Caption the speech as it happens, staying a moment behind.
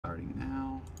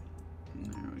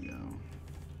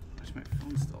Where's my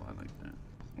phone still? I like that.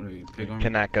 What are you, pig arm?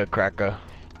 Kanaka Kraka.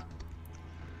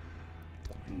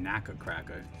 Naka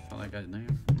Cracker. Felt like that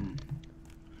name.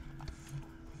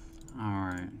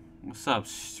 Alright. What's up,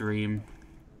 stream?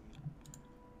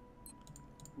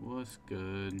 What's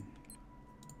good?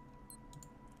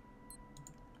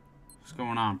 What's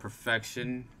going on?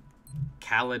 Perfection.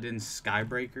 Kaladin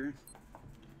Skybreaker.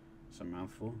 It's a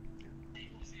mouthful.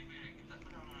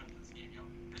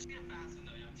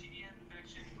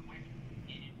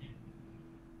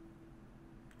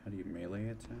 How do you melee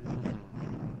attack?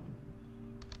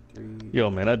 Yo,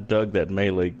 man, I dug that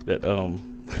melee, that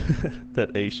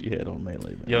that ace you had on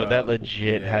melee, man. Yo, that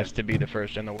legit has to be the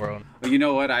first in the world. Well, you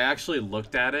know what? I actually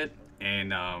looked at it,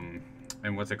 and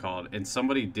what's it called? And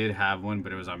somebody did have one,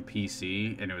 but it was on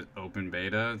PC, and it was open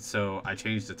beta. So I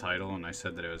changed the title, and I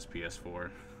said that it was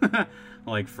PS4.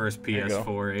 Like, first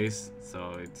PS4 ace.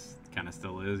 So it's kind of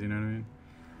still is, you know what I mean?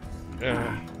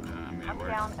 I mean, it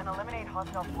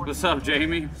worked. What's up,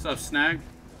 Jamie? What's up, Snag?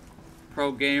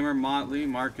 Pro Gamer, Motley,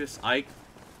 Marcus, Ike.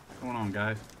 What's going on,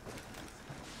 guys?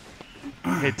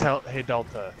 Hey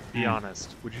Delta, be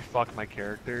honest. Would you fuck my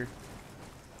character?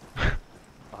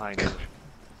 Behind you.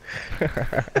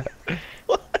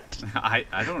 What?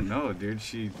 I don't know, dude.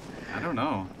 I don't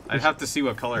know. I'd have to see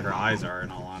what color her eyes are,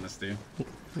 in all honesty.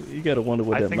 You gotta wonder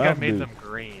what I that think mouth I made do. them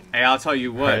green. Hey, I'll tell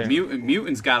you what. Right.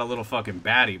 Mutant's got a little fucking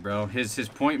baddie, bro. His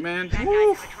point man.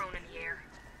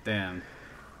 Damn.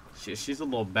 She's a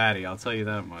little baddie. I'll tell you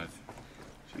that much.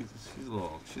 She's a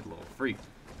little freak.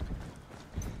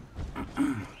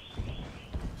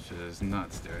 Shit is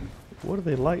nuts, dude. What are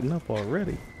they lighting up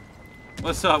already?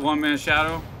 What's up, One Man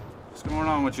Shadow? What's going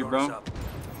on with you, bro?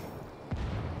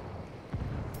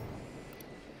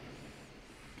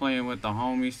 Playing with the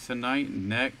homies tonight.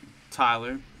 Neck,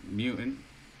 Tyler, Mutant.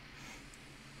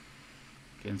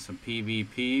 Getting some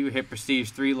PvP. We hit Prestige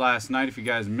 3 last night if you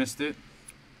guys missed it.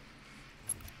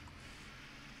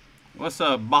 What's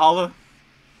up, Balla?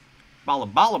 Balla,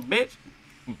 bitch.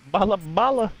 Balla,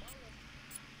 Balla.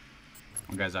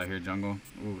 One guy's out here, jungle.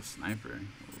 Ooh, sniper.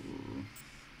 Ooh.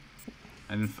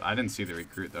 I didn't see the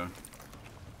recruit though.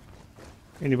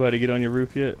 Anybody get on your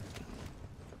roof yet?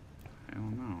 I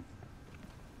don't know.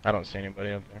 I don't see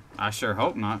anybody up there. I sure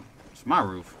hope not. It's my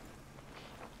roof.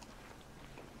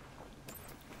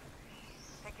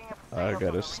 I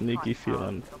got a sneaky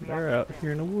feeling they're out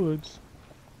here in the woods.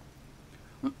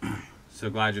 So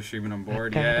glad you're streaming on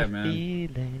board. Yeah,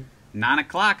 man. 9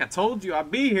 o'clock. I told you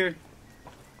I'd be here.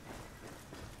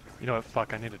 You know what?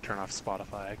 Fuck, I need to turn off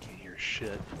Spotify. I can't hear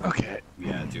shit. Okay.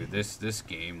 Yeah, dude. This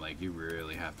game, like, you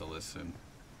really have to listen.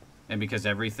 And because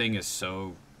everything is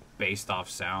so based off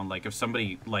sound, like if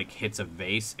somebody like hits a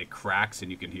vase, it cracks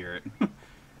and you can hear it.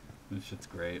 This shit's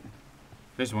great.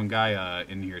 There's one guy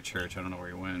in here church. I don't know where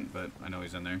he went, but I know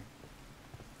he's in there.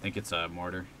 I think it's a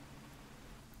mortar.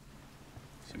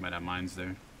 So he might have mines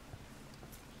there.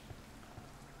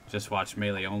 Just watch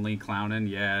melee only clowning.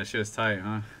 Yeah, shit was tight,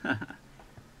 huh?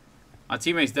 My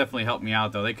teammates definitely helped me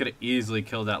out though. They could have easily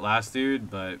killed that last dude,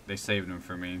 but they saved him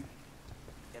for me.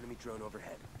 Enemy drone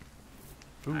overhead.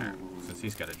 Right, since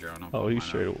he's got a drone. Oh, he's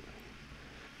straight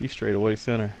away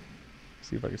center.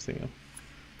 See if I can see him.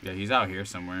 Yeah, he's out here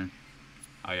somewhere.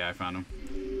 Oh yeah, I found him.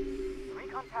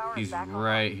 He's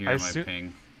right here in my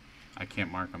ping. I can't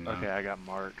mark him though. Okay, I got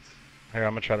marked. Here,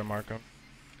 I'm gonna try to mark him.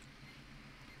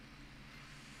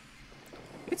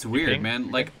 It's weird,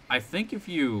 man. Like, I think if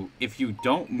you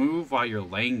don't move while you're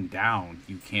laying down,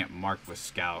 you can't mark with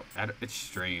scout. It's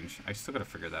strange. I still gotta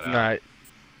figure that out. Nah,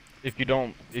 if you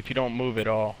don't move at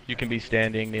all, you can be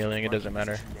standing, kneeling. It doesn't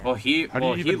matter. Well, he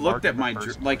looked at my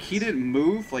like he didn't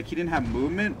move, like he didn't have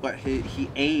movement, but he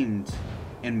aimed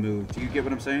and moved. Do you get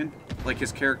what I'm saying? Like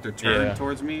his character turned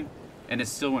towards me, and it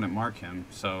still wouldn't mark him.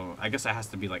 So I guess it has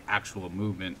to be like actual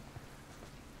movement,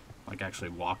 like actually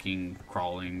walking,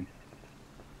 crawling.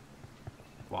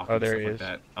 Oh, there he is.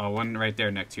 That. Oh, one right there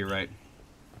next to your right.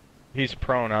 He's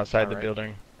prone outside the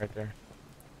building, right there.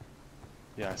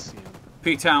 Yeah, I see him.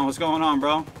 P-Town, what's going on,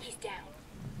 bro? He's down.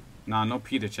 Nah, no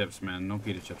pita chips, man. No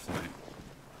pita chips tonight.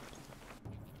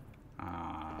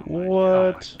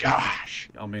 What? Gosh.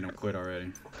 Y'all made him quit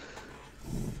already.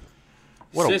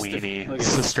 What a weenie.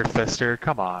 Sister Fister,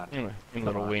 come on. You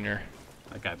little wiener.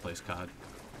 That guy plays COD.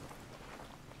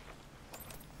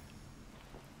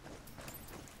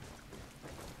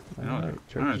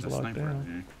 Church is locked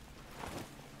down.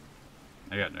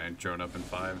 I got a drone up in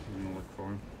 5. I'm gonna look for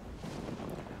him.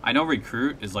 I know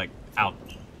recruit is like out,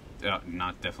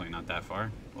 definitely not that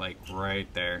far. Like right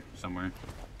there somewhere.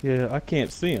 Yeah, I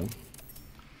can't see him.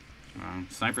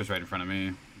 Sniper's right in front of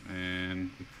me,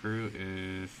 and recruit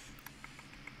is.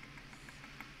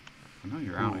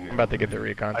 about to get the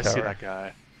recon I tower. see that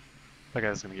guy. That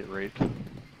guy's gonna get raped.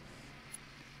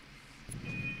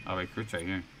 Oh, recruit's right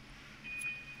here.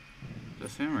 Is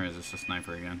this him or is this a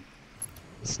sniper again?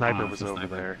 The sniper Oh, was it's a over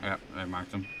sniper. there. Yep, I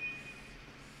marked him.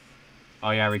 Oh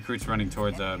yeah, recruit's running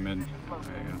towards mid. There you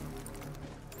go.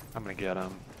 I'm gonna get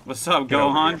him. What's up, Get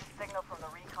over Gohan? Signal from the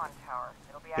recon tower.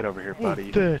 It'll be Get over here, Oh, buddy.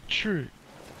 that true.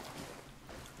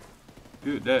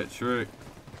 Dude, that's right.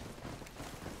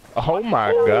 Oh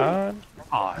my god.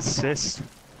 Aw, assist.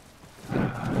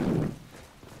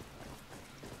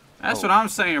 That's what I'm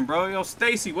saying, bro. Yo,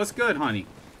 Stacy, what's good, honey?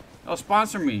 Yo,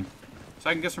 sponsor me so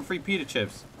I can get some free pita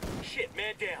chips. Shit,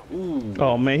 man down. Ooh.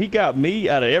 Oh man, he got me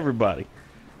out of everybody.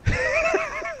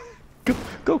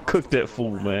 Go cook that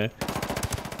fool, man.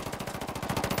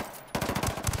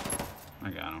 I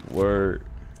got him. Word.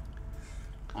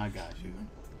 I got you.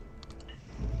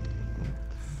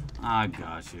 I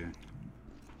got you.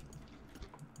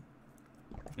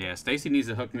 Yeah, Stacy needs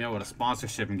to hook me up with a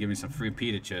sponsorship and give me some free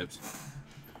pita chips.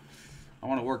 I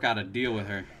want to work out a deal with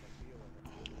her.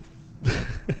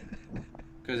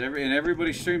 Because in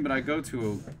everybody's stream that I go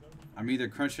to, I'm either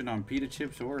crunching on pita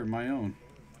chips or my own.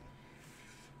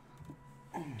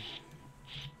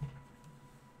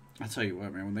 I'll tell you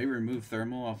what, man. When they remove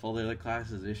thermal off all the other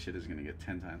classes, this shit is going to get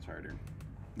 10 times harder.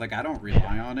 Like, I don't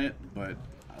rely on it, but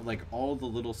like all the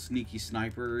little sneaky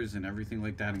snipers and everything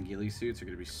like that in ghillie suits are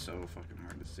going to be so fucking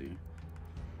hard to see.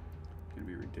 It's going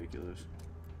to be ridiculous.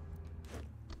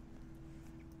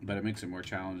 But it makes it more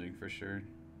challenging for sure.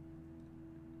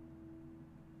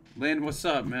 Lynn, what's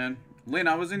up, man? Lynn,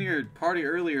 I was in your party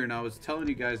earlier and I was telling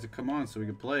you guys to come on so we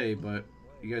could play, but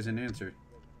you guys didn't answer.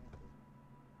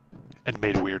 And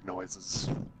made weird noises.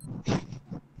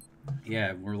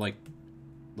 Yeah, we're like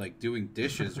doing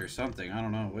dishes or something. I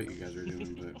don't know what you guys are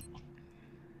doing, but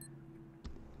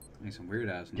make some weird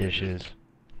ass noises. Dishes.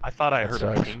 I thought I heard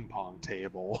a sucks. ping pong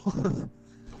table.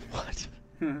 What?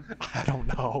 Hmm. I don't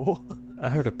know. I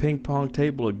heard a ping pong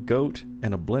table, a goat,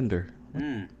 and a blender.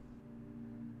 Hmm.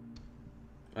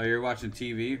 Oh, you're watching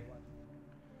TV?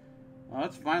 Oh,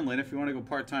 that's fine, Lynn. If you want to go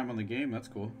part-time on the game, that's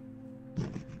cool.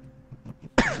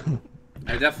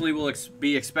 I definitely will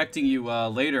be expecting you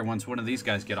later once one of these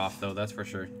guys get off, though. That's for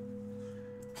sure.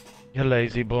 You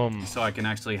lazy bum. So I can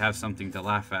actually have something to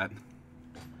laugh at.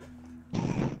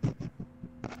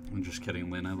 I'm just kidding,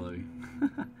 Lynn. I love you.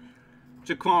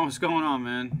 Jaquan, what's going on,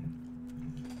 man?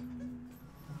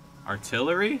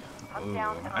 Artillery? Ooh,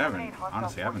 I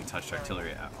haven't touched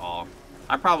artillery at all.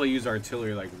 I probably use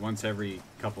artillery like once every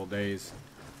couple days.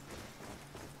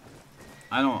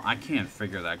 I can't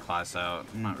figure that class out.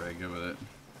 I'm not very good with it.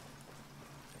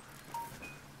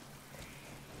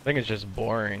 I think it's just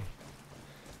boring.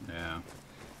 Yeah.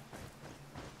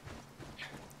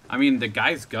 I mean, the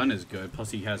guy's gun is good,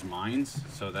 plus he has mines,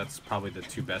 so that's probably the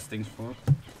two best things for him.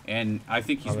 And I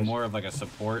think he's more of like a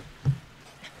support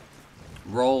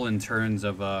role in terms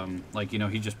of, like, you know,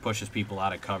 he just pushes people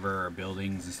out of cover or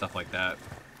buildings and stuff like that.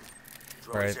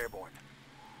 Drone is airborne.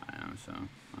 I know, so,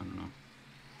 I don't know.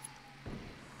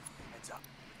 Heads up.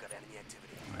 We've got enemy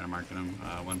activity. I gotta mark him.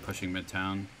 One pushing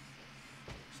midtown.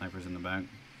 Snipers in the back.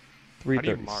 How do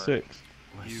you mark? 336.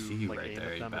 Oh, I You, see you like, right aim there,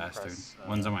 at you them and bastard. press,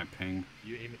 One's on my ping.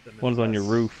 You aim at them and One's on your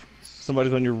press roof.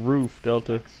 Somebody's on your roof,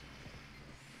 Delta.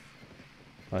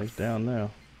 Oh, he's down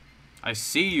now. I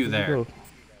see you Where'd he there. go?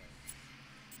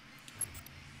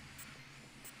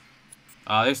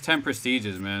 There's 10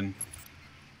 prestiges, man.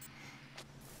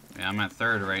 Yeah, I'm at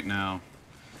 3rd right now.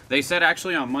 They said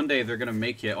actually on Monday they're gonna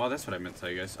make it. Oh, that's what I meant to tell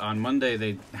you guys. On Monday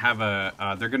they have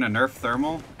a. They're gonna nerf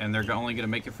thermal, and they're only gonna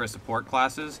make it for support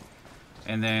classes.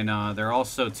 And then they're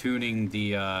also tuning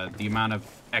the amount of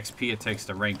XP it takes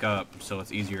to rank up, so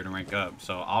it's easier to rank up.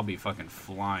 So I'll be fucking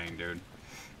flying, dude.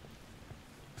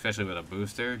 Especially with a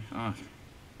booster. Oh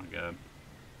my god.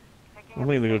 I think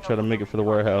they're gonna try to make it for the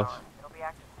warehouse.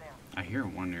 I hear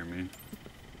one near me.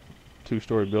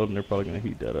 2-story building. They're probably gonna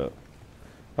heat that up.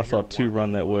 I saw 2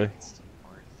 run that way.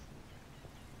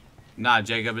 Nah,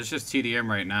 Jacob, it's just TDM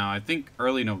right now. I think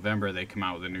early November they come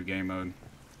out with a new game mode.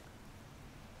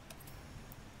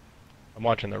 I'm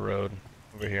watching the road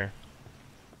over here.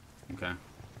 Okay.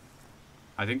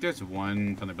 I think there's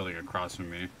one from the building across from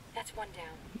me. That's one down.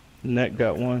 Net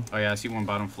got one. Oh yeah, I see one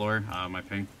bottom floor. My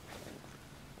ping.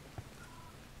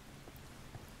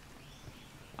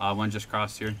 One just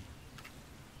crossed here.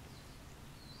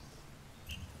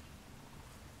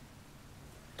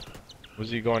 Was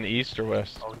he going east or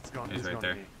west? Oh, it's going. He's right going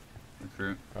there. to me.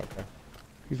 Recruit. Okay.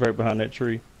 He's right behind that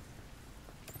tree.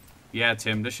 Yeah,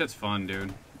 Tim, this shit's fun,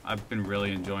 dude. I've been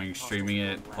really enjoying streaming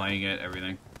it, playing it,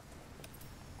 everything.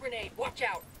 Grenade, watch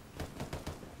out.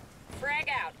 Frag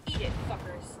out. Eat it,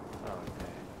 fuckers.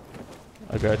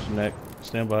 I got your neck.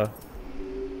 Stand by. Recon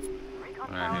Alright,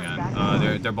 tower hang back.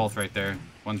 on. They're both right there.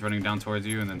 One's running down towards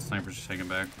you, and then sniper's just taking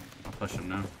back. I'll push him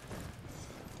now.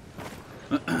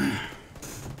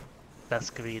 That's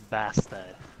gonna be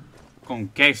bastard. Con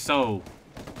queso.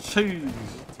 Cheese.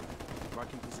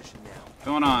 Marking position now.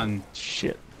 Going on.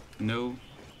 Shit. No.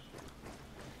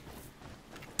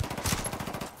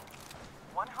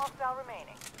 One hostile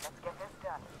remaining. Let's get this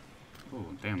done. Oh,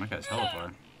 damn, that guy's hella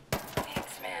far.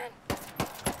 Thanks, man.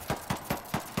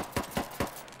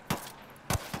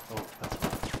 Oh, that's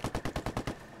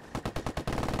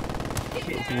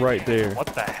It's right there. what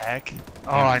the heck?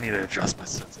 Oh, I need to adjust my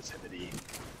sensitivity.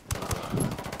 I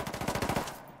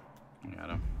got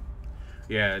him.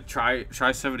 Yeah, try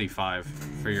 75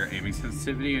 for your aiming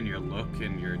sensitivity, and your look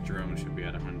and your drone should be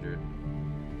at 100.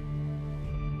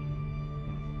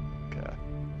 Okay.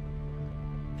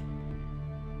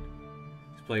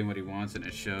 He's playing what he wants, and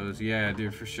it shows. Yeah,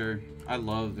 dude, for sure. I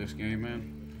love this game,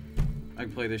 man. I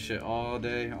can play this shit all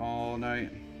day, all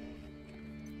night.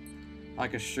 I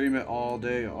can stream it all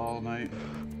day, all night.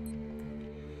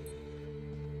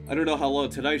 I don't know how long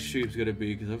tonight's stream's gonna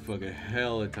be because I'm fucking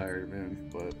hella tired, man.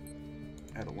 But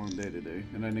I had a long day today,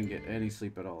 and I didn't get any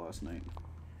sleep at all last night.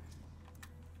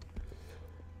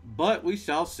 But we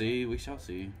shall see. We shall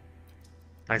see.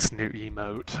 Nice new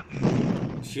emote.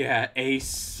 Yeah,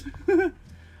 Ace.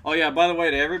 Oh yeah, by the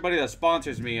way, to everybody that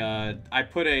sponsors me, I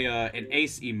put an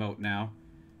Ace emote now.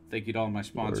 Thank you to all my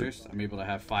sponsors. I'm able to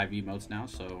have 5 emotes now,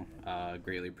 so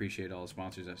greatly appreciate all the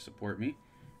sponsors that support me.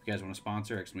 If you guys want to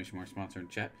sponsor, exclamation mark sponsor in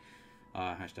chat.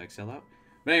 Hashtag sellout.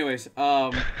 But anyways,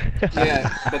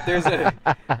 yeah, but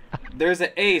there's an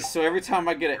Ace, so every time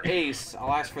I get an Ace,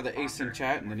 I'll ask for the Ace in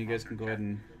chat, and then you guys can go ahead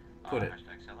and put it.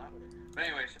 But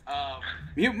anyways,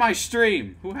 mute my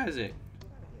stream. Who has it?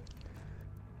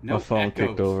 No My phone echoes.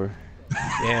 kicked over.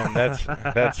 Damn, that's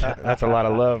a lot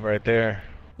of love right there.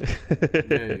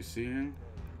 Yeah, you see him?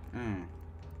 Oh.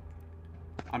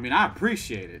 I mean, I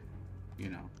appreciate it, you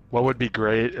know. What would be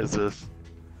great is if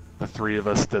the 3 of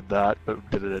us did that, but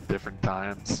did it at different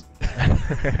times.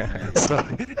 So,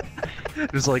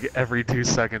 just like every 2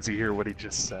 seconds you hear what he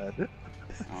just said.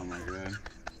 Oh my god.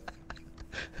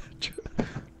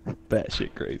 That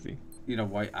shit crazy. You know,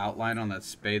 white outline on that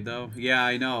spade though. Yeah,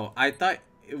 I know. I thought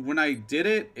when I did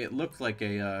it, it looked like I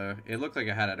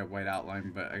had a white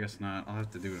outline, but I guess not. I'll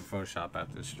have to do it in Photoshop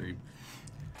after the stream.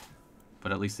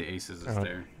 But at least the aces is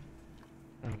there.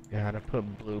 Oh god, I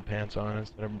put blue pants on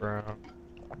instead of brown.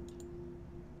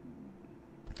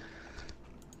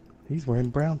 He's wearing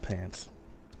brown pants.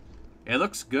 It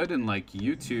looks good in like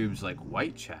YouTube's like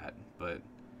white chat, but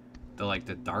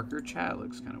the darker chat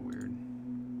looks kind of weird.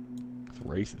 It's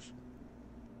racist.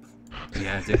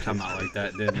 Yeah, it did come out like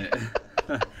that, didn't it?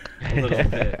 A little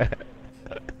bit.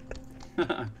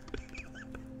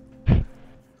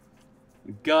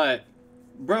 Gut.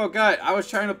 Bro, Gut, I was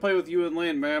trying to play with you and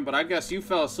Lynn, man, but I guess you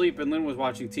fell asleep and Lynn was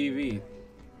watching TV.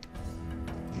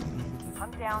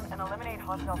 Hunt down and eliminate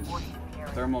hostile forces in the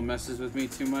area. Thermal messes with me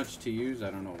too much to use. I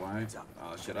don't know why.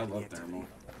 Oh, shit, I love thermal.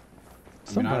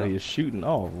 Somebody is shooting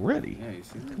already. Yeah, you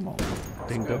see that? Come on, Let's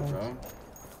ding go, dong. bro.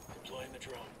 Deploying the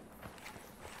drone.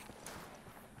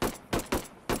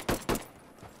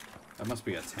 That must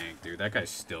be a tank, dude. That guy's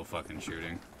still fucking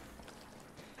shooting.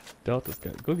 Delta's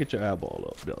got. Go get your eyeball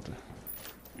up, Delta.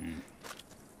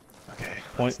 Okay.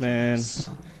 Point man.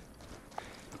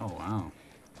 Oh, wow.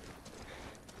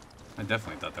 I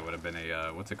definitely thought that would have been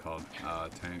a, what's it called?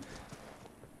 Tank.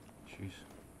 Jeez.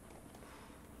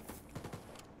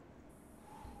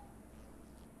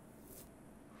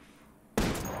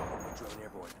 Drone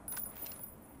airborne.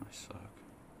 I suck.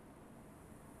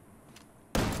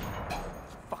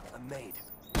 Fuck, I'm made.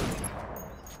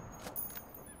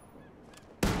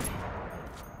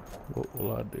 What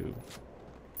will I do?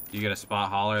 You get a spot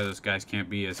holler, those guys can't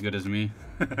be as good as me.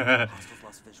 Hostiles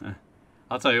lost visual.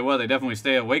 I'll tell you what, they definitely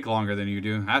stay awake longer than you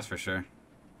do, that's for sure.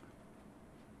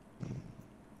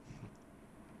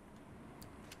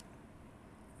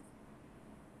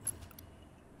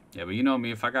 Yeah, but you know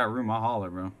me, if I got room, I'll holler,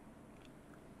 bro.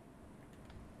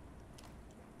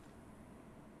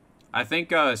 I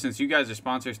think since you guys are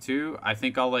sponsors too, I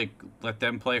think I'll like let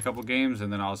them play a couple games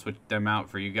and then I'll switch them out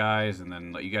for you guys and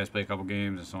then let you guys play a couple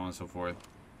games and so on and so forth.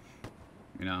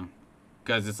 You know,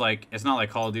 because it's like it's not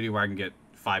like Call of Duty where I can get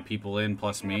 5 people in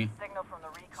plus me. Signal from the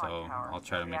recon So tower. I'll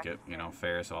try to make it, Reactive you know, soon.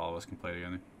 fair so all of us can play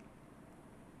together.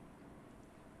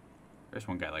 There's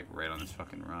one guy like right on this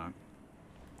fucking rock.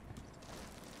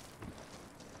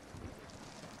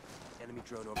 Enemy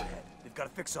drone overhead. They've got a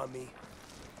fix on me.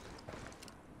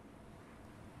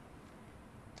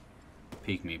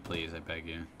 Peek me, please, I beg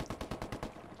you.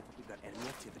 We've got enemy Enemy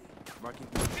activity. Marking.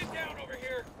 Get down over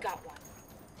here. Got one.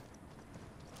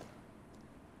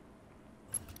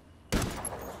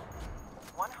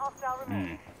 One hostile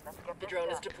remaining. Let's get the drone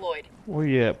is deployed. Where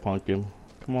you at, Pumpkin?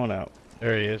 Come on out.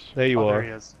 There he is. There you Oh, are. there he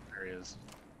is. There he is.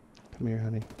 Come here,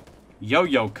 honey.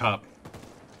 Yo-yo cup.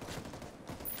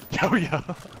 Yo-yo.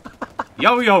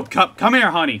 Yo-yo cup. Come here,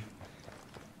 honey.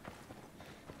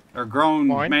 Or grown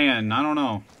Fine. man. I don't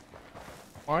know.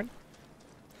 Fine.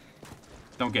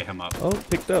 Don't get him up. Oh,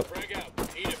 picked up. Frag out.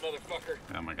 Eat it, motherfucker.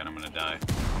 Oh my god, I'm gonna die.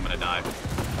 I'm gonna die.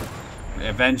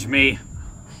 Avenge me.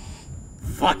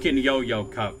 Fucking yo-yo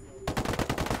cup.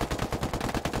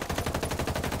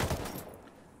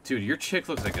 Dude, your chick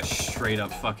looks like a straight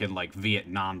up fucking like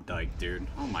Vietnam dyke, dude.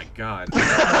 Oh my god.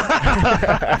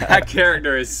 That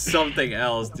character is something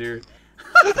else, dude.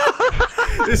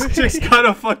 This chick's got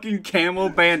a fucking camo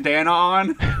bandana on.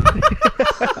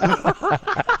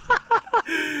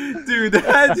 Dude,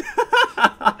 that...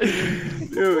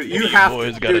 Dude, you have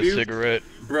Boy's to... got dude, a cigarette.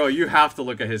 Bro, you have to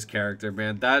look at his character,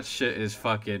 man. That shit is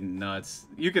fucking nuts.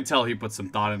 You can tell he put some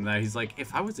thought in that. He's like,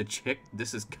 if I was a chick,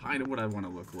 this is kind of what I want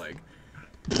to look like.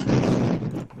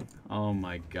 Oh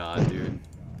my god, dude.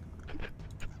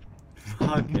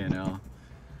 Fucking hell.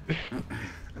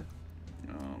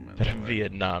 Oh, man.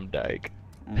 Vietnam dyke.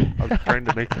 I'm trying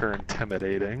to make her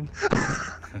intimidating.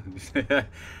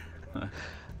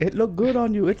 It looked good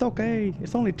on you. It's okay.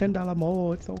 It's only $10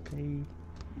 more. It's okay.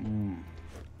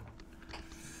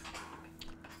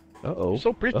 Uh-oh.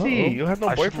 So pretty. Uh-oh. You have no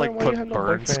I should boyfriend. like Why you put have no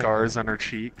burn boyfriend? scars on her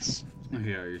cheeks.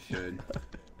 Yeah, you should.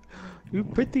 You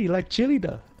pretty like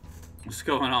Chilida. What's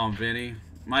going on, Vinny?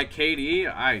 My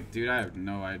KD? Dude, I have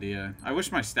no idea. I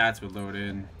wish my stats would load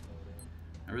in.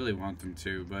 I really want them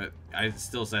to, but it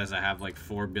still says I have like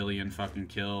 4 billion fucking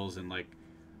kills and like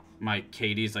my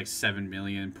KD's like 7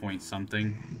 million point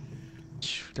something.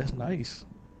 That's nice.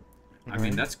 I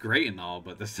mean, that's great and all,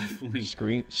 but that's definitely...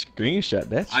 Screenshot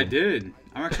that shit. I did.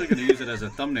 I'm actually going to use it as a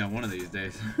thumbnail one of these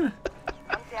days. I'm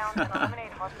down and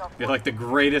eliminate hostile You're like the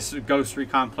greatest Ghost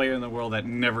Recon player in the world that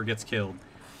never gets killed.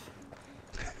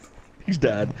 He's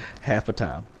died half a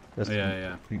time. That's,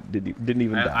 Yeah. He didn't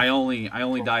even die. I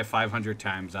only die 500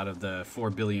 times out of the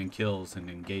 4 billion kills and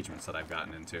engagements that I've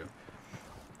gotten into.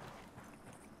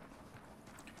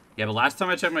 Yeah, but last time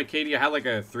I checked my KD, I had like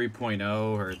a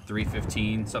 3.0 or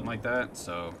 315, something like that.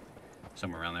 So,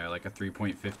 somewhere around there, like a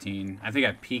 3.15. I think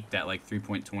I peaked at like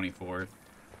 3.24.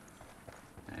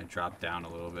 And it dropped down a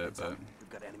little bit, but... We've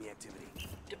got enemy activity.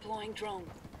 Deploying drone.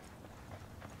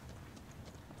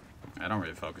 I don't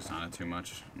really focus on it too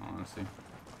much, in all honesty.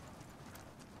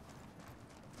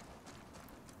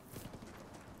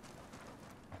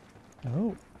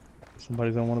 Oh,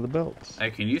 somebody's on one of the belts.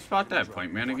 Hey, can you spot that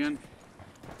point man again?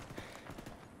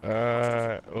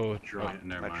 Oh, Drone.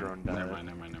 Never My mind. drone Never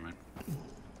died. mind.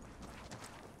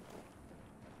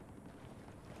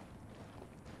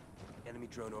 Enemy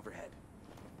drone overhead.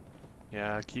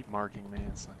 Yeah, keep marking me.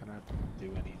 It's not gonna do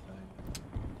anything.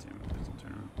 Damn it, doesn't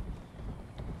turn around.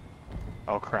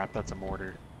 Oh crap, that's a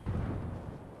mortar.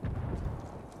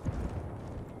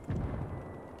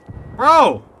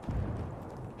 Bro!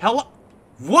 Hello?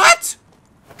 What?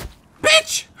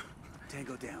 Bitch!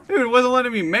 Tango down. Dude, it wasn't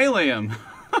letting me melee him.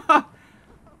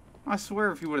 I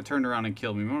swear if he would have turned around and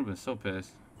killed me, I would have been so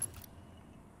pissed.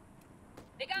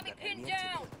 They got me pinned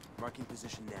down. Marking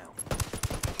position now.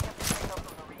 From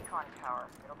the recon tower.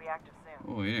 It'll be active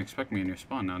soon. Oh, you didn't expect me in your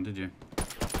spawn now, did you?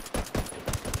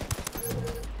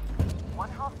 One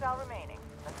hostile remaining.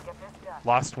 Let's get this done.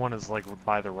 Last one is like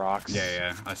by the rocks.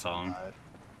 Yeah, I saw him.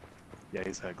 Yeah,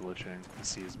 he's head glitching. He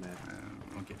sees me.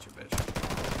 I'll get you, bitch.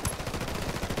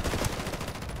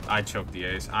 I choked the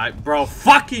ace. Bro,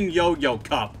 fucking yo-yo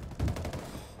cup.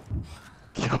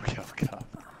 Yo-yo cup.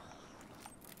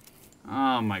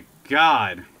 Oh my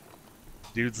god.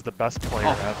 Dude's the best player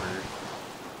ever.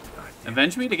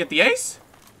 Avenge me to get the ace?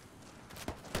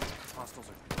 Hostiles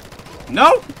are.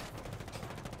 No!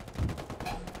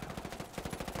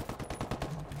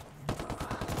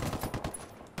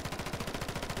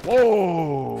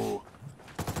 Whoa!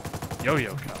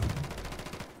 Yo-yo cup.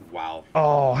 Wow.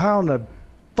 Oh, how in the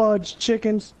fudge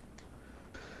chickens?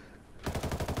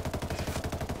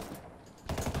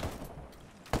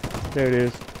 There it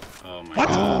is. Oh my What?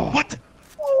 god. What?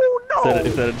 Oh no!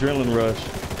 It's that adrenaline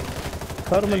rush.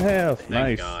 Cut him in half. Thank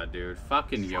Nice. god, dude.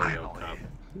 Fucking yo-yo cup.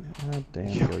 God damn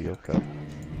yo-yo cup.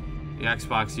 The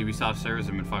Xbox Ubisoft servers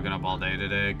have been fucking up all day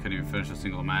today. Couldn't even finish a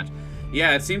single match.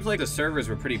 Yeah, it seems like the servers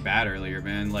were pretty bad earlier,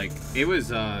 man. Like it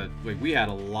was like we had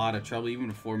a lot of trouble, even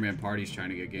with 4-man parties trying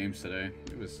to get games today.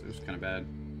 It was kind of bad.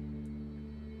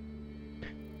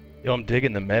 Yo, I'm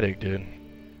digging the medic, dude.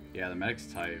 Yeah, the medic's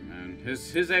tight, man.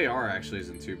 His AR actually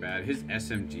isn't too bad. His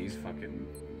SMG's fucking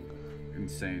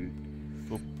insane.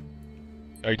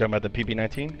 Are you talking about the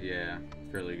PP-19? Yeah,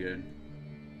 it's really good.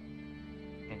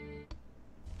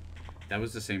 That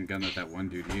was the same gun that one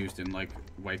dude used and like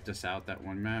wiped us out that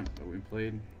one map that we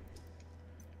played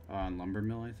on Lumber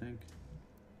Mill, I think.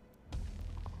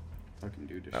 Fucking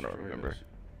dude destroyed I don't remember. us.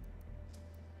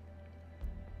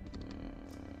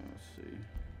 Let's see.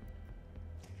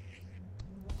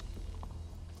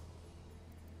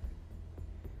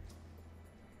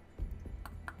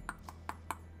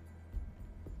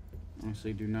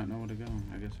 Honestly, do not know where to go.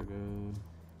 I guess I'll go.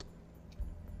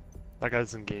 That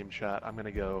guy's in game chat. I'm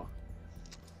gonna go.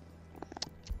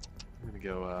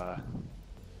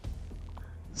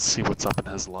 See what's up in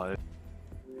his life.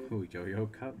 Ooh, Yo-Yo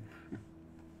Cup.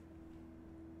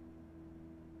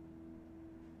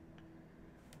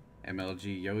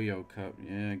 MLG Yo-Yo Cup.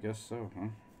 Yeah, I guess so, huh?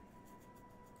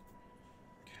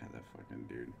 God, that fucking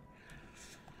dude.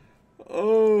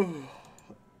 Oh.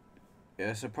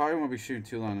 Yeah, so probably won't be shooting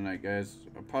too long tonight, guys.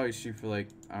 I'll probably shoot for like,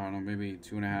 I don't know, maybe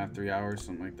 2.5, 3 hours,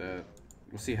 something like that.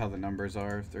 We'll see how the numbers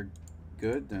are. If they're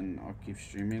good, then I'll keep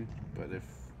streaming. But if,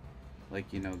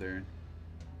 like, you know, they're,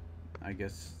 I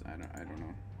guess, I don't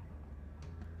know.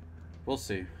 We'll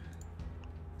see.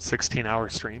 16-hour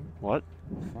stream? What?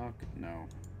 Fuck no.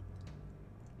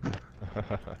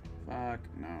 Fuck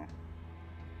no.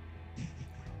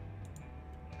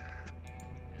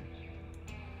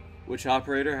 Which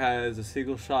operator has a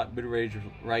single shot mid-range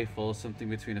rifle, something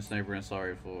between a sniper and assault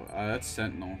rifle? That's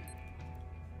Sentinel.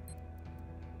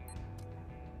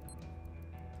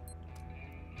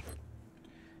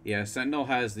 Yeah, Sentinel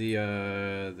has the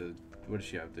what does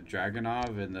she have? The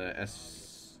Dragunov and the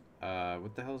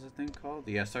what the hell is the thing called?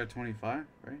 The SR-25, right?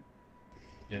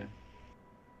 Yeah.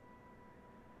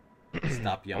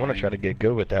 Stop I yelling. want to try to get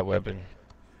good with that weapon.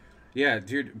 Yeah,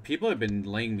 dude, people have been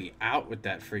laying me out with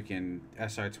that freaking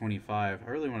SR-25. I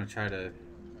really want to try to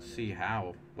see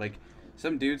how. Like,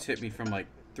 some dudes hit me from like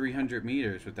 300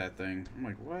 meters with that thing. I'm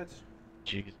like, what?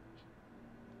 Jeez.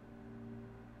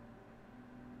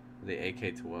 The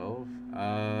AK-12?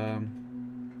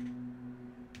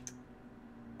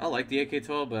 I like the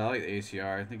AK-12, but I like the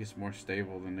ACR. I think it's more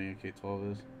stable than the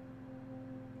AK-12 is.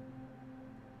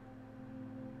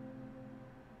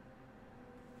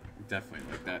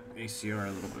 Definitely like that ACR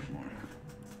a little bit more.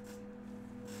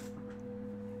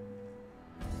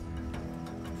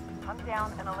 Hunt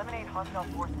down and eliminate hostile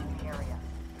forces in the area.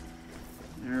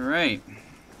 Alright.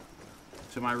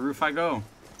 To my roof I go.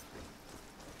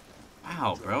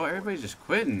 Wow, bro. Everybody's just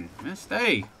quitting. Man,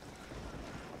 stay.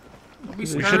 Don't be We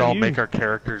scared. should all make our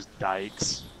characters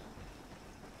dykes.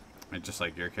 And just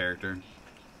like your character.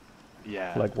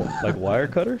 Yeah. Like wire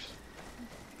cutters?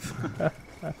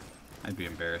 I'd be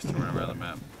embarrassed to run around the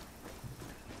map.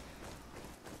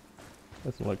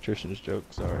 That's an electrician's joke,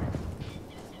 sorry.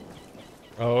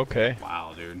 Oh, okay.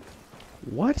 Wow, dude.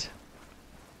 What?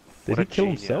 Did What he a kill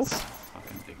genius. himself?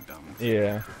 Fucking big dumb.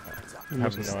 Yeah. I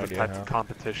have This is no the idea type how. of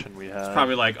competition we have.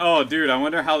 Probably like, oh, dude, I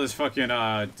wonder how this fucking,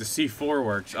 the C4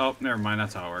 works. Oh, never mind,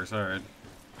 that's how it works. Alright.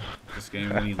 This game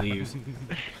when he leaves.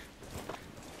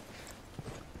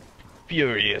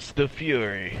 Furious, the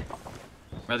Fury.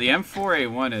 Bro, the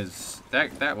M4A1 is...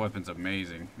 That weapon's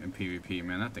amazing in PvP,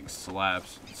 man. That thing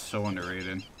slaps. It's so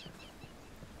underrated.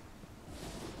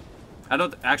 I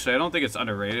don't think it's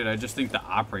underrated. I just think the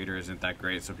operator isn't that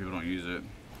great, so people don't use it.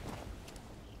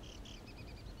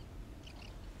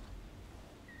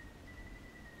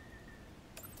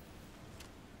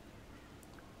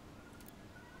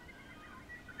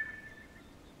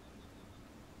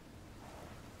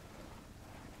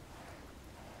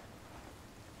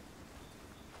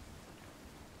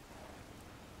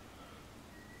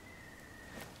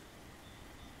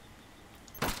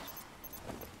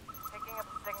 Picking up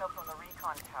a signal from the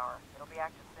recon tower. It'll be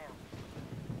active soon.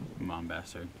 Come on,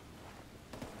 bastard.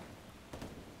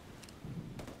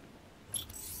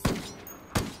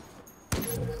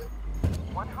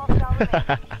 One hostile remaining.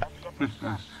 Let's get this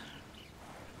done.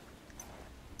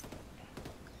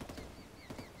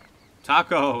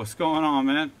 Taco, what's going on,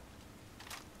 man?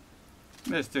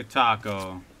 Mr.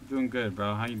 Taco. Doing good,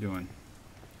 bro. How you doing?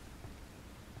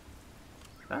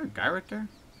 Is that a guy right there?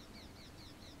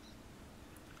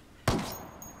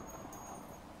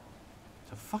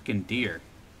 It's a fucking deer.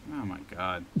 Oh my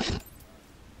god.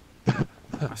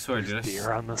 I swear, dude.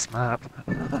 Deer on this map.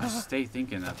 I stay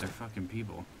thinking that they're fucking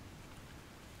people.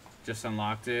 Just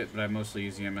unlocked it, but I mostly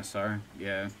use the MSR.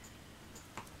 Yeah.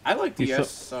 I like the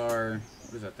SR...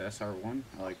 What is that, the SR1?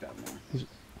 I like that more.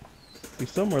 He's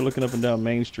somewhere looking up and down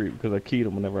Main Street because I keyed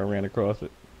him whenever I ran across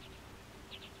it.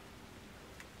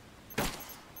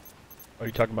 Are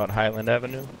you talking about Highland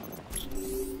Avenue?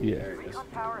 Yeah. There it is. Recon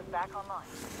tower is back online.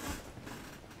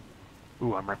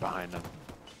 Ooh, I'm right behind him.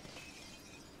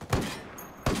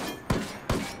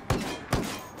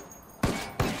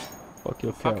 Fuck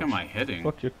your Fuck couch. am I hitting?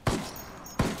 Fuck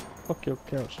your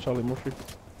couch, Charlie Murphy.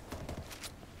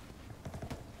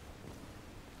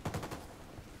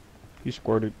 He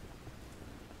squirted.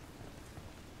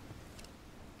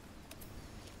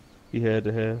 He had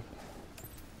to have.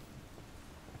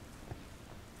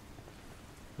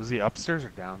 Was he upstairs or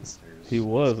downstairs? He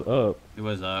was up. It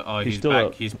was oh He's he's still back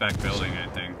up. he's back building, I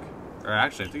think. Or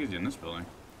actually I think he's in this building.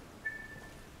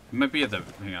 He might be at the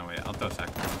hang on, wait, I'll throw a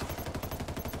second.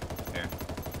 Here.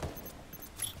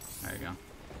 There you go.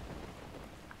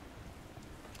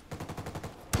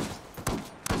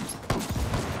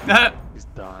 He's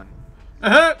done.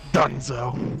 Uh-huh.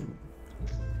 Dunzo.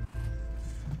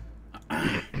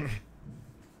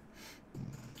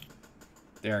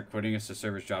 They are quitting us. The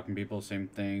server's dropping people. Same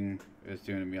thing it's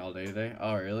doing to me all day today.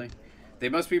 Oh, really? They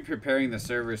must be preparing the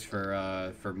servers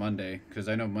for Monday, because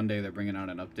I know Monday they're bringing out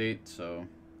an update. So,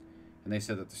 and they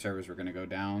said that the servers were going to go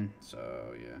down.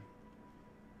 So yeah,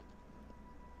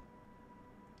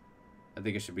 I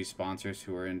think it should be sponsors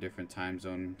who are in different time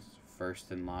zones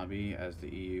first in lobby, as the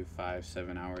EU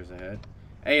 5-7 hours ahead.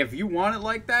 Hey, if you want it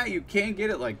like that, you can get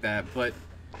it like that. But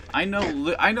I know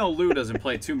Lou doesn't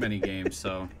play too many games,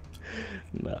 so.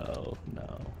 No.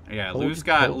 Yeah, Hold Lou's it,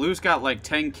 got hold- like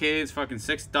 10 kids, fucking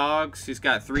 6 dogs. He's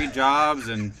got 3 jobs,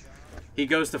 and he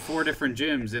goes to 4 different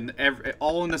gyms, and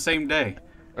all in the same day.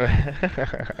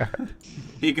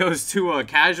 He goes to a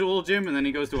casual gym, and then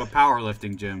he goes to a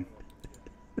powerlifting gym,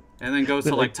 and then goes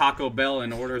to like Taco Bell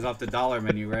and orders off the dollar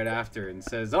menu right after, and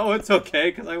says, "Oh, it's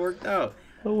okay, cause I worked out."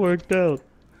 I worked out.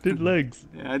 Did legs.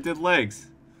 Yeah, I did legs.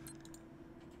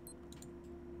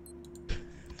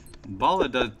 Balla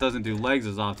doesn't do legs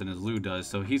as often as Lou does,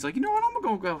 so he's like, you know what, I'm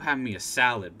gonna go have me a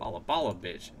salad. Balla,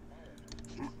 bitch.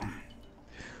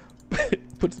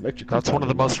 Put some extra. That's cream one of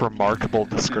the on most remarkable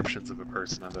descriptions of a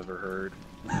person I've ever heard.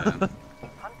 Yeah.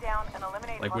 Hunt down and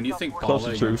eliminate Like when you think hostile Close to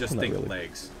Balla, you truth, just not think really.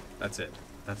 legs. That's it.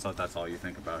 That's all you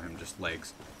think about him, just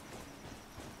legs.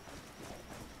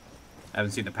 I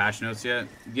haven't seen the patch notes yet.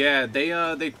 Yeah,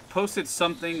 they posted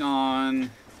something on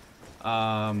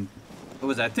what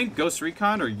was that? I think Ghost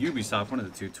Recon or Ubisoft, one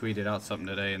of the two, tweeted out something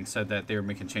today and said that they were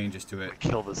making changes to it.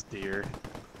 Kill this deer.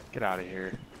 Get out of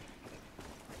here.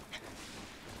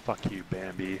 Fuck you,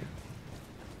 Bambi.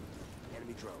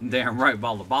 Enemy drone. Damn right,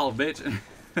 Balla, bitch.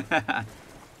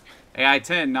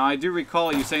 AI-10. Now I do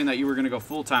recall you saying that you were gonna go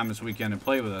full time this weekend and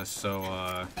play with us.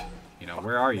 So, you know,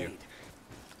 where are you?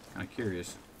 Kind of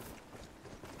curious.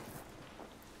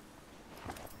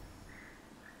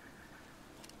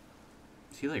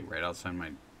 Is he like right outside my?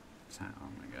 Oh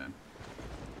my god.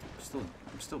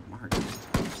 I'm still marked.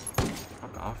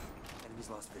 Fuck off. Enemy's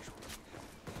lost visual.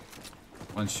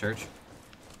 One's church.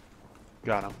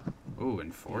 Got him. Ooh,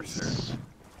 enforcer.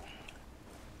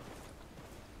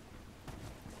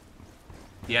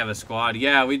 You have a squad?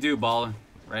 Yeah, we do, Balla.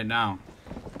 Right now.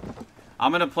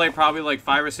 I'm gonna play probably like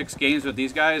 5 or 6 games with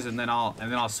these guys, and then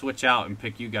I'll switch out and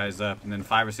pick you guys up, and then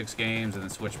 5 or 6 games, and then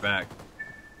switch back.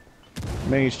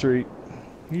 Main Street.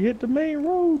 He hit the main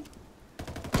road.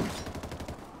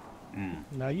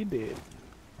 Now you did.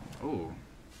 Ooh.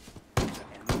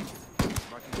 Enemy.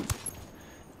 Marking position.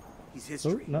 He's Oh,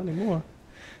 history. not anymore.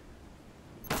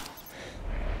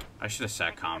 I should have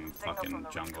sat calm Signal from fucking the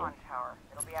jungle. recon tower.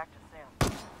 It'll be active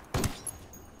soon.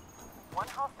 1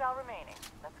 hostile remaining.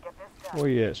 Let's get this done. Where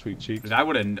you at, sweet cheeks? 'Cause I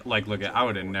would have I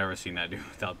would have never seen that dude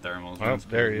without thermals. Oh,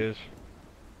 there he is.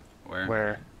 Where?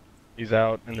 Where? He's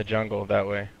out in the jungle that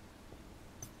way.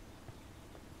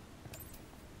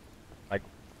 Like,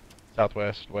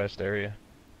 west area.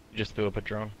 He just threw up a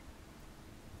drone.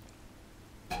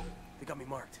 They got me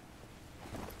marked.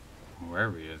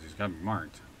 Wherever he is, he's got me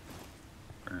marked.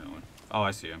 Apparently. Oh,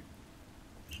 I see him.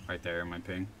 Right there in my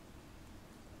ping.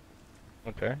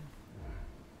 Okay.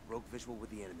 Rogue visual with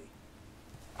the enemy.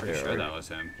 Pretty Yeah, sure right. that was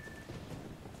him.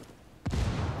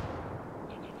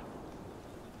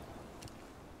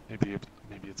 Maybe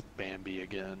it's Bambi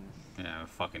again. Yeah, a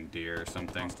fucking deer or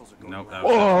something. Hostiles are going Nope, that around.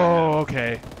 was Oh,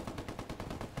 okay.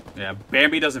 definitely him. Yeah,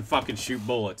 Bambi doesn't fucking shoot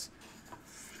bullets.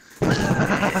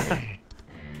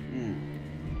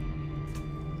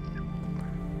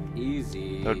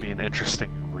 Easy. That would be an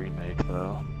interesting remake,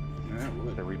 though. Yeah, it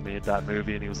would. They remade that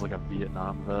movie and he was like a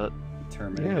Vietnam vet.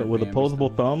 Terminator Yeah, with Bambi opposable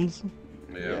style. thumbs.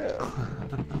 Yeah.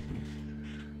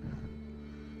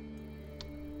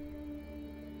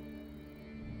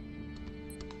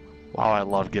 Wow, I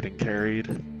love getting carried.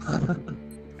 Yeah,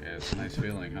 it's a nice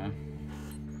feeling, huh?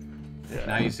 Yeah.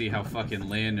 Now you see how fucking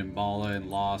Lynn and Balla and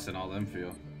Lost and all them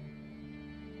feel.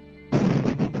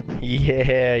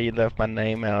 Yeah, you left my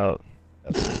name out.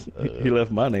 He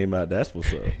left my name out. That's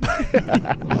what's up.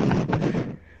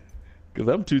 Because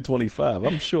I'm 225.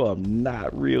 I'm sure I'm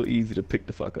not real easy to pick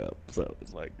the fuck up. So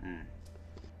it's like.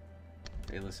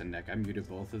 Hey, listen, Nick. I muted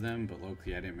both of them, but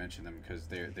low-key I didn't mention them because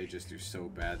they just do so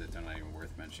bad that they're not even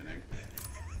worth mentioning.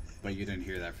 But you didn't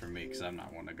hear that from me because I'm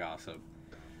not one to gossip.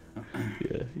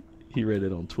 Yeah, he read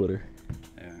it on Twitter.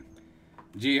 Yeah.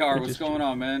 GR, what's going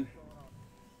on, man?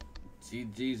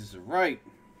 Jesus is right.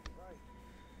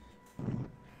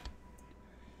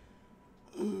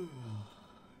 Boy,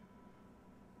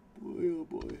 oh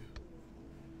boy.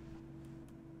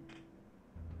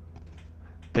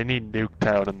 They need nuked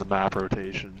out in the map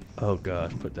rotation. Oh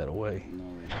gosh, put that away. No,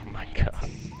 Oh my god.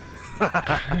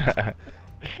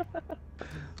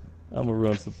 I'm gonna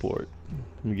run support.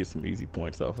 Let me get some easy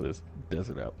points off of this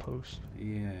desert outpost.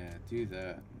 yeah, do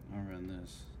that. I'll run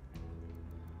this.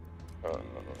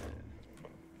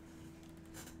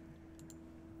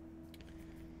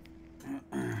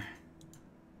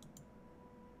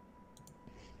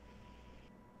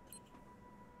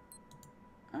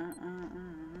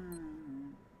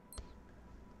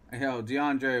 Yo,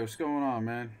 DeAndre, what's going on,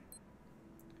 man?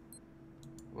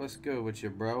 What's good with you,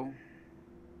 bro?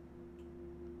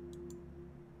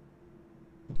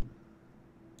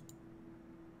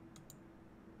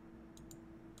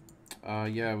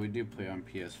 Yeah, we do play on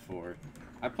PS4.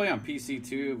 I play on PC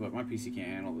too, but my PC can't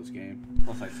handle this game.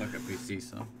 Plus, I suck at PC,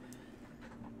 so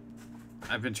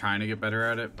I've been trying to get better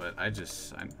at it, but I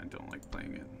don't like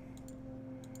playing it.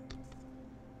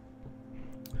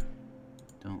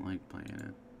 Don't like playing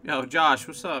it. Yo, Josh,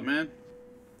 what's up, man?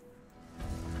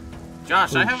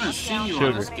 Josh, I haven't seen you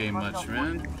on this game much,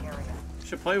 man. You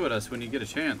should play with us when you get a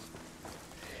chance.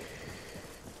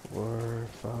 4,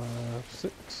 5,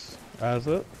 6. Eyes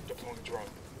up.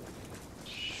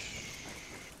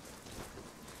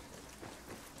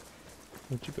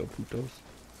 Where'd you go, putos?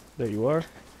 There you are.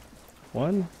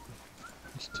 1.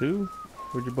 There's 2.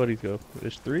 Where'd your buddies go?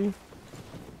 There's 3.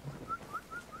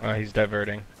 Oh, he's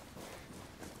diverting.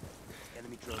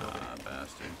 Enemy drone over. Ah,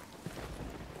 bastard.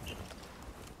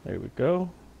 There we go.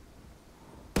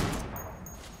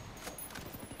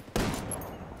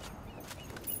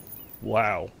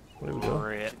 Wow. There we go.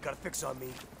 Great. Got a fix on me.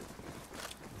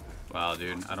 Wow,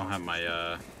 dude, I don't have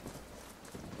my,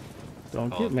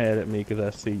 Don't get mad at me because I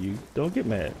see you. Don't get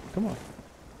mad. Come on.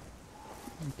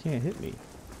 You can't hit me.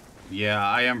 Yeah,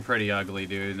 I am pretty ugly,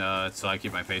 dude, so I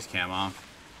keep my face cam off.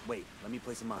 Wait, let me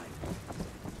place a mine.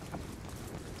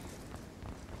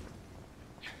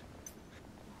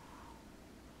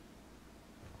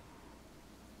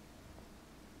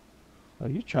 Oh,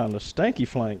 you trying to stanky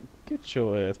flank. Get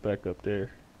your ass back up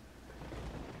there.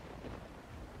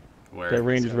 Where? That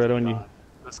range is right on you.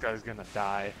 This guy's gonna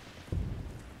die.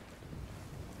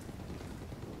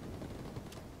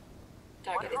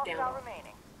 Target is down.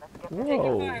 Remaining. Let's get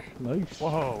Whoa. Nice. Whoa,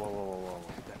 whoa, whoa, whoa, whoa.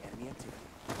 Got enemy activity.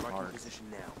 Marking position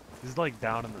now. He's like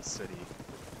down in the city.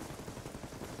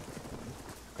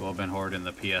 Go up and hoard in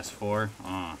the PS4.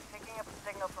 Picking up a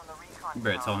signal from the recon. You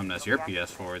better tell him tower. that's your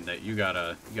PS4 and that you got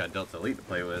DeltaElite to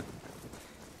play with.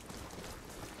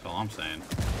 That's all I'm saying.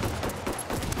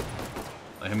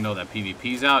 Let him know that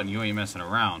PvP's out and you ain't messing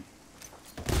around.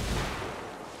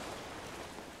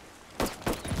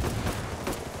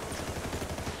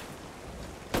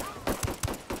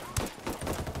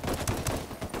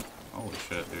 Holy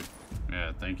shit, dude.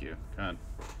 Yeah, thank you. God.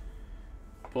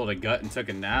 Pulled a gut and took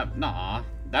a nap? Nah.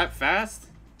 That fast?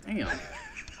 Damn.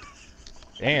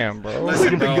 Damn, bro. Listen,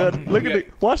 Look at the bro. gun. Look at the.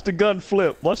 Watch the gun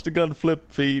flip. Watch the gun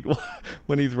flip feed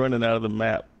when he's running out of the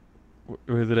map.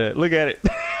 Where is it at? Look at it.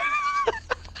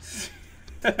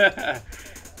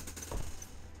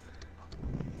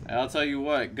 I'll tell you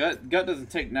what, Gut doesn't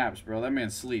take naps, bro. That man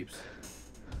sleeps.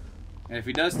 And if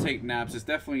he does take naps, it's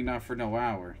definitely not for no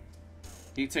hour.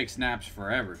 He takes naps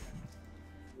forever.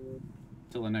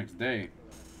 Till the next day.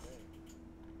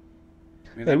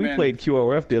 I mean, Hey, that we man- played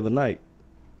QRF the other night.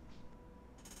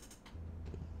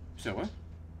 So what?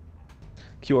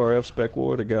 QRF Spec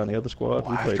War, the guy on the other squad.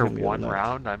 We played After him the other one night.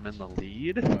 round, I'm in the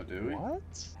lead? Oh, do we? What?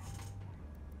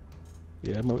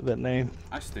 Yeah, I remember that name.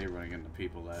 I stay running into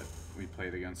people that we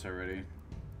played against already.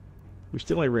 We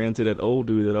still ain't ran into that old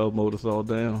dude that all mowed us all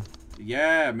down.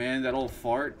 Yeah, man, that old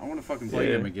fart. I want to fucking play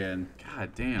Yeah. him again.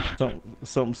 God damn.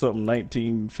 Something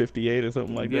 1958 or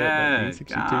something like that. Yeah,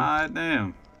 1962. god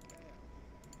damn.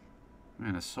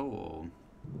 Man, it's so old.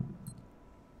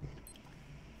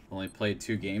 Only played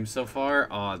 2 games so far?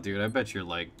 Oh, dude, I bet you're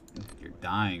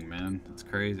dying, man. That's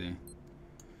crazy.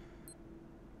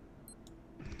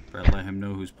 Better let him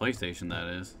know whose PlayStation that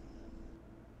is.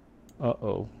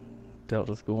 Uh-oh.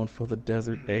 Delta's going for the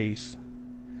Desert Ace.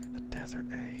 The Desert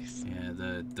Ace. Yeah,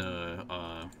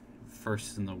 the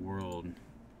first in the world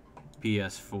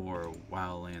PS4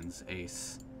 Wildlands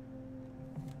Ace.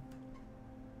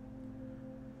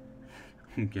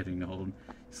 I'm getting old.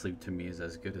 Sleep to me is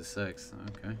as good as sex.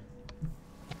 Okay.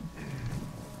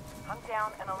 Hunt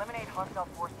down and eliminate hostile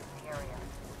forces in the area.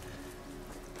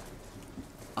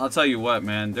 I'll tell you what,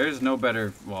 man. There's no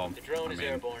better. Well, The drone is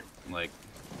airborne. like,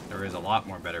 there is a lot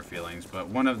more better feelings, but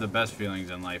one of the best feelings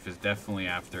in life is definitely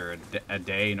after a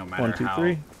day, no matter 1, 2, how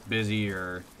 3. busy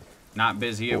or not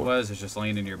busy it 4. was. It's just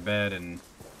laying in your bed and,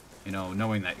 you know,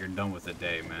 knowing that you're done with the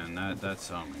day, man. That's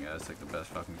oh my god, it's like the best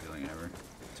fucking feeling ever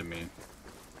to me.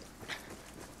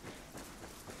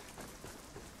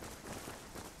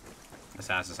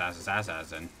 Assassin.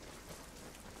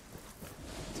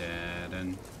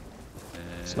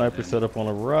 Sniper set up on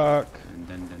a rock.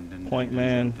 Point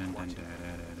man.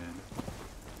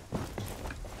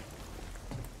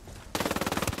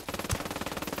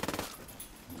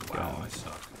 Wow, I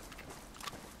suck.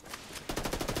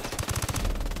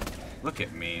 Look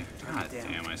at me. God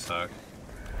damn, I suck.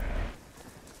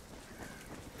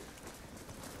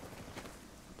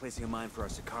 Placing a mine for our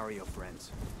Sicario friends.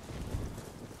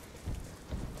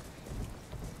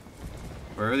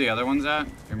 Where are the other ones at?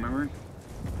 You remember?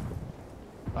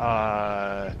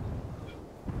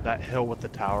 That hill with the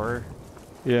tower.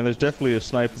 Yeah, and there's definitely a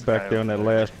sniper back there on that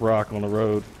last rock on the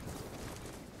road.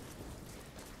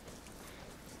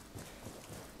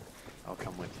 I'll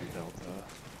come with you, Delta.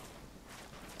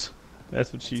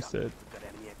 That's what she said. Got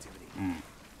enemy activity.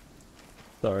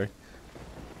 Sorry.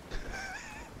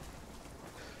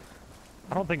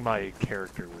 I don't think my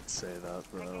character would say that,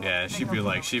 though. Yeah, she'd be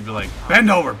like, bend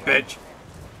over, bitch.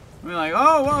 I'd be like,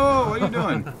 oh, whoa, what are you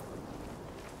doing?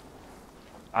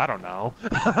 I don't know.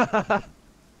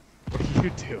 What are you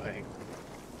doing?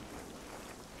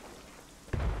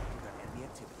 Got enemy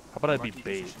activity. How about I be Marking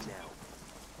bait? position now.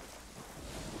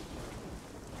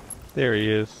 There he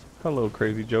is. Hello,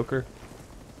 crazy Joker.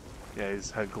 Yeah,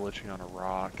 he's head glitching on a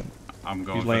rock. I'm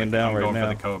going. He's laying down right I'm going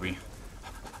now. for the Kobe.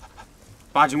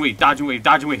 Dodging weed.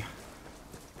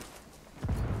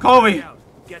 Kobe. Out.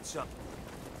 Get some.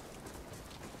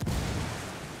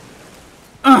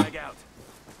 Leg out.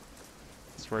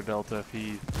 I swear, Delta, if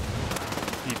he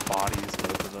bodies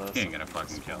both of us, He ain't gonna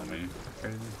fucking kill me.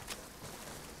 Crazy.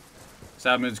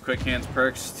 Sad moods, quick hands,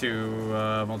 perks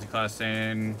to multi-class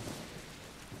Sane.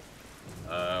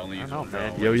 Only I use don't know, one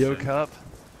man. drill, Yo-Yo wasted. Cup?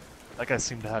 That guy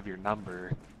seemed to have your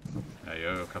number. Yeah,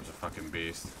 Yo-Yo Cup's a fucking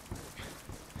beast.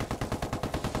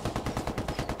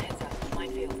 Heads up,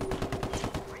 minefield.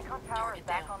 Recon tower is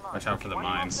back online. Watch out for the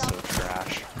mines. So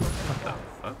trash. What the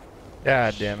fuck?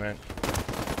 God damn it.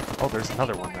 Oh, there's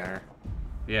another one there.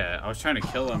 Yeah, I was trying to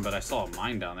kill him, but I saw a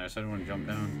mine down there, so I didn't want to jump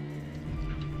down.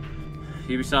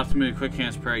 Ubisoft made quick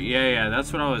hands per. Yeah,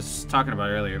 that's what I was talking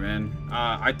about earlier, man.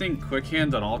 I think quick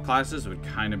hands on all classes would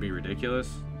kind of be ridiculous.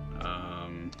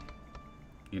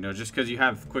 You know, just because you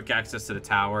have quick access to the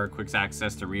tower, quick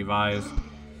access to revives.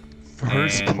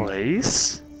 First And-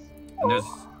 place?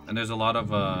 And there's a lot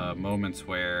of moments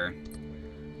where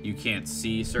you can't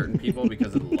see certain people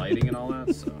because of the lighting and all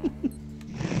that, so.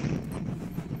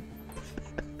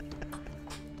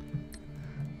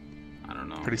 I don't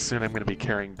know. Pretty soon I'm going to be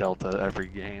carrying Delta every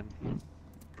game.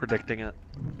 Predicting it.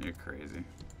 You're crazy.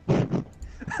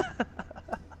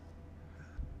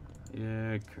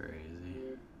 You're crazy.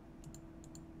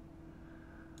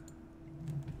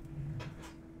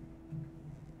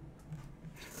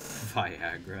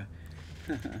 Viagra.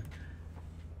 Oh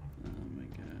my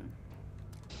god.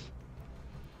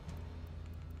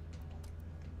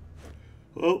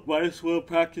 Well, might as well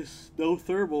practice no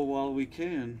thermal while we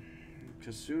can,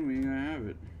 because soon we ain't gonna have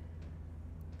it.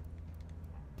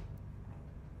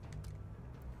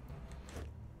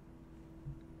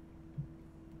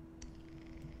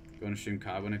 Going to stream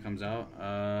COD when it comes out?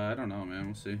 I don't know, man.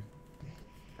 We'll see.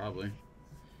 Probably.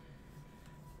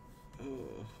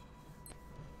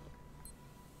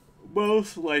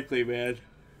 Most likely, man.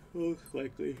 Most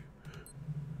likely.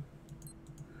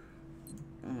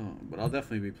 Oh, but I'll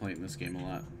definitely be playing this game a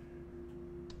lot.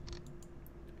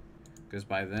 Because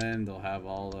by then, they'll have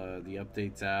all the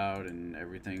updates out and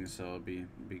everything, so it'll be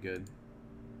good.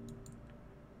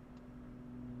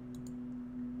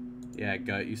 Yeah,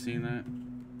 Gut, you seen that?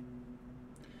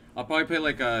 I'll probably play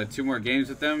like 2 more games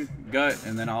with them, Gut,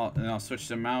 and then I'll switch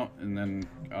them out and then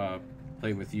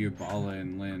play with you, Balla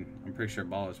and Lynn. I'm pretty sure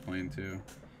Balla's playing too.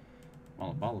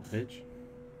 Balla, bitch.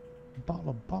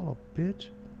 Balla, bitch.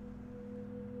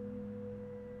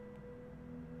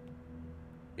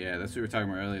 Yeah, that's what we were talking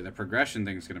about earlier. The progression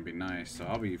thing's gonna be nice, so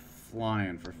I'll be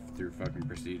flying through fucking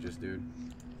prestigious, dude.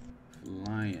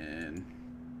 Flying.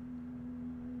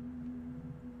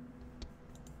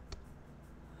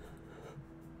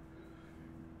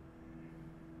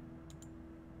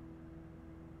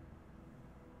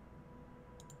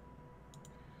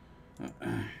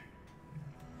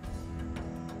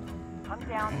 Hunt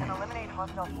down and eliminate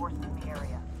hostile forces in the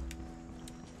area.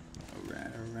 Alright,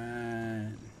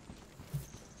 alright.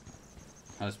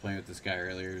 I was playing with this guy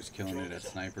earlier. He was killing it at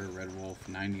Sniper, Red Wolf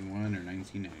 91 or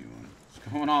 1991. What's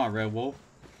going on, Red Wolf?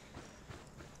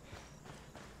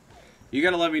 You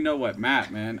gotta let me know what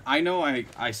map, man. I know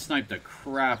I sniped the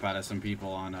crap out of some people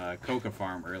on Coca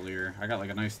Farm earlier. I got like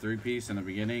a nice 3-piece in the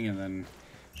beginning, and then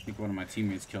I think one of my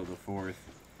teammates killed the 4th.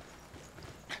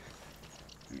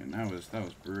 And that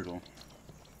was brutal.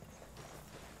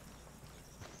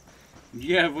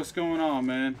 Yeah, what's going on,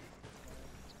 man?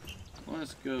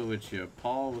 Let's go with you.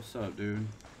 Paul, what's up, dude?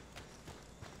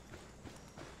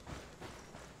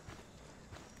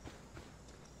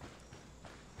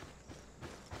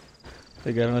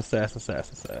 They got an assassin.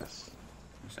 Sass.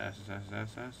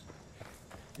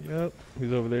 Yep,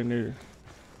 he's over there near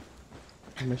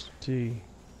Mr. T.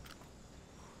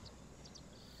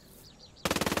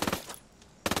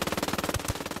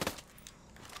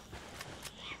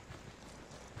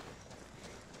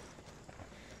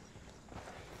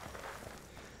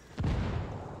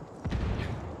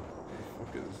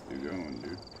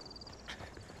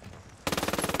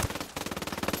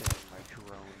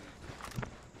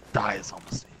 Dies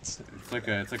almost instantly.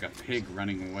 It's like a pig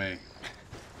running away.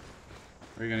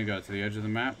 Where are you gonna go? To the edge of the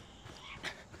map?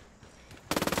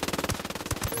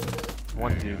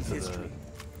 One There you dude go. to the Taking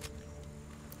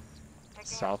a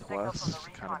signal from southwest, the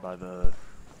kind of recon. by the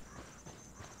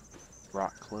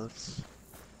rock cliffs.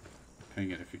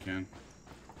 Ping it if you can.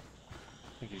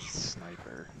 I think he's a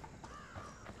sniper.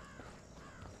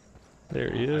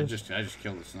 There he I is. just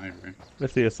killed the sniper.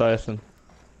 That's the assassin.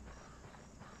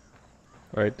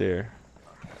 Right there.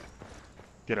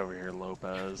 Get over here,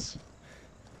 Lopez.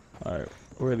 Alright,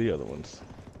 where are the other ones?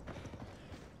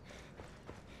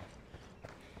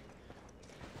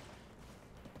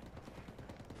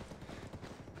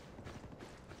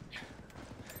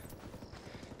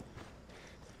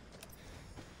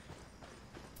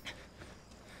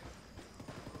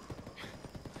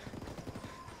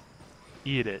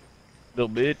 Eat it. Little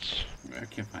bitch. I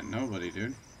can't find nobody,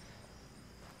 dude.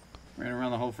 Ran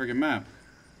around the whole freaking map.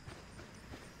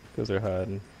 Because they're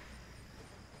hiding.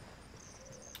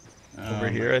 Oh Over my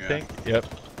here, I God. think. Yep.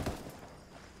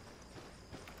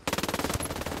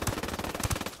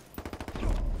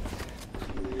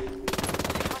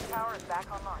 Recon tower is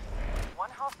back online. One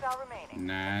hostile remaining.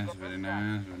 Nice, Get very this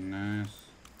done. nice, very nice.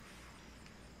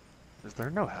 Is there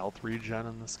no health regen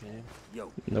in this game?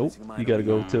 Yo, Nope. placing a mine You gotta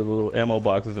over go to the little ammo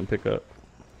boxes and pick up.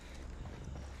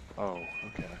 Oh,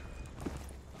 okay.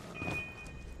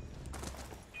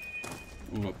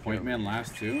 Ooh, a point man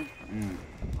last two? Mm. here.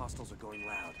 Hostiles are going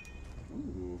loud.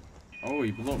 Ooh. Oh,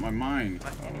 he blew up my mine.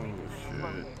 Oh,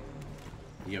 shit.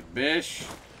 You bish.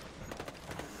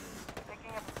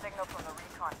 Picking up a signal from the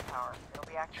recon tower. It'll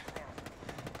be active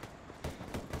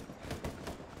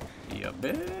soon. You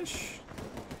bish.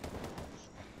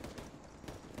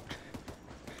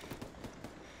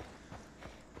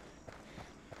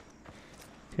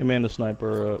 Hey man, the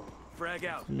sniper up. Frag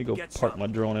out. Let me go Get park some. my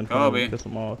drone in front of him, Kobe. piss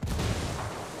him off.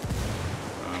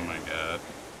 Oh my God.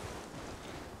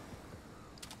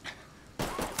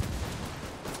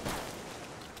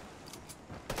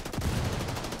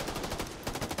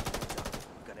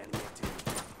 Got enemy activity.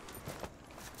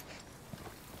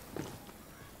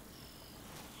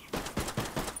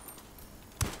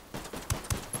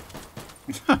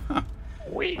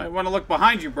 I want to look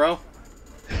behind you, bro.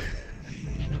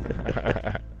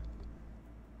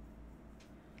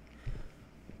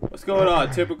 What's going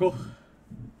on, typical?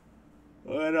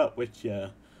 What up with ya?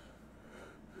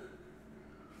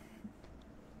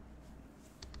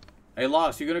 Hey,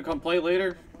 Lost, you gonna come play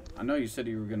later? I know you said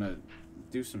you were gonna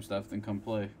do some stuff, then come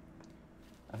play.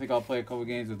 I think I'll play a couple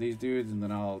games with these dudes, and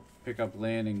then I'll pick up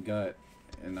Land and Gut,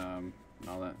 and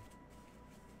all that.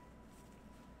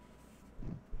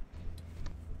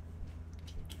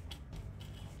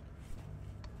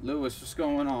 Lewis, what's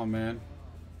going on, man?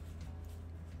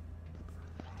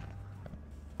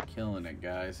 Killing it,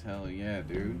 guys. Hell yeah,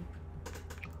 dude.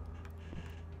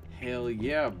 Hell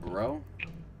yeah, bro.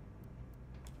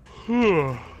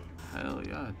 Hell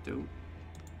yeah, dude.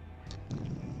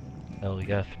 Hell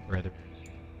yes, brother.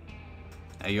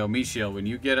 Hey, yo, Michelle, when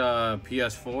you get a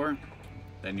PS4,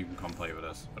 then you can come play with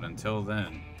us. But until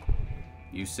then,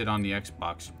 You sit on the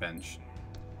Xbox bench.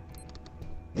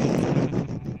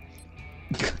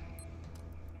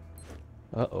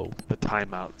 Uh-oh. The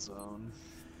timeout zone.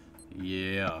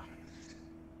 Yeah.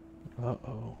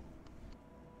 Uh-oh.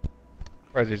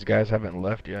 Surprised these guys haven't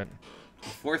left yet.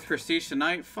 4th prestige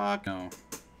tonight? Fuck no.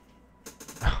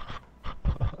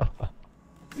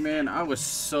 Man, I was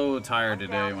so tired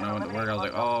today when I went to work. I was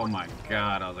like, oh my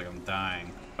god. I was like, I'm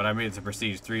dying. But I made it to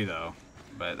prestige 3 though.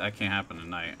 But that can't happen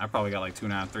tonight. I probably got like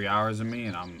 2.5, 3 hours in me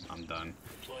and I'm done.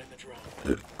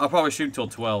 I'll probably shoot till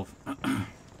 12.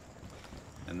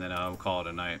 And then I'll call it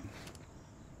a night.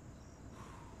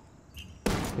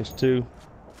 It's 2.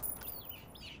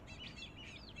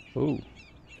 Ooh.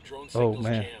 Oh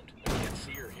man.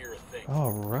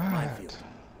 All right.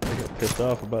 I got pissed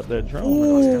off about that drone.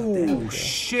 Ooh,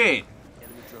 shit.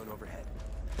 Enemy drone overhead.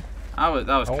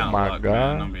 That was Oh kind of my luck, God.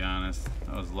 man. I'll be honest.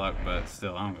 That was luck, but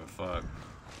still, I don't give a fuck.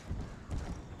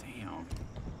 Damn.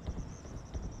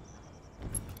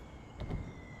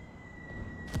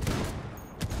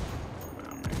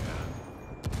 Oh my god.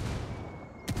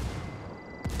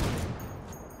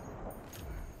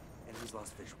 Enemy's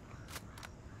lost visual.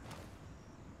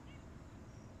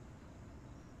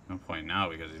 No point now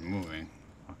because he's moving.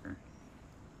 Fucker.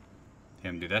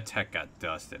 Damn, dude, that tech got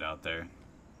dusted out there.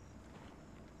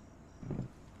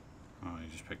 Oh, he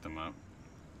just picked him up.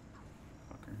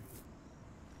 Fucker.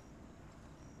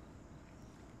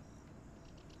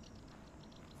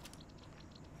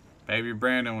 Baby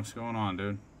Brandon, what's going on,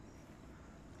 dude?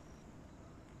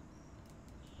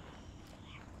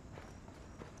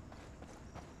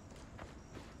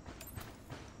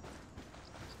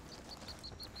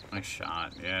 Nice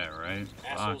shot, yeah, right?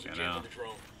 Fucking hell.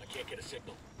 I can't get a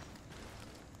signal.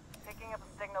 Picking up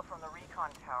a signal from the recon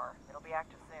tower. It'll be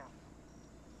active soon.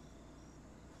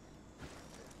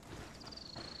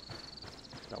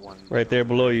 That one. Right there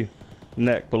below you.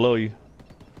 Neck below you.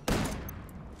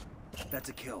 That's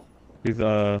a kill. He's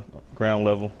ground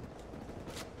level.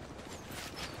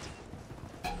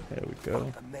 There we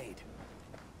go. A made.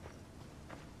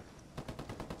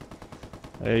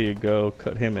 There you go.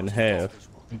 Cut him in half.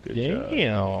 Good job.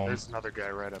 Damn. There's another guy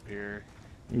right up here.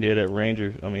 Yeah, that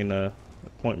ranger. I mean,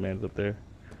 point man's up there.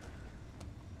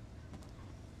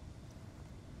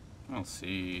 I don't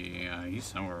see. He's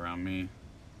somewhere around me.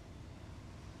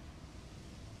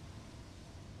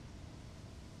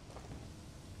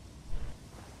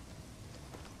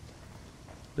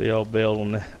 They all bailed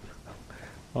on that.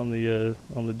 On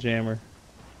the jammer.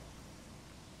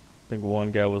 I think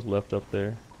one guy was left up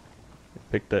there.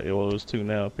 Picked that. Well, it was 2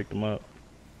 now. Picked him up.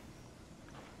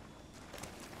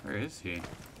 Where is he?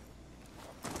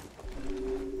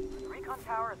 The recon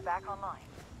tower is back online.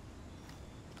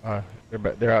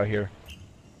 They're out here.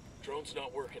 Drone's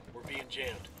not working. We're being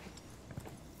jammed.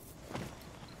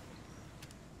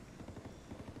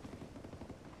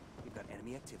 We've got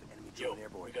enemy activity. Enemy Yo, drone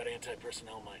airborne. we got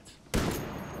anti-personnel mines.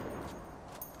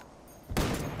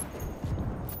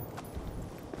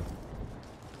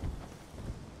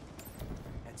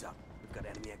 Heads up. We've got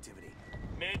enemy activity.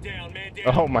 Man down, man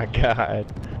down. Oh my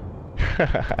god.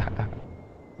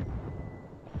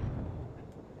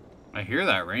 I hear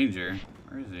that ranger.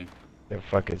 Where is he? They're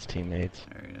fuck his teammates.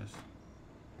 There he is.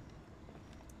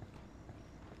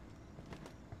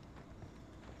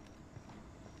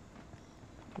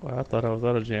 Wow, I thought I was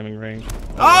out of jamming range.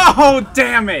 Oh,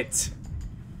 damn it!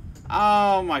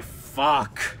 Oh my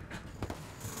fuck.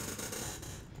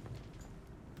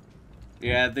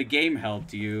 Yeah, the game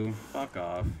helped you. Fuck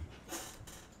off.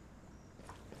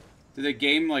 Did the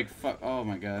game like fuck? Oh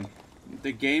my god.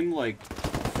 The game like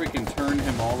freaking turned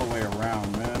him all the way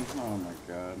around, man. Oh my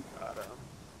god.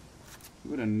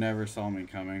 You would have never saw me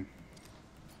coming.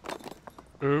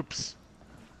 Oops.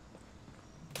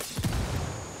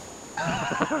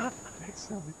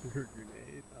 Accidentally threw a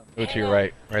grenade. Go to your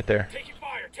right there. Taking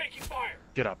fire, taking fire.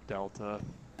 Get up, Delta.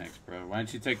 Thanks, bro. Why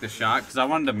didn't you take the shot? Because I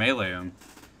wanted to melee him.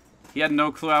 He had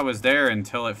no clue I was there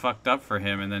until it fucked up for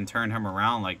him and then turned him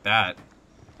around like that.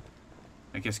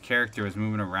 Like his character was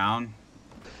moving around.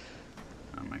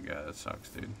 Oh my god, that sucks,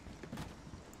 dude.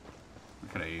 I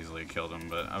could have easily killed him,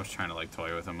 but I was trying to like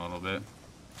toy with him a little bit.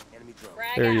 Enemy drone.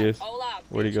 There he is.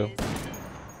 Where'd he go?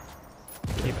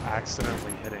 Keep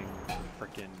accidentally hitting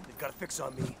freaking They've got a fix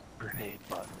on me. grenade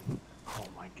button. Oh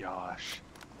my gosh.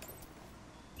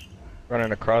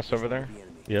 Running across over there. The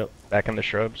enemy. Yep. Back in the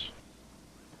shrubs.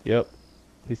 Yep.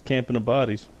 He's camping the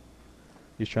bodies.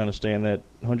 He's trying to stay in that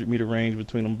 100-meter range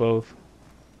between them both.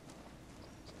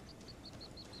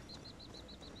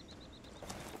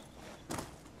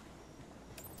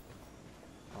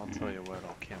 I'll tell you what,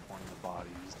 I'll camp one of the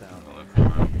bodies down I'll there.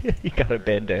 look for him. You got a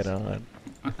bandana on.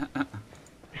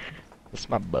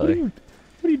 My What are boy.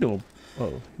 you doing?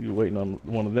 Oh, you're waiting on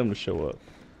one of them to show up.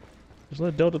 Just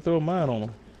let Delta throw a mine on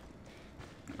them.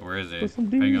 Where is it? Put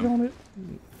some Ping D's him. on it.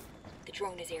 The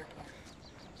drone is airborne.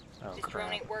 Oh This drone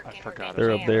crap! ain't working, I we're forgot. They're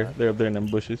getting up there. They're up there in them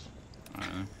bushes.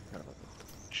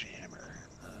 Jammer.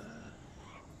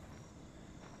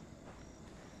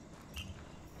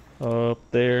 Up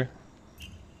there.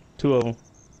 2 of them.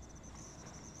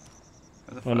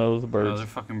 Where the Oh no, those are Oh, birds. those are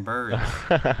fucking birds.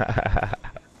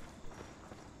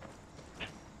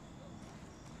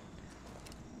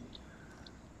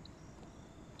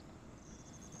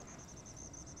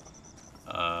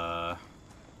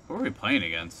 Who are we playing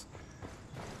against?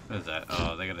 What is that?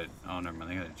 Oh, they got a. Oh, never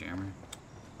mind. They got a jammer.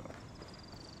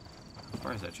 How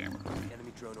far is that jammer from me?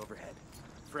 Enemy drone overhead.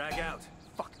 Frag out.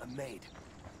 Fuck, I'm made.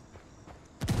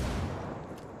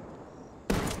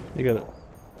 They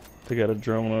got a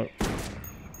drone up. Enemy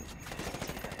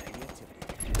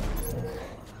activity.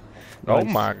 Oh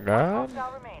Nice. my god.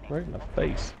 Hostile remaining. Right in the Let's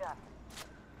face. get done.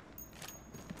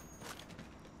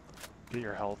 Get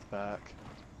your health back.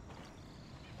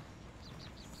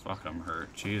 Fuck, I'm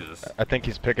hurt. Jesus. I think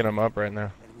he's picking him up right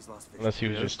now. Enemies lost vision. Unless he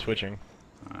was just twitching.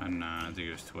 Nah, I think he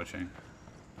was twitching.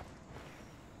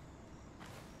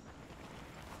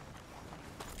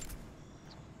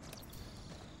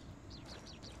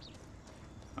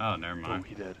 Oh, never Oh, mind.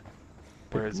 he did.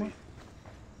 Where is he?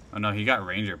 Oh no, he got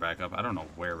Ranger back up. I don't know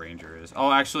where Ranger is.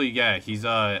 Oh, actually, yeah, he's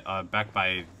back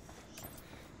by. Let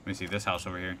me see this house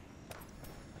over here.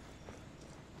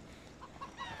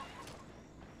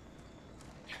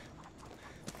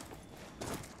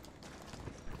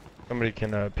 Somebody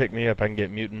can pick me up. I can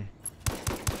get mutant.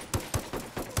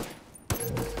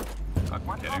 Fucking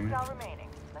One kidding me. hostile remaining.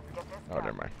 Let's get this Oh, done.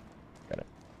 never mind. Got it.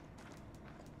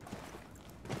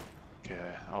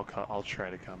 Okay, I'll try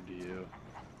to come to you.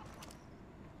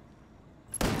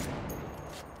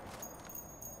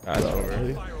 Ah, it's over.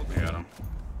 We got him.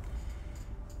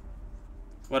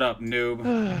 What up, noob?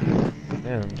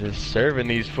 Man, I'm just serving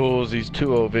these fools these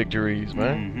 2-0 victories,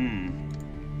 man. Mm-hmm.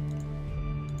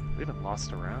 We haven't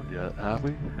lost a round yet, have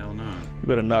we? Hell no. You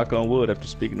better knock on wood after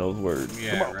speaking those words.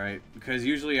 Yeah, right. Because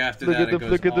usually after Look that, at it the- goes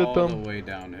look at the all thumb. the way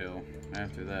downhill.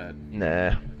 After that.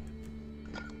 Nah.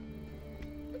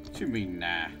 What you mean,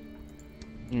 nah?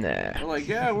 Nah. We're like,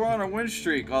 yeah, we're on a win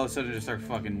streak. All of a sudden, just start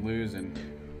fucking losing.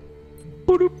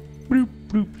 Boop, boop,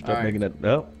 boop. Start Alright. making that.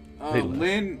 Oh, they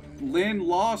left. Lynn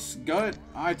lost gut.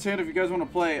 Alright, Tan, if you guys want to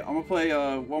play, I'm gonna play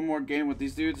one more game with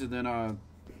these dudes, and then I'm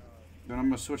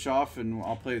gonna switch off and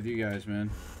I'll play with you guys, man.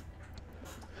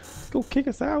 Go kick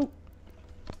us out.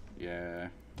 Yeah.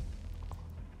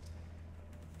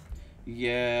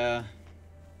 Yeah.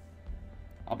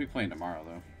 I'll be playing tomorrow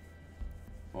though.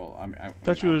 Well, I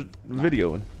Thought you was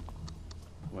videoing.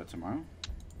 What, tomorrow?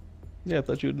 Yeah, I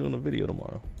thought you were doing a video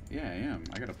tomorrow. Yeah, I am.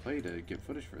 I gotta play to get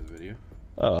footage for the video.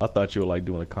 Oh, I thought you were like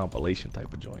doing a compilation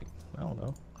type of joint. I don't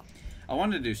know. I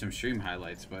wanted to do some stream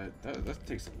highlights, but that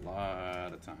takes a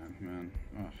lot of time, man.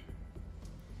 Ugh.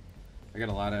 I got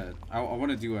a lot of. I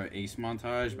want to do an ace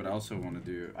montage, but I also want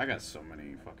to do. I got so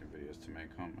many fucking videos to make.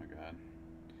 Oh my god.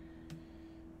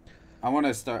 I want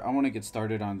to start. I want to get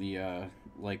started on the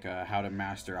how to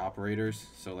master operators.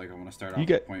 So like I want to start off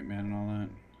with Point Man and all that.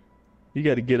 You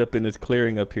got to get up in this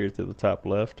clearing up here to the top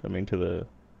left. I mean to the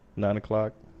 9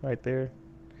 o'clock right there.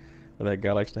 Where that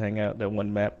guy likes to hang out. That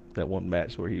one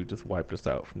match where he just wiped us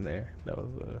out from there. That was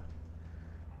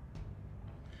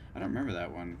I don't remember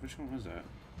that one. Which one was that?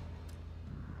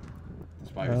 The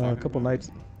spot you're a talking couple about?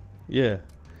 nights. Yeah,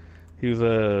 he was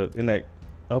in that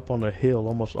up on the hill,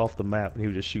 almost off the map, and he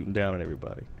was just shooting down at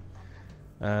everybody.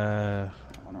 I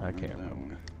can't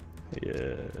remember.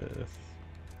 Yes.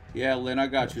 Yeah, Lynn, I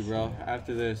got you, bro.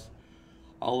 After this,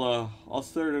 I'll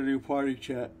start a new party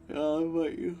chat. I'll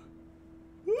invite you.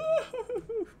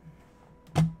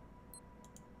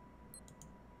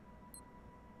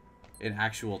 An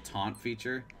actual taunt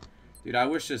feature. Dude, I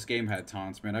wish this game had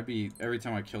taunts, man. Every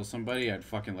time I kill somebody, I'd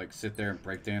fucking like sit there and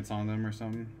breakdance on them or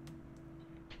something.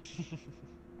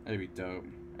 That'd be dope.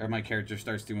 Or my character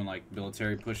starts doing like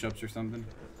military push-ups or something.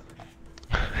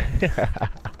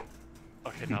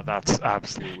 Okay, now that's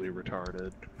absolutely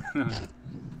retarded.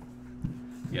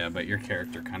 Yeah, but your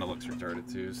character kind of looks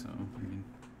retarded too, so I mean,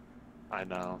 I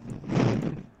know.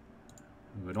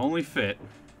 it would only fit.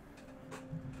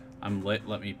 I'm lit.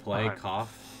 Let me play. Alright.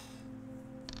 Cough.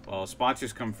 Well,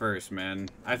 sponsors come first, man.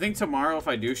 I think tomorrow, if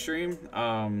I do stream,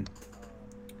 I'll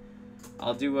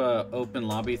do a open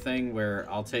lobby thing where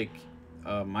I'll take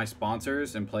my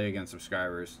sponsors and play against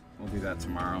subscribers. We'll do that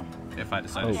tomorrow if I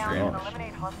decide to Oh, stream. gosh.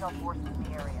 Eliminate hostile forces in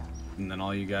the area. And then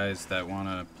all you guys that want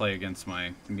to play against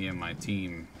me and my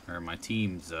team, or my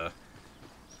teams,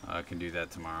 I can do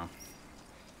that tomorrow.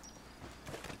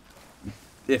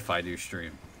 If I do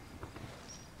stream.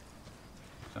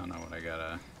 I don't know what I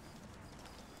gotta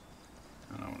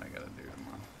do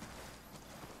tomorrow.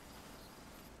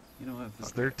 You know what?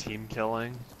 Is there team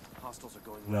killing? Hostiles are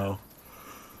going No.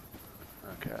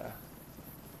 Okay.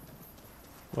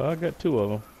 Well, I got 2 of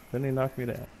them. Then they knocked me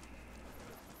down.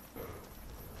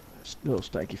 Little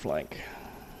stanky flank.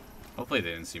 Hopefully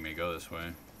they didn't see me go this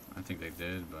way. I think they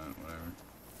did, but whatever.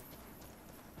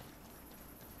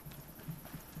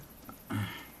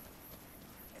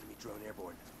 Enemy drone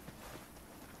airborne.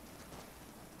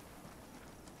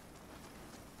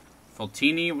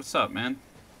 Faltini, what's up, man?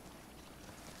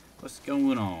 What's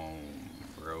going on,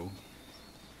 bro?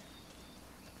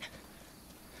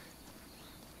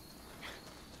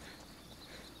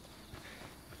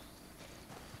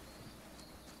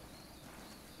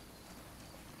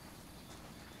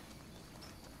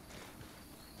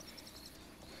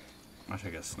 I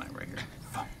should get a snipe right here.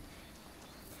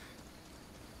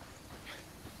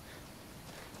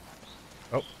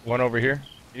 Oh, one over here.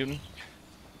 Newton.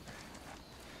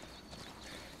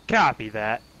 Copy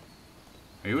that.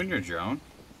 Are you in your drone?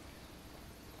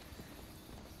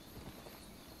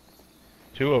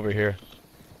 2 over here.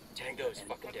 Tango's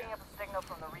fucking Picking down. up a signal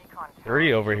from the recon tower.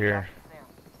 3 over here.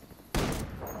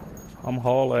 I'm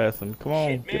haul assing. Come on,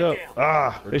 Shit, get man up. down.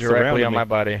 Ah, they Directly surrounded on me. my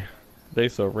body. They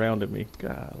surrounded me.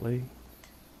 Golly.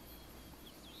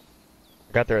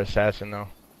 I got their assassin though.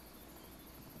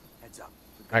 Heads up.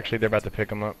 We've got Actually, they're about to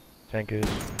pick him up. Tank is.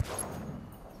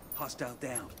 hostile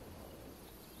down.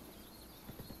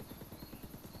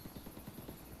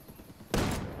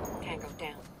 Tango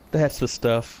down. That's the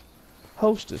stuff.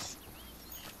 Hostess.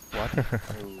 What?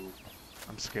 Ooh,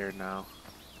 I'm scared now.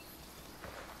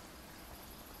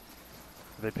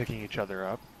 Are they picking each other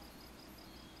up?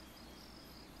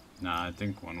 Nah, I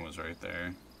think one was right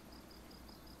there.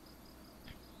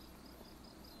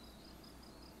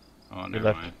 Oh, never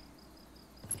left. mind.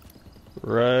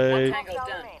 Right Tango Hostile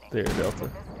done. remaining. there, Delta.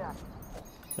 This done.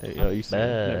 Hey, oh, you see it.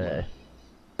 Never mind.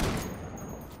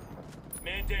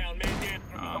 Man down, man down.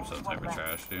 Oh, I'm some type of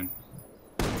trash, dude.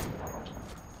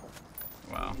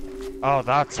 Wow. Oh,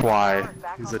 that's why.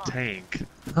 He's a tank.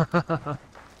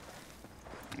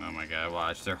 Oh my god,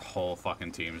 watch. Their whole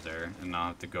fucking team's there. And now I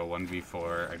have to go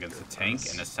 1v4 against a tank,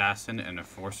 an assassin, an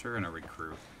enforcer, and a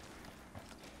recruit.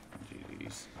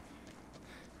 Jeez.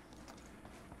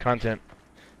 Content.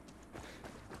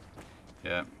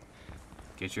 Yep.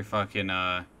 Get your fucking,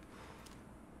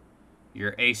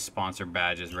 your Ace sponsor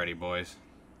badges ready, boys.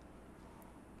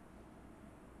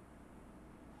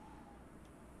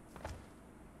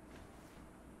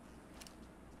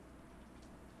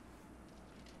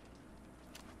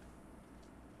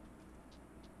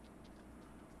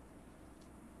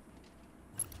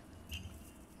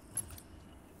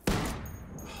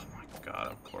 Oh my god,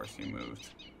 of course he moved.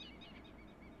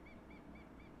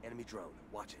 Enemy drone.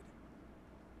 Watch it.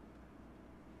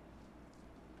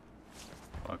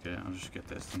 Fuck it, I'll just get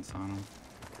distance on him.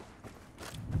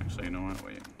 Actually, you know what?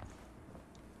 Wait.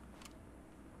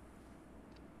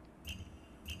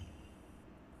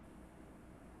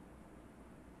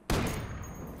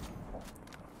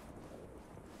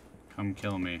 Come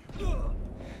kill me.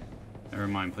 Never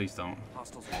mind, please don't.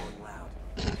 Hostiles are going loud.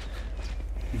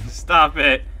 Stop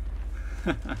it!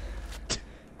 I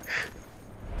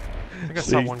think I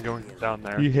saw one going down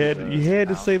there. You had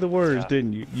to say the words, Yeah.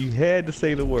 didn't you? You had to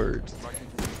say the words.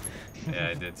 Yeah,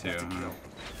 I did too. Huh?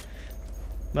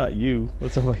 Not you.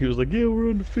 But somebody he was like, yeah,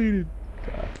 we're undefeated.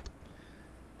 God.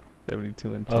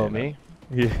 72 and 10. Oh, me?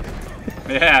 Yeah.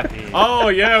 Yeah. Oh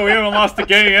yeah, we haven't lost the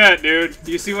game yet, dude.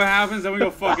 Do you see what happens? Then we go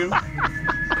fucking.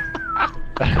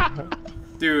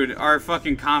 Dude, our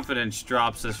fucking confidence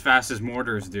drops as fast as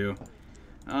mortars do.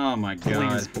 Oh my god.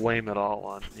 Please blame it all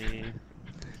on me.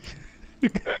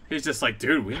 He's just like,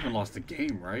 dude, we haven't lost the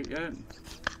game, right, yet?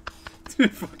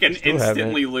 Fucking Still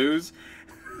instantly lose.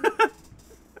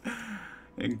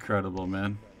 Incredible,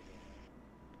 man.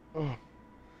 Oh.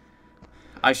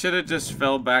 I should have just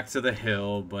fell back to the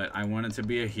hill, but I wanted to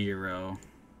be a hero.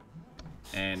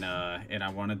 And I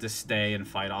wanted to stay and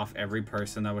fight off every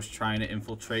person that was trying to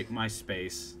infiltrate my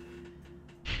space.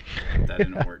 But that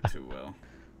didn't work too well.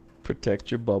 Protect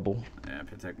your bubble. Yeah,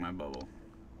 protect my bubble.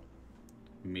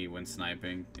 Me when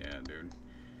sniping. Yeah, dude.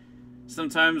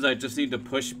 Sometimes I just need to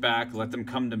push back, let them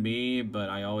come to me, but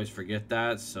I always forget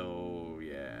that, so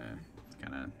yeah. It's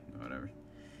kinda whatever.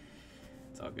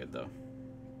 It's all good though.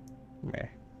 Meh.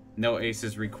 No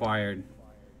aces required.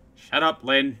 Shut up,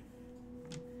 Lynn.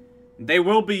 They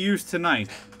will be used tonight.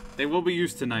 They will be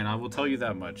used tonight, I will tell you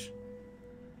that much.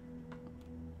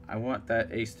 I want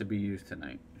that ace to be used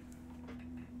tonight.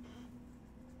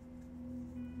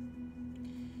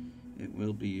 It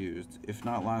will be used. If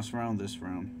not last round, this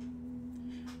round.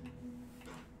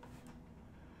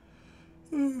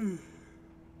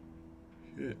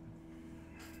 Shit.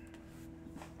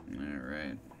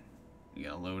 Alright. You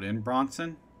gotta load in,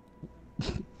 Bronson?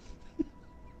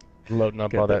 Loading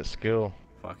up Got all that- that skill.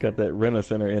 Fuck Got that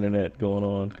Rent-A-Center internet going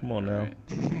on. Come on now. Alright.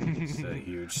 It's a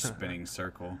huge spinning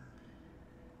circle.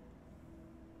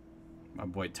 My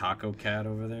boy Taco Cat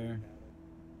over there.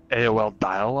 AOL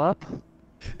dial-up?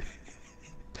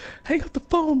 Hang up the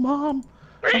phone, Mom!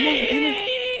 I'm on the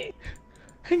internet.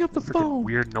 Hang up the Freaking phone!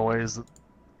 weird noise that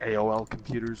AOL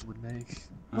computers would make.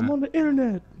 I'm on the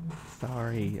internet!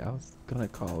 Sorry, I was gonna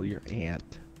call your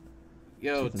aunt.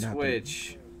 Yo, She's not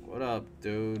Twitch. What up,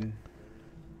 dude?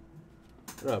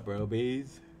 What up, bro,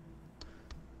 bees?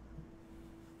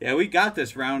 Yeah, we got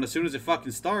this round as soon as it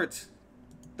fucking starts.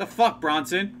 The fuck,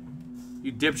 Bronson?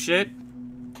 You dipshit?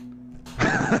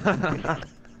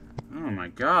 Oh my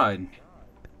god.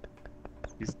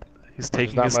 He's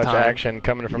taking There's his not much time. action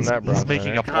coming from that, bro. He's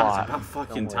making a God, it's plot. about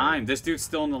fucking time. This dude's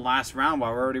still in the last round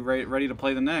while we're already ready to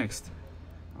play the next.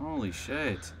 Holy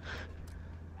shit.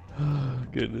 Oh,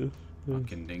 goodness.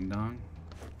 Fucking ding dong.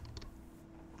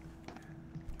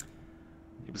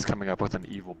 He was coming up with an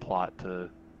evil plot to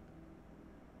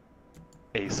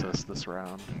ace us this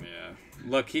round. Yeah.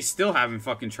 Look, he's still having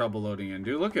fucking trouble loading in,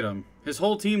 dude. Look at him. His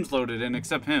whole team's loaded in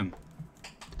except him.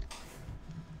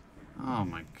 Oh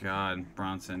my god,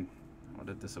 Bronson. What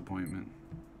a disappointment.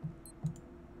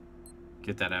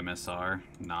 Get that MSR.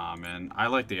 Nah, man. I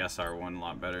like the SR1 a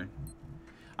lot better.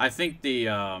 I think the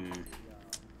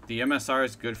MSR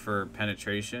is good for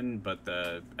penetration, but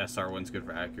the SR1's good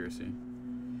for accuracy.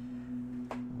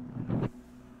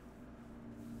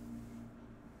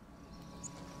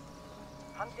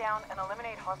 Hunt down and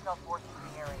eliminate hostile forces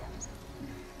in the area.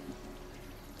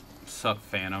 Sup,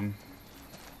 Phantom?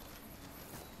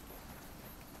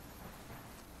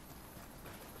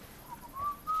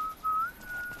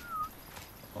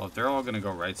 Well, if they're all gonna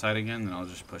go right side again, then I'll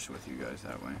just push with you guys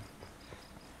that way.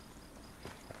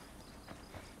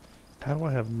 How do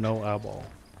I have no eyeball?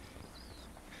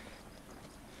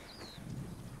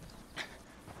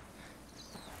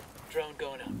 Drone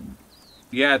going up.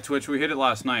 Yeah, Twitch, we hit it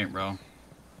last night, bro.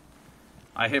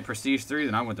 I hit Prestige 3,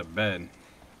 then I went to bed.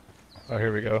 Oh,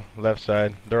 here we go. Left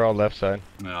side. They're all left side.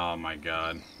 Oh my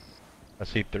god. I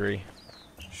see 3.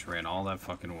 Just ran all that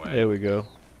fucking way. There we go.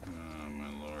 Oh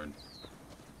my lord.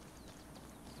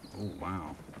 Oh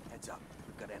wow. Heads up.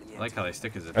 We've got enemy I like how they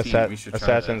stick as a team. We should try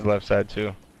Assassin's to, left side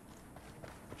too.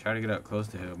 try to get up close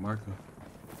to him, Marco.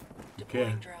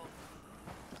 Deploying drone.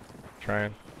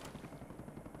 Trying.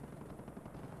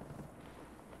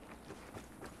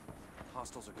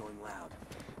 Hostiles are going loud.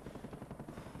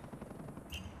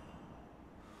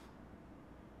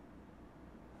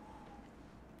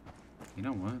 You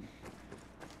know what?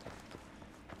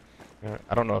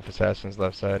 I don't know if Assassin's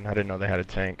left side. I didn't know they had a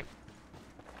tank.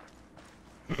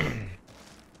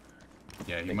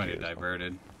 Yeah, he might have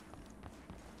diverted.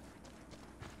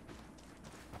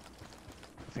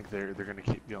 I think they're gonna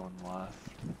keep going left.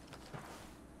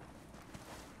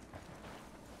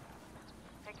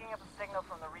 Picking up a signal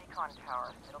from the recon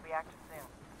tower. It'll be active soon.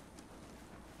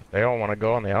 They all want to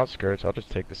go on the outskirts. I'll just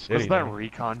take the city. What's that then.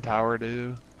 recon tower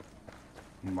do?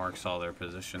 Marks all their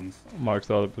positions. Marks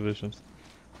all the positions.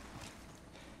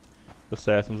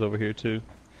 Assassins over here too.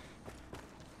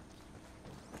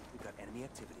 We've got enemy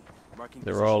activity. Marking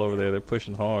They're all position over now. there. They're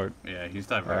pushing hard. Yeah,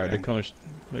 he's All right, diverting.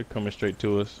 they're coming straight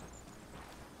to us.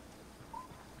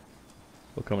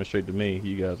 They're coming straight to me.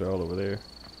 You guys are all over there.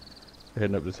 They're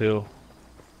heading up this hill.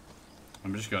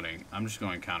 I'm just going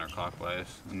counterclockwise,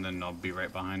 and then I'll be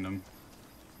right behind him.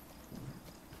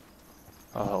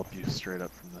 I'll help you straight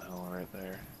up from the hill right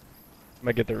there. I'm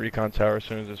gonna get the recon tower as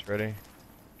soon as it's ready.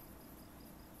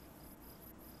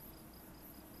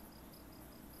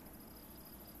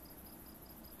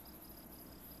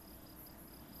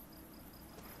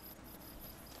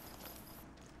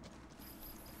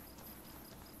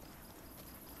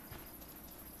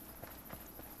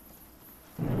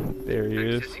 There he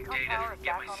is. Recon tower is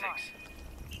back online.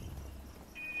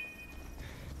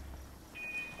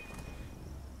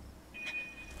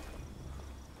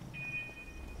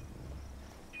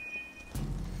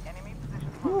 Enemy position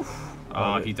close.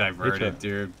 Oh, he diverted, job.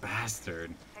 dude.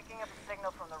 Bastard. Picking up a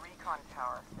signal from the recon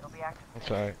tower. It'll be active soon.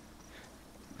 That's alright.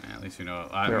 Yeah, at least we know.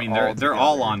 I They're mean, all they're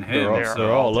all together. on him.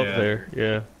 They're all up yeah. there.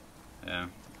 Yeah. Yeah.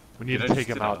 We need Dude, I to just take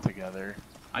them did out a- together.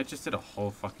 I just did a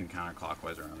whole fucking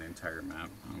counterclockwise around the entire map.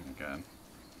 Oh my god.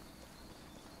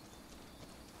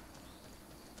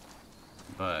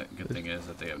 But good thing is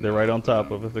that they have. They're no right on top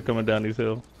clue. of us. They're coming down these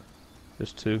hills.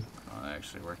 There's two. Oh, that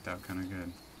actually worked out kind of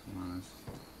good. I'm honest.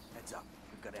 Heads up.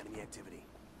 We've got enemy activity.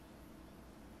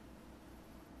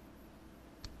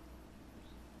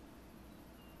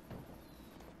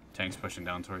 Tank's pushing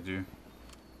down towards you.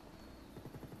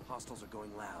 Hostiles are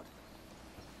going loud.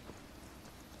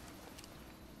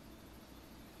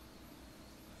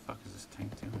 Fuck is this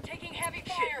tank doing? Taking heavy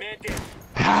fire. Man down.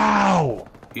 How?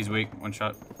 He's weak. One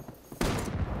shot. We've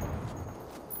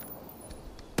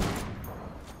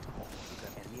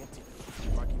got enemy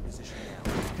activity. Marking position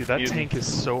now. Dude, that tank is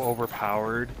so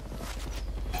overpowered.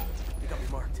 Pick up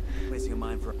your marked. Placing a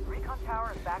mine for. Recon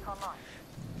tower is back online.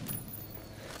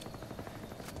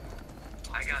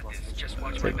 I got this. Just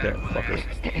watch Take my that, back.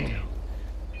 fucker.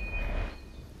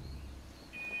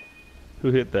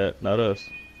 Who hit that? Not us.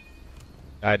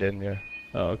 I didn't, yeah.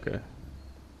 Oh, okay.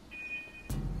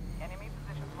 Enemy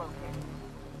positions located.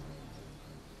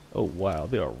 Oh, wow.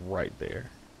 They are right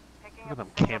there. Picking Look at up them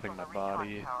signal camping from my the recon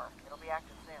body. tower. It'll be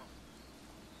active soon.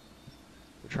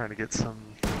 We're trying to get some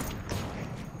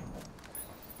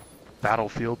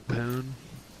battlefield poon.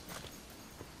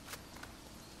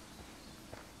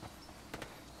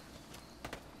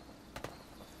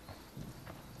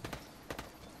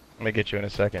 I'm gonna get you in a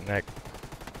second, Nick.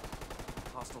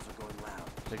 Hostiles are going loud.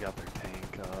 They got their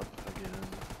tank up again.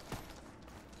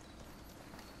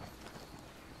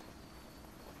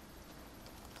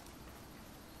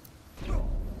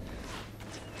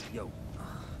 Yo.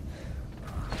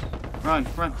 Run,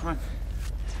 run, run.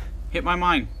 Hit my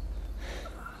mine.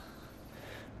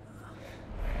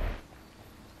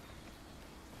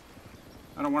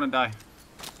 I don't want to die.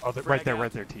 Oh, they're right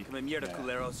there, T. Come here,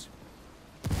 culeros.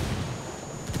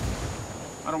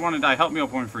 I don't want to die. Help me,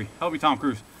 Point Free. Help me, Tom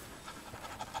Cruise.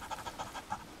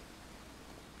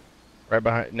 Right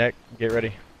behind Nick, get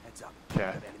ready. Heads up. Okay.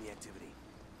 We've got enemy activity.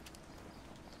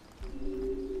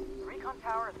 Recon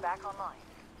tower is back online.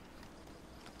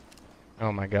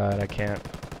 Oh my god, I can't.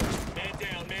 Man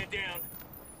down. Man down.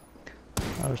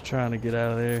 I was trying to get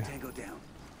out of there. Tango down.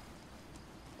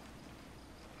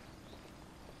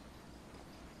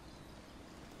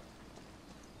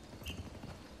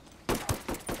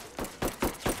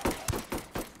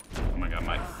 Oh my god,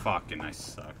 I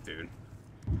suck, dude.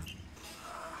 Did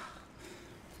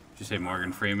you say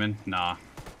Morgan Freeman? Nah.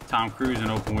 Tom Cruise and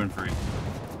Oprah Winfrey.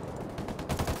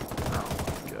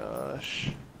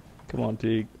 Gosh. Come on,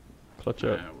 Teague. Clutch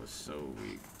up. That was so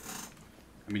weak.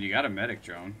 I mean, you got a medic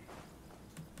drone.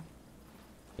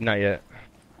 Not yet.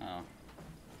 Oh.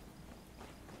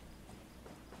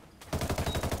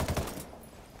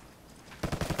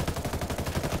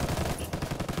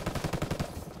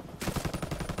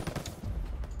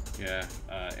 Yeah,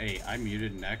 hey, I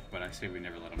muted Neck, but I say we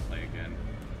never let him play again.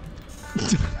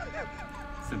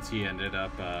 Since he ended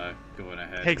up going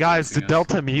ahead. Hey guys, replacing did us.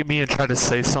 Delta mute me and try to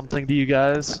say something to you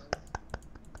guys?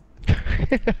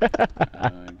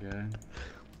 Okay.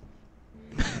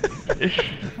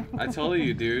 I told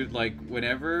you, dude, like,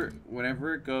 whenever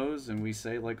it goes and we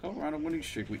say, like, oh, we're on a winning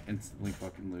streak, we instantly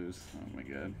fucking lose. Oh my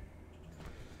god.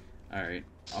 Alright,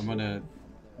 I'm gonna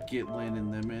get Lynn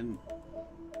and them in,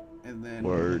 and then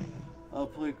Word. I'll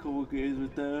play a couple games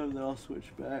with them, then I'll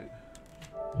switch back.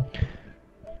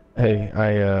 Hey,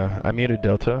 I muted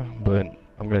Delta, but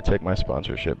I'm gonna take my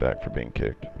sponsorship back for being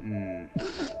kicked. Mm.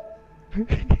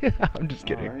 I'm just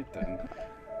kidding. Alright then.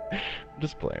 I'm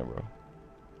just playing, bro.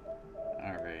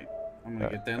 Alright. I'm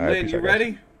gonna get them. Alright, Lynn, peace you out, guys.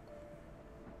 ready?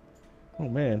 Oh,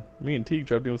 man. Me and Teague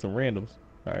dropped in with some randoms.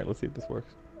 Alright, let's see if this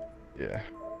works. Yeah.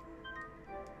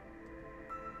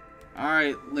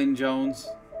 Alright, Lynn Jones.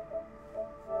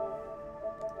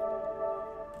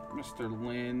 Mr.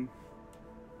 Lynn.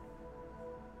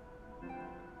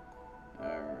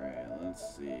 Alright,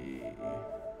 let's see.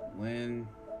 Lynn.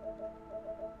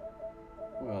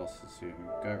 Who else is here?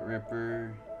 Gut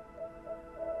Ripper.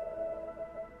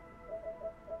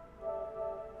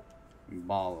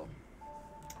 Balla.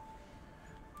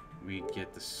 We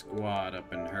get the squad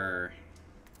up in her.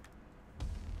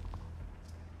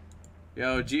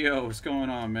 Yo, Gio, what's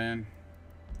going on, man?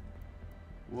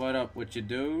 What up with you,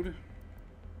 dude?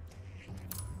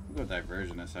 We'll go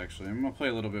Diversionist, actually. I'm gonna play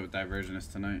a little bit with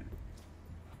Diversionist tonight.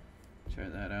 Try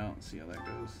that out and see how that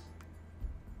goes.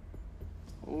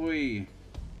 Oi!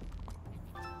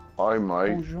 Hi,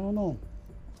 mate. Buongiorno.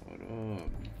 What up?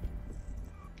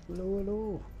 Hello,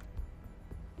 hello.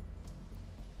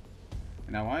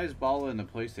 Now, why is Balla in the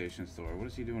PlayStation store? What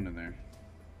is he doing in there?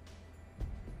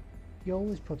 He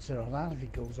always puts it on that if he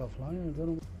goes offline. I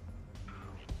don't know.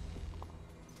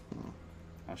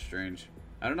 How strange.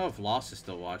 I don't know if Lost is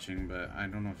still watching, but I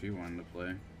don't know if he wanted to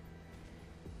play.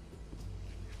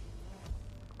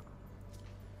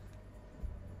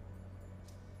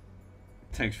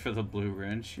 Thanks for the blue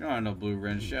wrench. You don't have no blue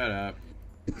wrench. Shut up.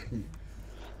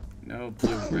 No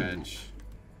blue wrench.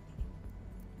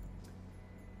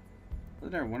 Was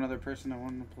there one other person I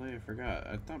wanted to play? I forgot.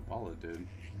 I thought Balla did.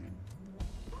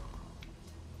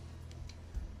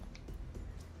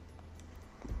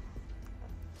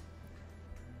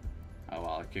 Oh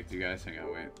well, I kicked you guys. Hang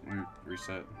on, wait. Let me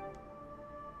reset.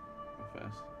 Go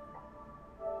fast.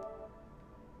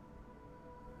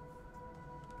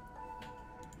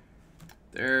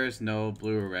 There's no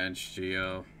blue wrench,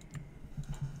 Geo.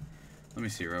 Let me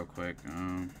see real quick.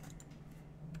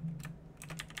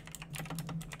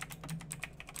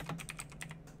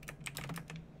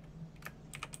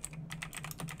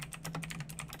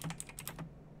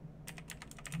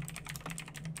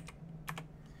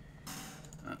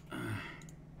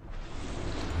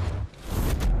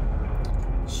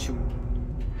 Shoot.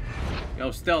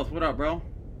 Yo, Stealth, what up, bro?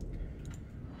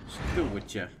 What's good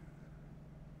with ya?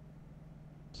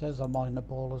 Says I'm mine the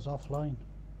ball is offline.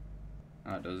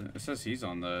 Oh, it doesn't. It says he's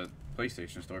on the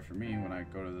PlayStation Store for me when I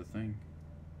go to the thing.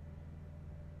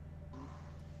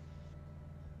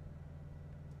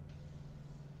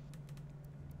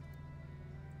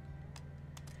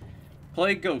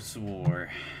 Play Ghost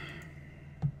War.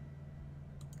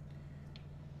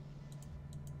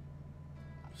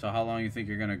 So how long you think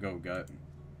you're gonna go, Gut?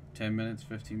 10 minutes?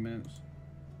 15 minutes?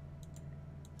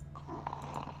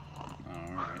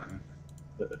 Alright then.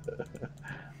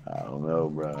 I don't know,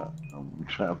 bro. I'm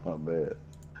trying my best.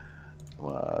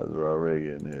 My eyes are already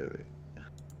getting heavy.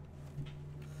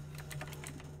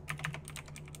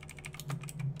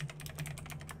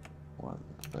 What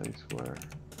space where?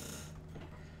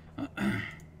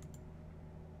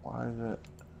 Why is it?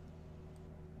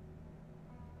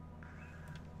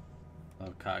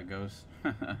 Love COD Ghost.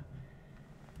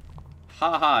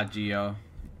 Haha, Geo.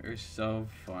 You're so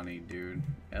funny, dude.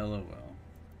 LOL.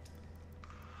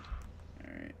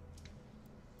 Alright.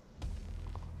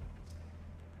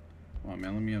 Come on,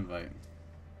 man. Let me invite.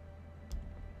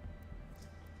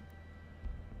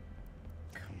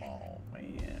 Come on,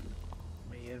 man.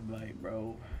 Let me invite,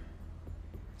 bro.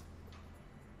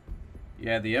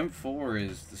 Yeah, the M4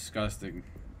 is disgusting.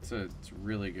 It's a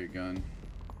really good gun.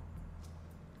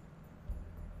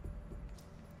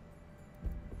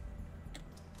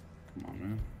 Come on,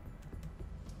 man.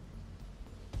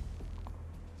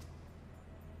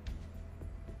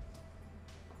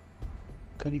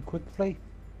 Can you quick play,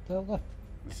 Delta?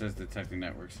 It says detecting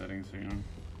network settings, so you know.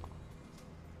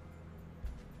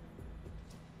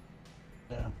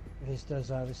 Yeah. If this does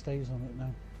that, it stays on it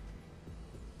now.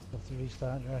 Have to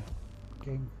restart your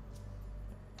game.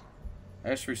 I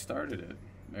just restarted it.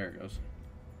 There it goes.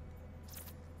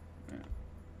 Yeah.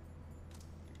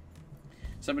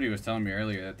 Somebody was telling me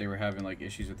earlier that they were having like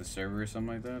issues with the server or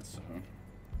something like that, so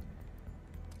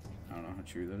I don't know how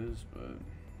true that is, but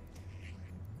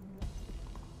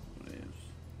it is.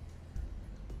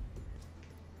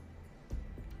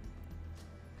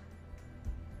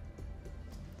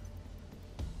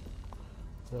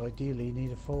 So ideally you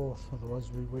need a fourth, otherwise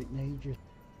we wait ages.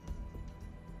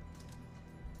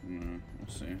 We'll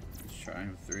see. Let's try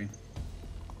with 3.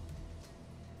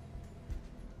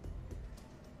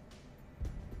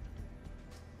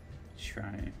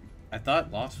 Try. I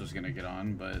thought Lost was gonna get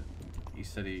on, but he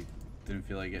said he didn't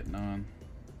feel like getting on.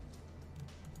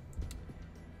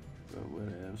 But what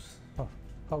else? Oh,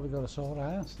 probably got a sore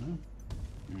ass, no?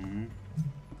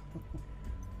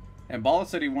 And Balla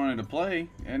said he wanted to play,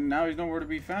 and now he's nowhere to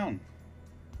be found.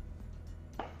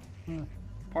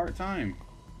 Part-time.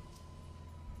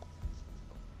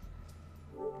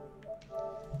 What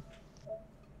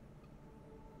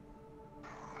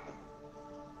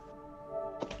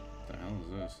the hell is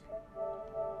this?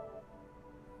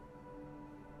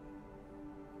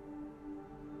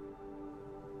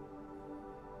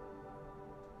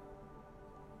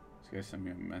 This guy sent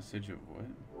me a message of what?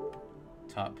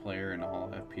 Top player in all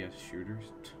FPS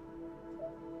shooters?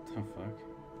 What the fuck?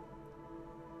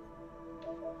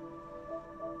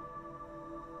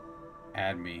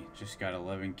 Add me. Just got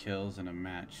 11 kills in a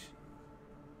match.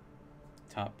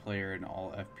 Top player in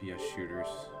all FPS shooters.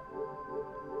 I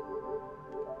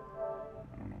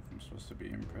don't know if I'm supposed to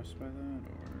be impressed by that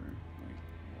or like,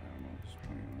 I don't know what this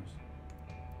point was.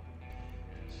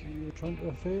 So you're trying to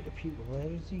refer to people,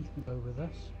 where is he? Go with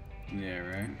us. Yeah,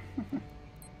 right?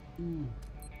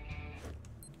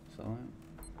 Saw that?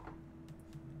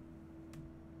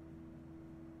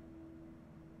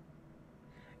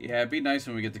 Yeah, it'd be nice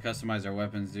when we get to customize our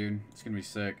weapons, dude. It's gonna be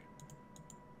sick.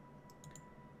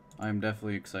 I'm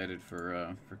definitely excited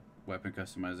for weapon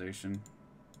customization.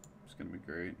 It's gonna be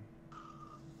great.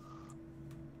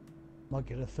 Might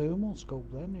get a thermal scope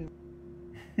then, yeah.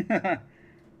 I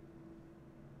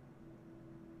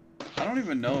don't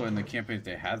even know in the campaigns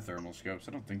they had thermal scopes.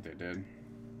 I don't think they did.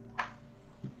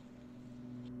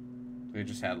 They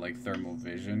just had like thermal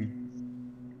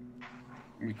vision.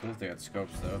 It'd be cool if they had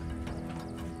scopes though.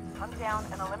 Hunt down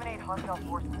and eliminate hostile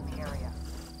forces in the area.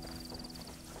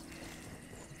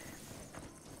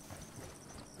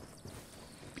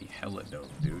 Be hella dope,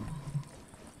 dude.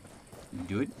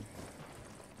 Do it.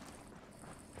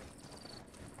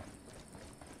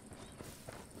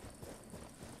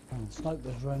 And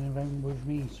Sniper's running around with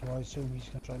me, so I assume he's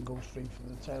gonna try and go straight for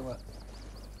the tower.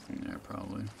 Yeah,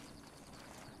 probably.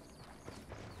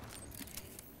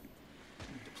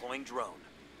 Deploying drone.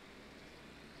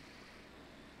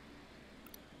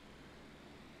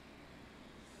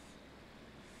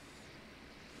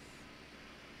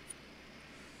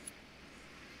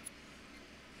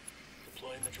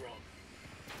 Deploying the drone.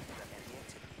 Got enemy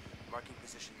activity. Marking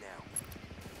position now.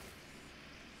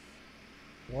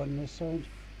 One this side.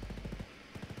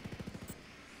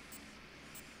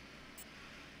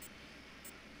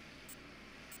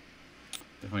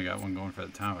 Definitely got one going for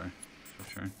the tower, for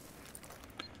sure.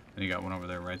 And you got one over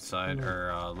there right side,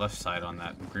 or left side on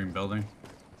that green building.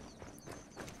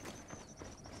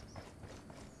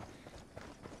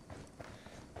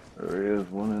 There is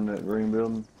one in that green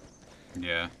building.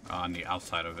 Yeah, on the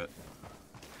outside of it.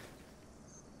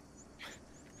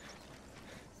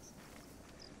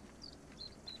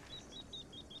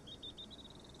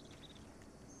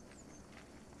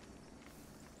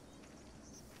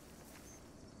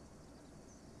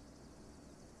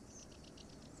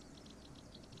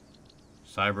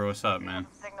 Cyber, what's up, man?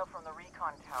 Signal from the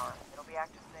recon tower. It'll be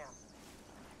active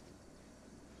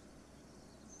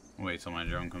soon. Wait till my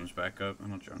drone comes back up.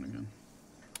 I'm not drone again.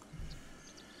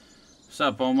 What's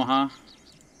up, Omaha?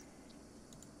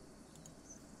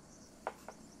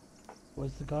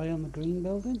 Was the guy on the green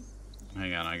building?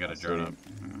 Hang on, I got a drone up.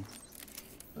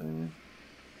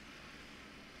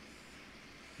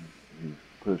 He's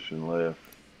pushing left.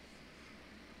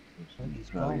 He's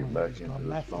trying to get back into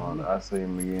the spawn. I see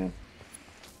him again.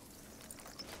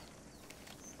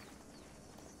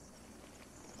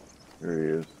 There he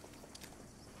is.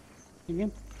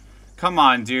 Again? Come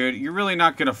on, dude. You're really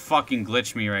not gonna fucking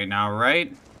glitch me right now,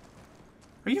 right?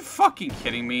 Are you fucking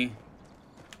kidding me?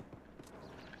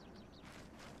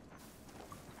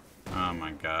 Oh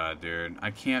my god, dude.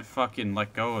 I can't fucking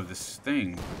let go of this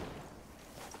thing.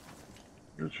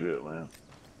 Good shit, man.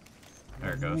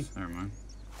 There it goes. Never mind.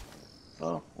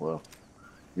 Oh, well.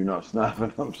 You're not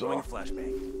sniping, I'm sorry. Throwing a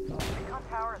flashbang. Recon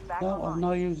tower is back No, online. I'm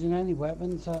not using any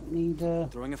weapons that need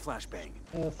Throwing a flashbang.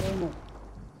 thermal.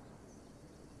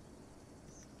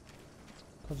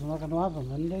 Because I'm not going to have them,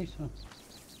 Monday, so.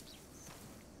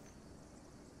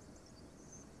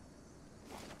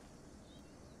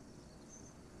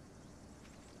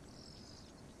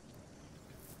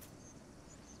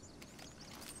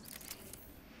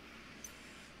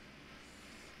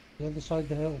 The other side of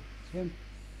the hill. See him?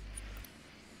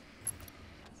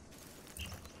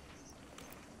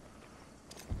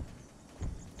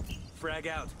 Frag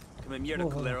out. Come in mierda,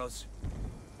 culeros.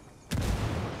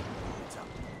 It's up.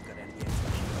 Got enemy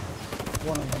activity.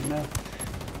 One of them now.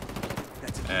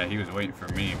 That's it. Yeah, he was waiting for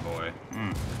me, boy.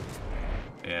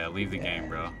 Yeah, leave the game,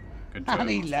 bro. Good job. And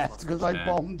he left because I Yeah.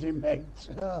 bombed him, mate.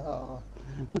 Oh.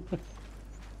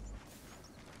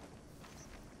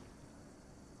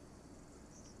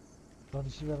 Got to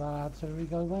see where that artillery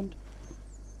guy went?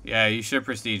 Yeah, you should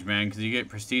prestige, man, because you get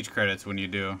prestige credits when you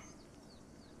do.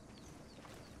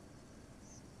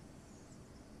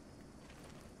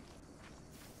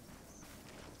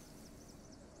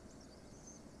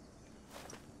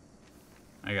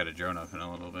 I got a drone up in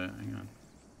a little bit. Hang on.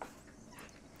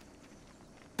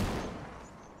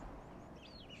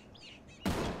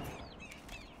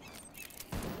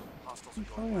 Hostiles Who's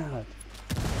are going firing down. at?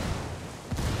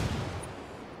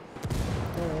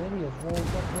 There he is, right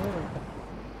up there.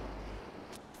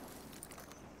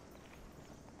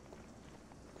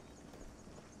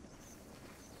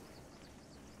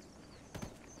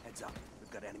 Heads up.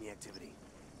 We've got enemy activity.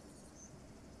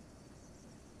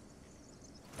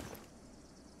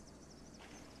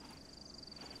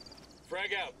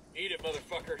 Frag out. Eat it,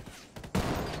 motherfucker.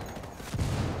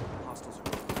 Hostiles are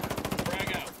going down.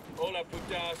 Frag out. Hola,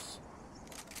 putas.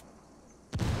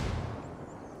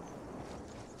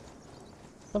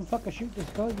 Some fucker shoot this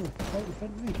guy right in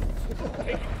front of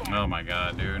me. Oh my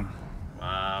god, dude.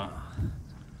 Wow.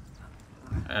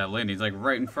 Yeah, Lynn, he's like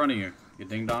right in front of you. You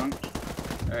ding dong.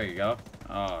 There you go.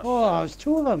 Oh, Oh, there's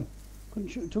two of them. Couldn't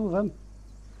shoot two of them.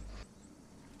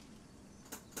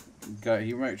 God,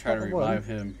 he might try to Fucking one. revive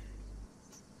him.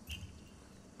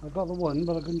 I got the one,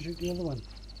 but I couldn't shoot the other one.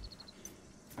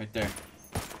 Right there.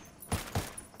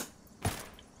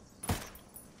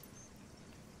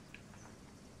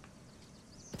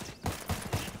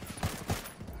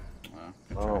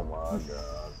 Oh my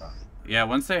god. Yeah,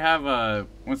 once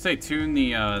they tune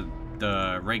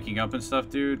the ranking up and stuff,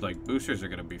 dude, like boosters are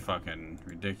gonna be fucking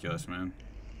ridiculous, man.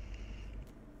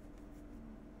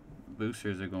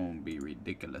 Boosters are gonna be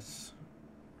ridiculous.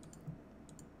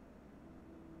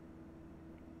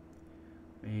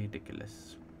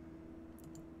 Ridiculous.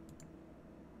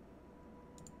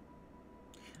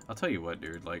 I'll tell you what,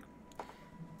 dude, like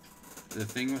the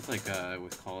thing with like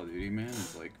with Call of Duty, man,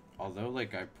 is like although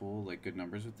like I pull like good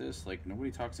numbers with this, like nobody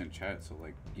talks in chat, so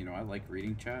like, you know, I like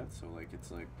reading chat, so like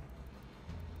it's like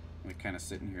I'm like kind of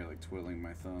sitting here like twiddling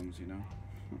my thumbs, you know.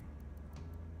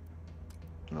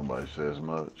 Nobody says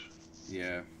much.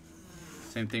 Yeah.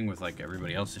 Same thing with like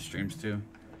everybody else's streams too.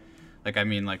 Like I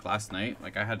mean, like last night,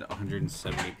 like I had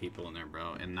 170 people in there,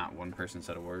 bro, and not one person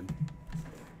said a word.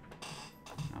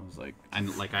 I was like,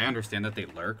 I understand that they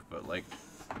lurk, but like,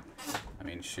 I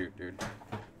mean, shoot, dude.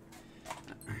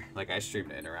 Like I stream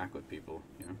to interact with people,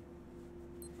 you know.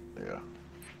 Yeah.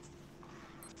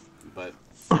 But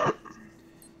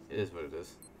it is what it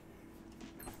is.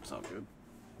 It's all good.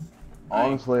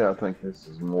 Honestly, I think this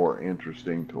is more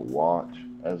interesting to watch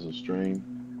as a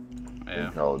stream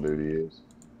than Call of Duty is.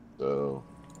 So,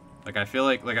 like I feel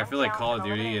like Call of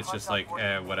Duty, it's just like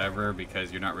whatever,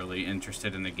 because you're not really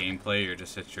interested in the gameplay. You're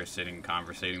just interested in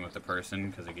conversating with the person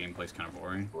because the gameplay's kind of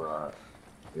boring. Right.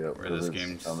 Yep. Where this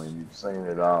game's, I mean, you've seen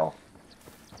it all.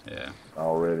 Yeah.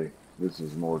 Already. This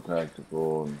is more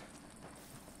tactical and.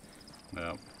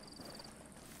 Yep.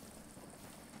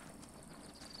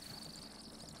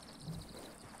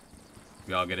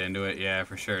 We all get into it, yeah,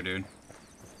 for sure, dude.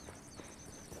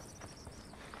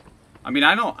 I mean,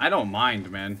 I don't mind,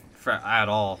 man, at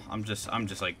all. I'm just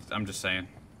saying.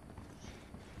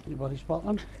 Anybody spot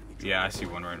them? Yeah, I see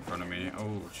one right in front of me.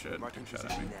 Oh shit! Shot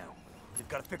at me. Now. They've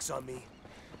got a fix on me.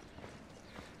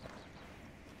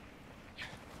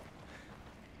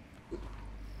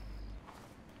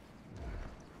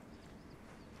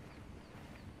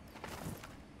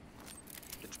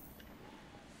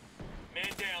 Man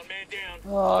down, man down.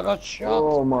 Oh, I got shot.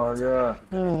 Oh my god.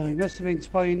 Oh, he must have been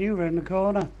spying you around the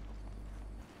corner.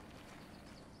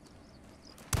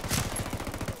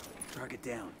 Target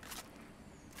down.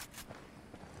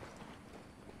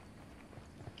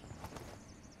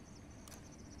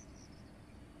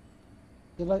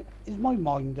 They're like, is my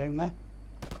mine down there?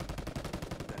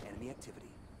 We've got enemy activity.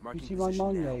 You Marking see my position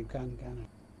mine now. there, you can it?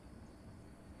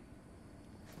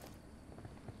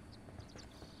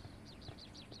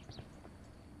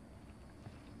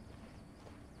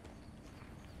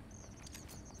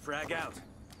 Frag out.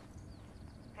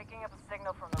 Picking up a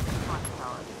signal from the Recon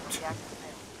tower. React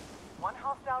soon. One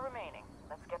hostile remaining.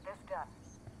 Let's get this done.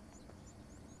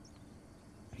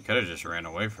 He could have just ran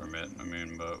away from it. I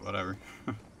mean, but whatever.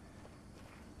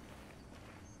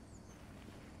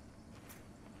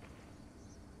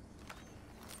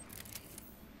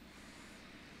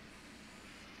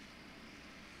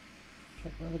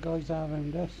 Check where the guys are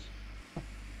around us.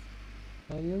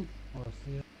 Are you? Or is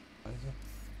the other guys?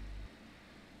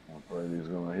 I'm afraid he's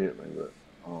gonna hit me, but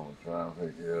I'm gonna try and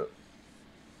pick you up.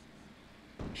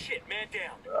 Shit, man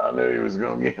down. I knew he was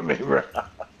gonna get me, bro.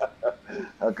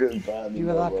 I couldn't find him. You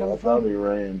where that come I thought from? he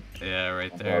ran. Yeah,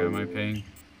 right there on my ping.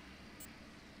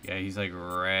 Yeah, he's like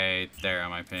right there on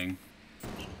my ping.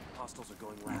 Hostiles are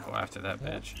going I'll loud. go after that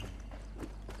bitch.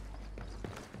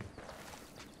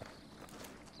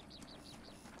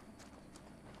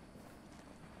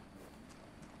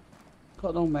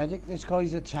 Got no medic. This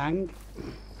guy's a tank.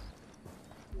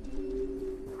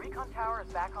 The Recon tower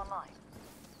is back online.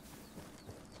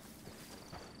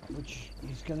 Which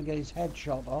he's going to get his head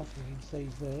shot off if he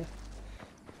stays there.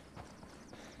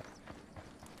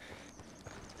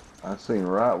 I seen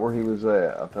right where he was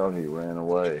at. I thought he ran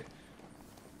away.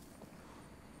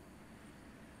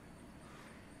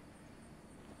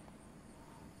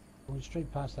 Going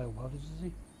straight past our bodies, is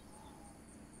he?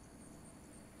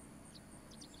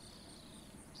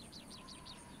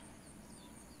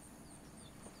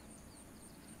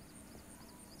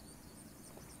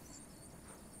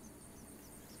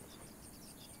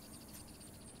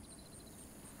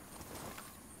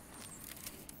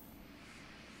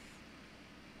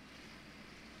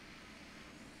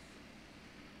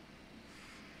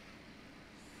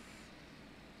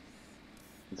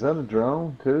 Is that a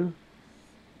drone too?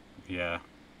 Yeah.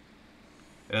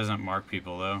 It doesn't mark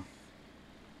people though.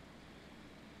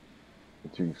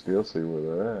 But you can still see where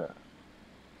they're at.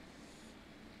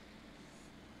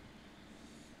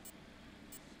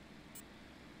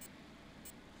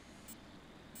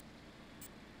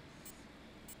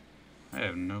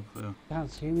 clue.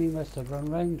 Can't see him, he must have run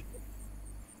round.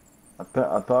 I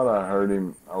thought I heard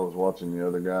him. I was watching the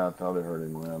other guy. I thought I heard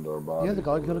him around our body. The other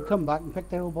guy could have come back and picked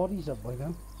their whole bodies up by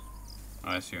now. Oh,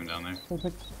 I see him down there.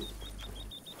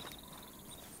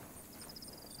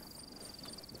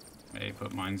 Hey,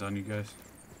 put mines on you guys.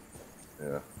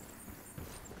 Yeah.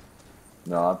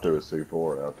 No, I threw a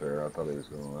C4 out there. I thought he was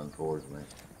going to run towards me.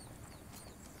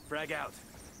 Frag out.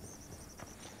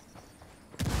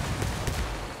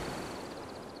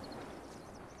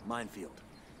 Minefield.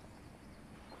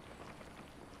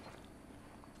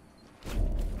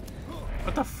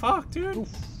 What the fuck, dude?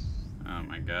 Oof. Oh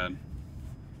my god.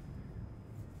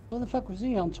 Where the fuck was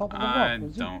he, on top of the rock? I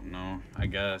don't know. I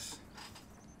guess.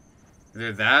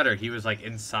 Either that or he was like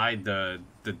inside the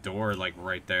door, like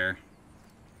right there.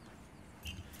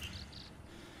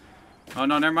 Oh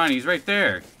no, never mind. He's right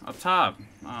there, up top.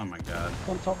 Oh my god.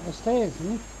 On top of the stairs,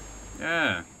 isn't he?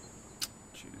 Yeah.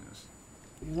 Jesus.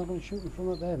 You're not going to shoot him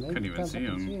from up there, mate. Couldn't even see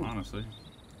him, honestly.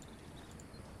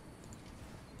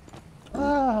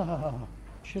 Ah!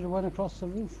 Should have went across the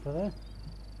roof for there.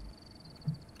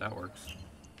 That works.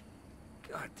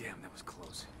 God damn, that was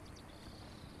close.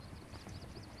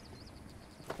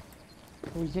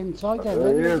 Oh, he's inside there.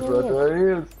 There he is, right there he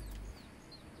is.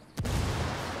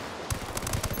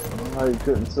 Oh, you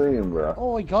couldn't see him, bro.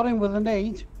 Oh, he got him with a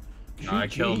nade. No, I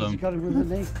killed him. He got him with a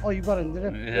nade. Oh, you got him,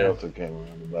 did you? Yeah. Delta came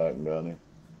around the back and got him.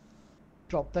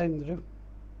 Dropped down, did you?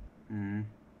 Mm-hmm.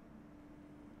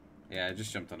 Yeah, I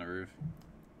just jumped on the roof.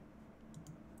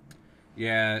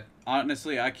 Yeah,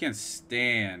 honestly, I can't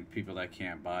stand people that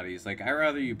camp bodies. Like, I'd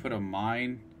rather you put a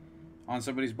mine on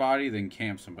somebody's body than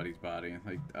camp somebody's body.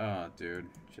 Like, oh, dude,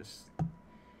 just...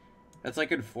 That's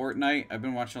like in Fortnite. I've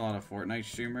been watching a lot of Fortnite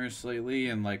streamers lately,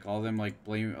 and, like, all of them, like,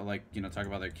 blame, like, you know, talk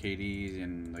about their KDs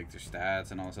and, like, their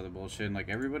stats and all this other bullshit. And, like,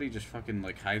 everybody just fucking,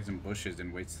 like, hides in bushes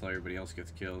and waits till everybody else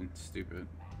gets killed. It's stupid.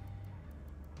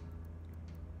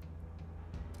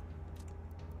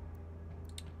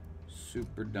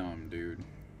 Super dumb, dude.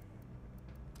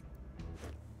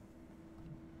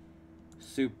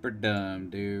 Super dumb,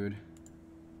 dude.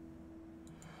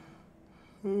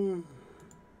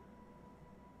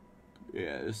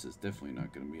 Yeah, this is definitely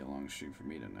not going to be a long stream for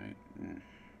me tonight.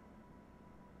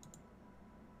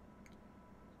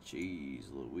 Jeez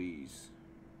Louise.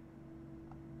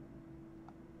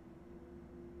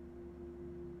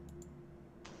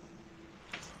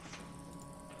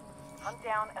 Hunt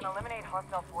down and eliminate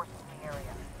hostile forces in the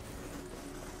area.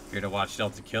 Here to watch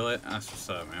Delta kill it? That's what's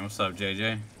up, man. What's up,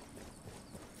 JJ?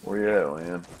 Where you at,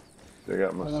 man? I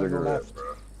got my cigarette,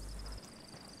 bro.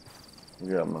 I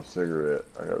got my cigarette.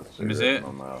 I got a cigarette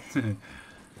in my mouth.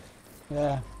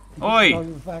 Yeah. Oi!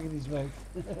 The back of his mouth.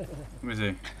 Let me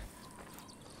see.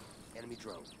 Enemy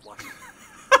drone. Watch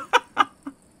it.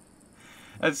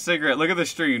 That's a cigarette. Look at the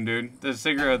stream, dude. There's a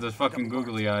cigarette with those fucking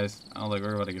googly eyes. Oh, like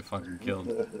we're about to get fucking killed.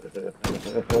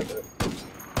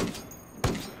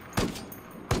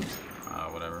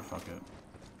 Whatever. Fuck it.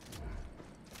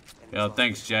 Yo,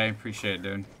 thanks, Jay. Appreciate it,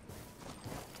 dude.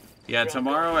 Yeah,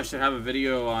 tomorrow I should have a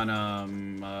video on,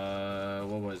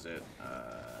 what was it?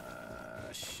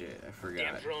 Shit, I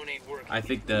forgot. I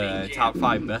think the top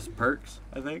 5 best perks,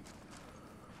 I think.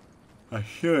 I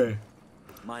should.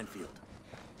 Minefield.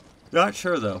 Not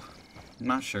sure, though.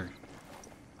 Not sure.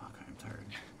 Okay, I'm tired.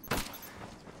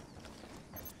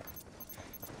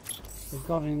 They've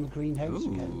got it in the greenhouse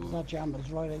again. That jammer's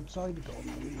right outside the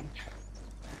gun.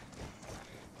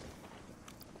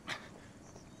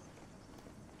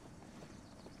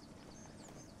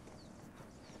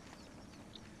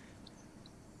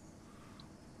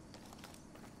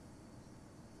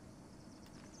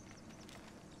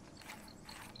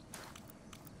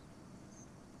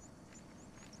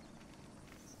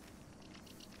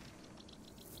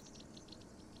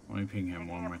 Let me ping him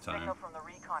one more time. Signal from the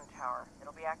recon tower.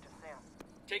 It'll be active soon.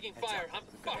 Taking fire. I'm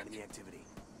fucked. Enemy activity.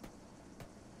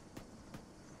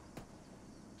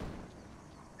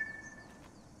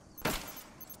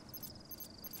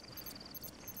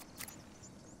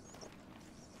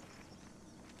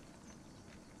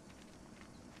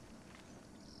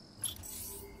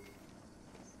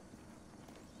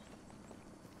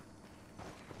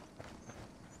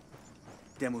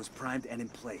 Demo's primed and in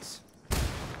place.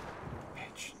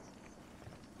 Bitch.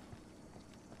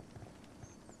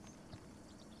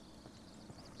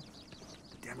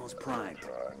 Demo's primed.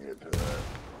 Try and get to that.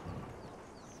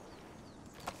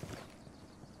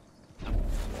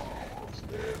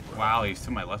 Almost dead, bro. Wow, he's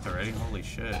to my left already? Holy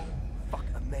shit. Fuck,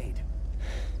 I'm made.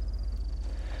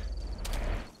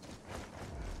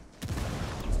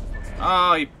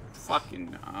 Oh, he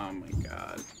fucking... Oh my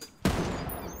god.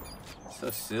 So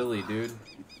silly, dude.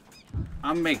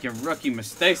 I'm making rookie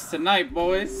mistakes tonight,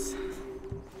 boys.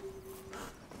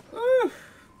 Woo.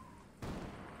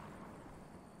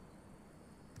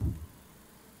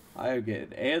 I am getting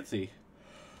antsy.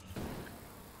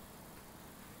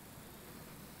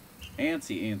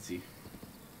 Antsy.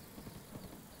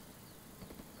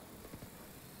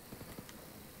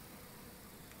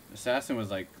 Assassin was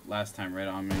like last time right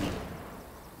on me.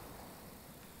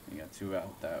 You got 2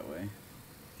 out that way.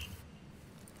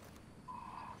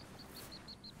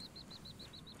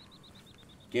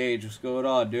 Gage, what's going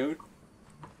on, dude?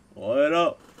 What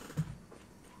up?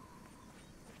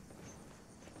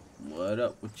 What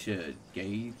up with you,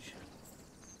 Gage?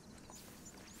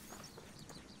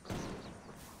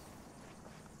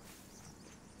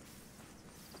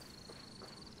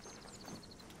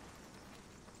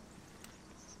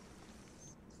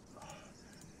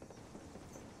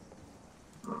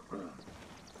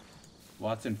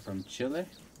 Watson from Chile?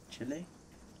 Chile?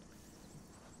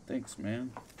 Thanks,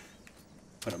 man.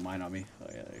 Put a mine on me. Oh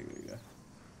yeah, there you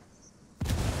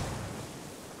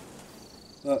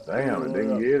go. Damn, it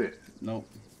didn't get it. Nope.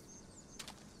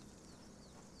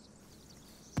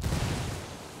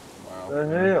 Wow. What the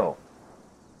hell?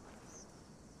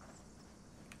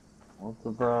 What's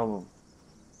the problem?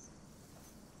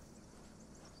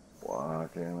 Why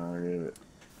can't I get it?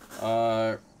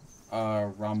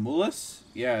 Romulus?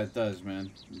 Yeah, it does,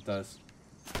 man. It does.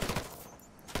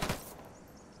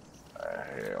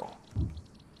 Hell.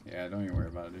 Yeah, don't even worry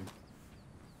about it, dude.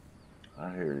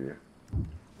 I hear you.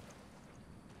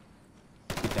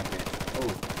 Get that bitch.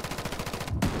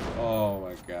 Oh. Oh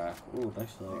my god. Ooh,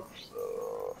 nice light.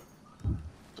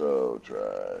 So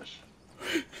trash.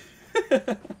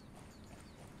 Oh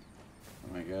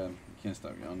my god. You can't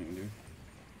stop yawning, dude.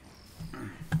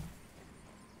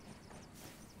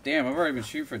 Damn, I've already been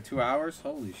shooting for 2 hours?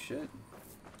 Holy shit.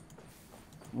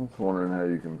 I'm just wondering how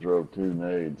you can throw 2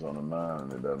 nades on a mine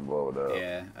and it doesn't blow it up.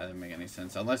 Yeah, that didn't make any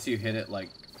sense. Unless you hit it, like,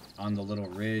 on the little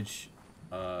ridge,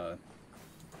 that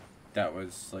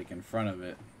was, like, in front of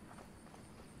it.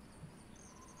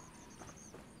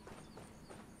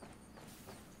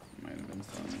 Might have been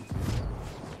something.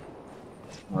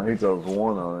 Well, he throws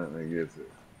 1 on it and he gets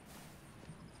it.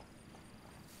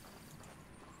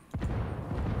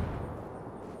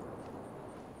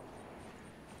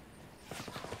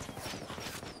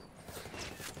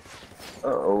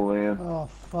 Uh-oh, Lynn. Oh,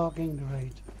 fucking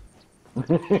great.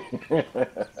 Look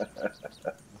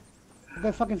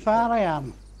how fucking far I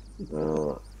am.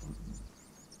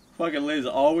 Fucking Liz,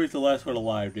 always the last one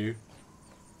alive, dude.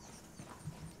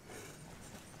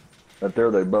 Right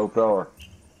there, they both are.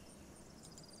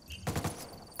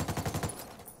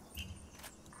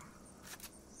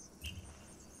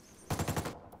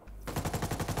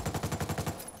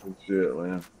 Good shit,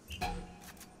 Lynn.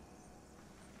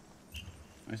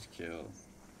 Nice kill.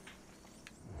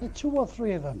 There's 2 or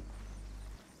 3 of them.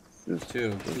 Just two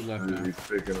left now. He's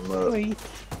picking them up. 3.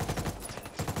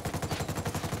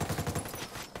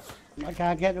 I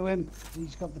can't get to him.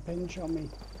 He's got the pinch on me.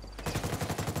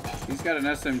 He's got an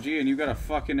SMG and you got a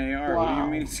fucking AR. Wow. What do you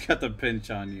mean he's got the pinch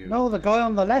on you? No, the guy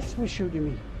on the left was shooting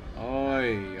me.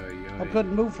 Oi, oi, oi. I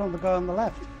couldn't move from the guy on the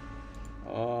left.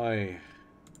 Oi.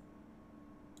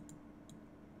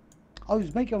 I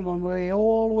was making my way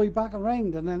all the way back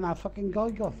around and then that fucking guy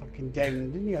got fucking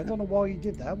down, didn't he? I don't know why he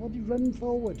did that. Why did he run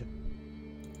forward?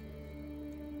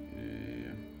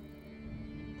 Yeah.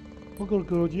 Oh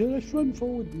god, yeah, let's run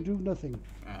forward and do nothing.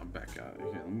 Oh, back out.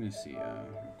 Okay, let me see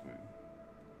real quick.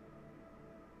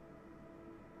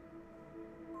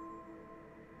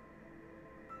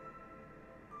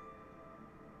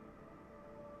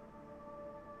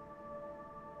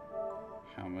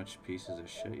 How much pieces of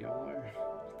shit y'all are?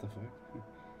 What the fuck?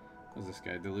 Was this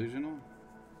guy delusional?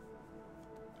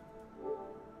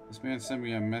 This man sent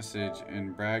me a message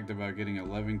and bragged about getting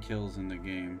 11 kills in the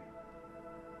game.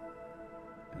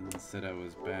 And then said I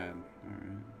was bad.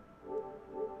 Alright.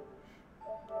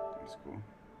 That's cool.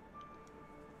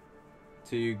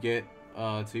 Till you get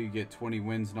 20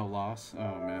 wins, no loss.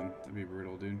 Oh man, that'd be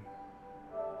brutal, dude.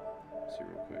 Let's see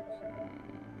real quick.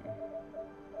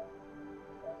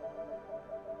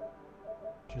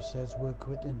 Just says we're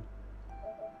quitting.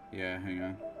 Yeah, hang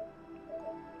on.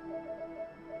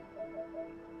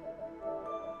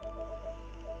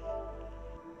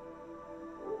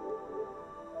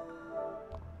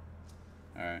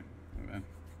 Alright, man.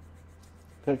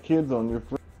 That kid's on your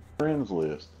friends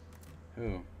list.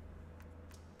 Who?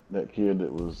 That kid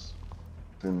that was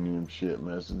sending you shit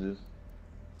messages.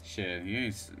 Shit, he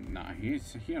ain't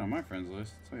on my friends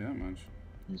list, I'll tell you that much.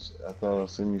 I thought I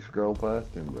seen you scroll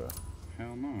past him, bro.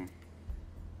 Hell no.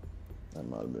 That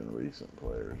might have been recent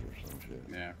players or some shit.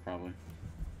 Yeah, probably.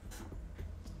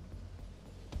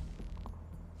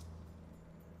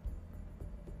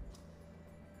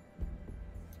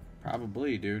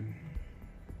 Probably, dude.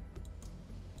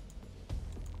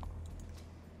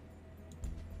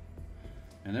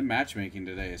 And then matchmaking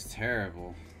today is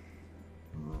terrible.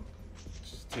 It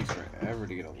just takes forever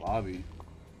to get a lobby.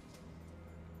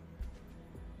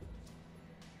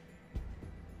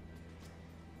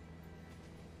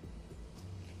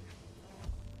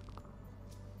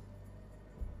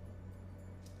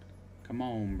 Come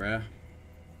on, bruh.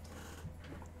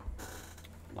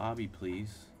 Lobby,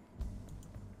 please.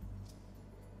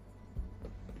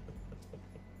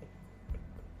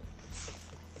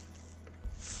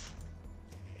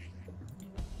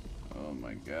 Oh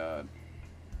my god.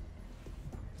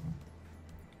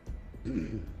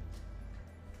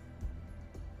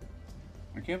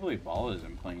 I can't believe Balla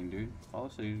isn't playing, dude.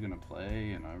 Balla said he was gonna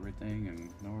play and everything, and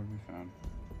nowhere to be found.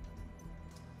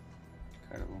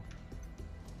 Incredible.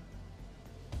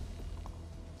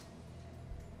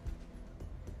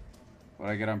 What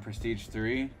I get on Prestige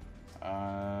 3?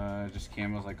 Just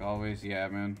camos like always. Yeah,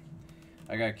 man.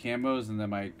 I got camos and then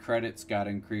my credits got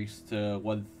increased to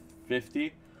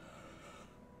 150.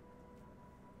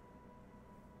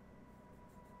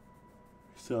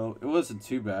 So it wasn't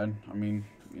too bad. I mean,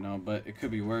 you know, but it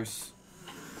could be worse.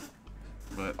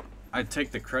 But I'd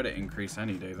take the credit increase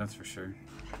any day, that's for sure.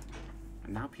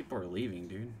 And now people are leaving,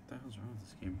 dude. What the hell's wrong with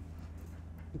this game?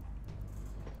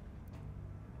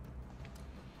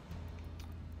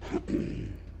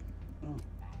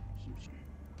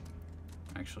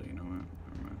 Actually, you know what?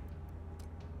 Never mind.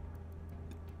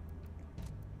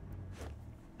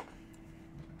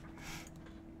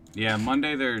 Yeah,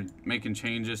 Monday they're making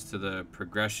changes to the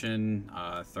progression,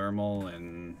 thermal,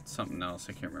 and something else.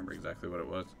 I can't remember exactly what it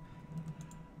was.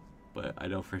 But I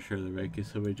know for sure they're making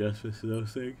some adjustments to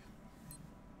those things.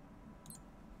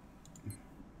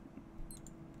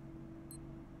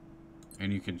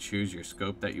 And you can choose your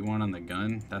scope that you want on the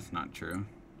gun. That's not true.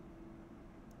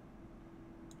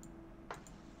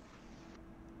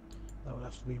 That would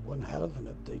have to be one hell of an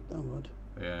update, that would.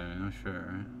 Yeah, no, sure,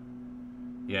 right?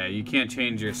 Yeah, you can't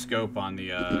change your scope on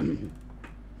the,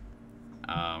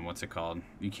 what's it called?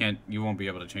 You won't be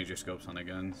able to change your scopes on the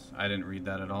guns. I didn't read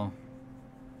that at all.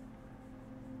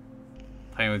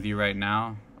 Playing with you right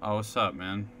now? Oh, what's up,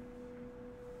 man?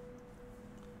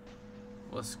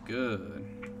 What's good?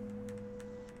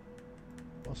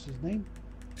 What's his name?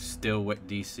 Still with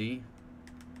DC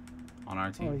on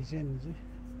our team. Oh, he's in, is he?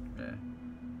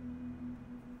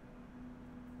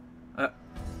 Yeah.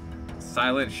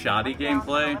 Silent shoddy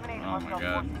gameplay? Oh my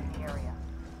god.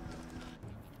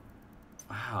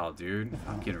 Wow, dude.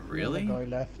 Fucking really? The other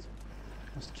guy left.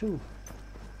 That's two.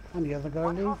 And the other guy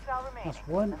leave. That's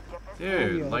one.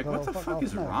 Dude, like what the fuck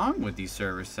is wrong with these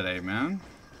servers today, man?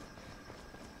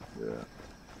 Yeah.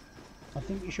 I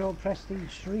think you should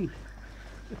Prestige 3.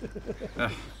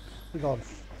 We got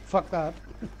fuck that.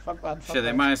 Fuck that. Shit,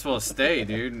 they might as well stay,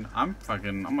 dude. I'm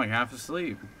like half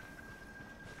asleep.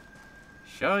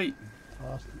 Shite.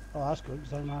 Oh, that's good,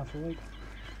 because I'm half awake.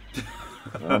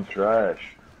 I'm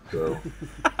trash, so.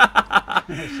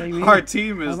 Our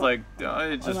team is like,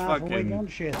 it's just fucking. On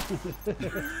shit.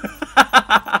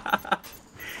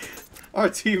 Our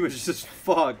team is just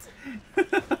fucked.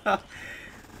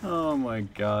 Oh my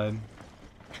god.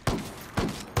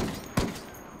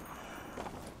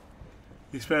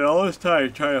 He spent all his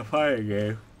time trying to find a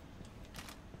game.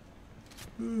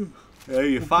 Yeah,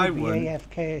 you find one.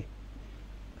 AFK.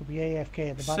 Could be AFK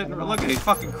at the back. Look at he's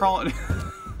fucking crawling.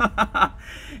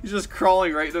 He's just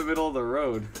crawling right in the middle of the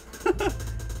road.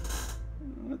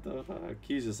 What the fuck?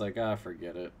 He's just like, ah,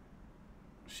 forget it.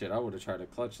 Shit, I would have tried to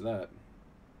clutch that.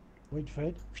 Wait for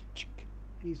it.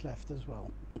 He's left as well.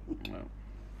 No.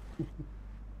 You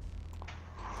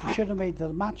should have made the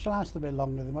match last a bit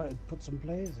longer. They might have put some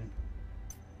players in.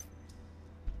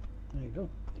 There you go.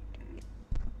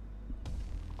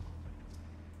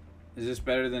 Is this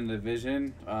better than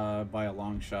Division? By a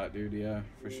long shot, dude. Yeah,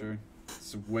 for sure.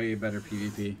 It's way better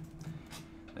PvP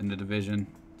than the Division.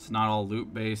 It's not all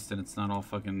loot based and it's not all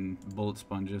fucking bullet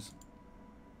sponges.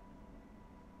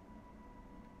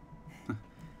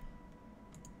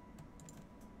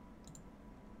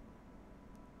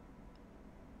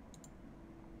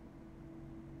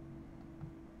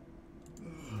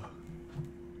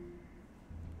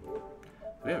 Do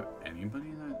we have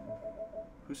anybody that...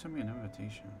 Who sent me an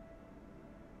invitation?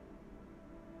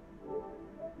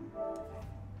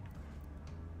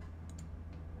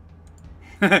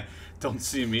 Don't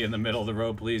see me in the middle of the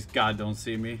road, please. God, don't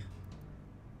see me.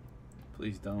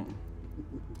 Please don't.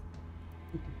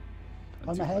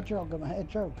 I'm a hedgehog. I'm a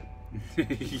hedgehog.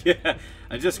 Yeah,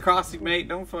 I'm just crossing, mate.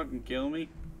 Don't fucking kill me.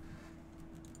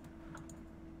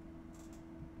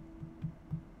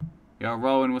 Yo,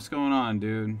 Rowan, what's going on,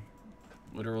 dude?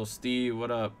 Literal Steve, what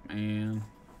up, man?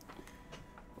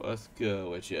 What's good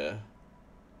with ya?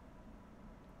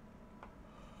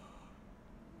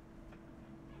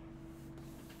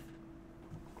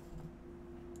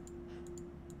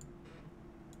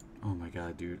 Oh my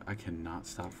god, dude. I cannot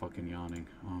stop fucking yawning.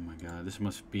 Oh my god. This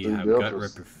must be how Gut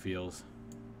Ripper feels.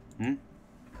 Hmm?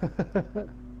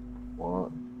 What?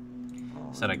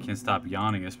 Said I can't stop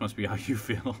yawning. This must be how you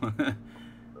feel.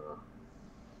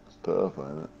 It's tough,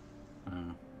 ain't it?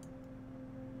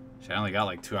 Shit, I only got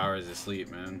like 2 hours of sleep,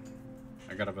 man.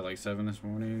 I got up at like 7 this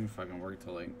morning. Fucking worked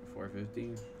till like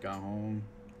 4:50. Got home.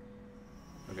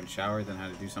 Fucking showered, then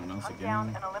had to do something else Hunt again. down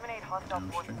and eliminate hostile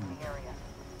forces in the area.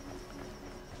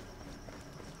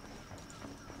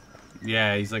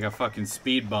 Yeah, he's like a fucking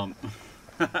speed bump.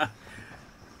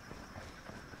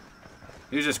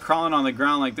 He was just crawling on the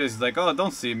ground like this. He's like, oh,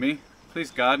 don't see me.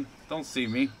 Please, God, don't see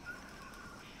me.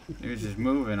 He was just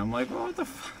moving. I'm like, what the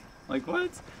fuck? Like, what?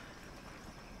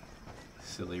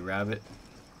 Silly rabbit.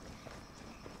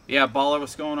 Yeah, Balla,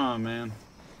 what's going on, man?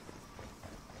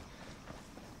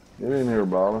 Get in here,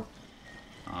 Balla.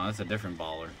 Oh, that's a different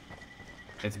baller.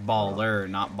 It's baller,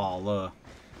 not Balla.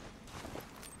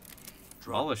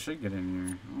 Balla should get in here.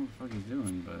 I don't know what the fuck he's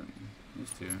doing, but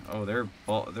these two. Oh,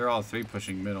 they're all three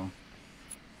pushing middle.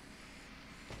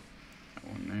 That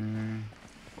one there.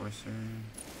 Forcer.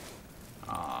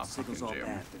 Ah, signals all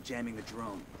bad. They're jamming the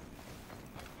drone.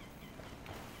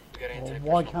 Oh,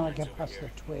 why can't I get past the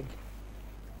twig?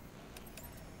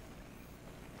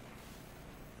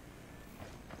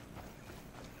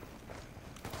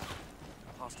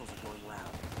 Hostiles are going loud.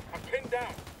 I'm pinned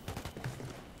down.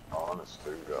 Honest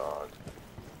to God.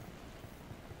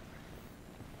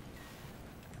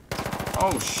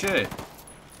 Oh shit!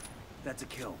 That's a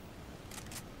kill.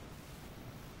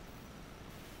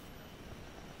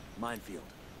 Minefield.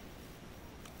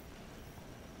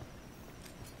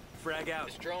 Frag out.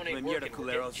 This drone ain't Mierda, working.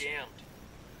 We're getting culeros. jammed.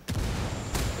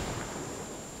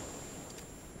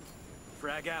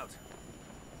 Frag out.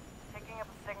 Picking up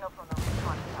a signal from the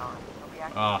recon tower. It'll be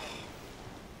active. Ah.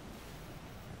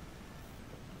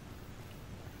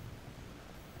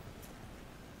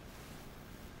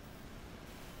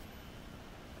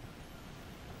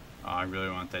 Oh, I really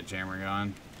want that jammer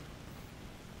gun.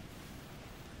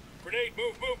 Grenade,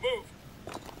 move, move, move.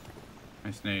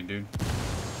 Nice nade, dude.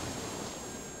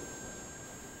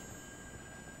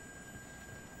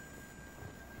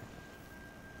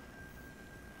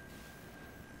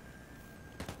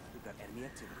 We've got enemy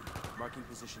activity. Marking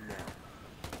position now.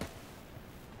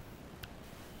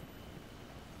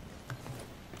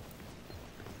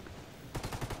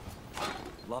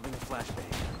 Loving a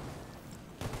flashbang.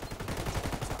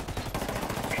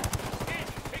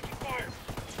 Taking fire.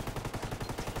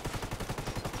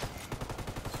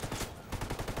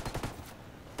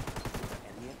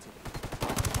 Enemy activity.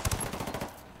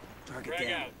 Target Frag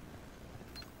down. out.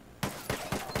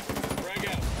 Frag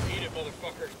out. Eat it,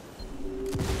 motherfucker.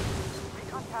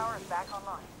 Recon tower is back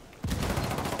online.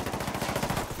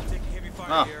 Taking heavy fire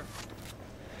Ah. here.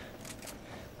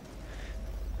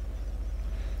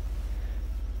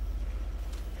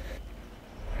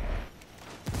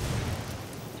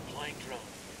 Deploying drone.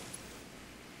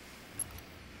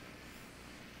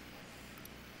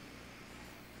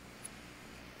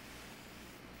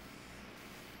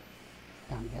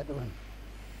 Can't get to him.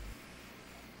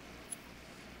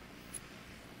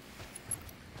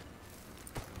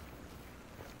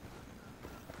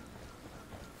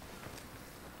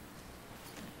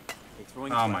 Hey,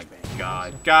 throwing a Oh my flashbang.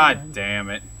 god. God damn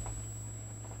it.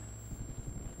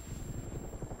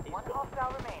 One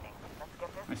hostile remaining. Let's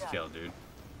get this Nice done. kill, dude.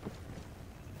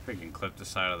 Freaking clipped the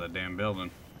side of the damn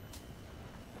building.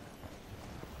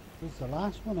 Who's the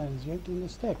last one? And is he out in the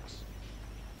sticks?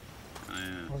 Oh,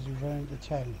 yeah. Or is he running to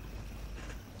 10?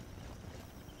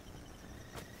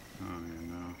 Oh, yeah,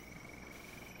 no.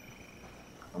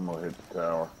 I'm gonna hit the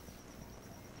tower.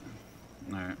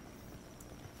 Alright.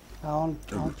 On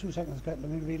 2 seconds, let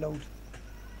me reload.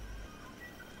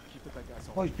 Keep it like that.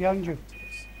 Oh, he's behind you.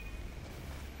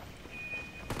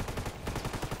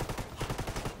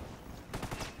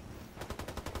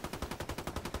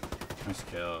 Nice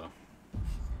kill.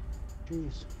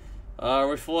 Jeez. Are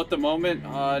we full at the moment?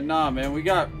 Nah, man. We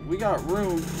got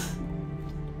room.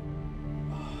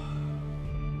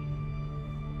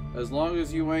 As long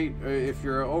as you ain't, if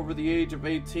you're over the age of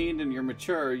 18 and you're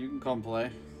mature, you can come play.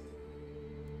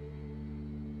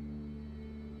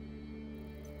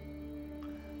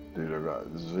 Dude, Dude, I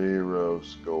got 0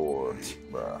 score,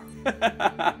 bruh.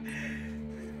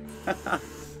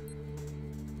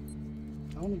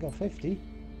 I only got 50.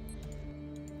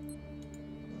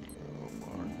 Oh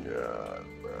my god,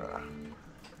 bruh.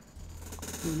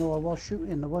 Even though I was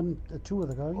shooting the two of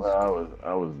the guys. Well,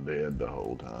 I was dead the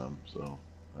whole time, so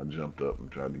I jumped up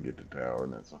and tried to get the tower,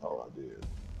 and that's all I did.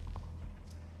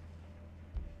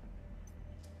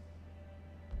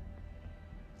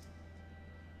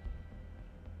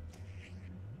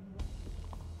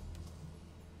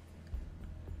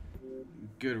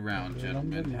 Good round,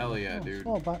 gentlemen. Hell yeah, dude.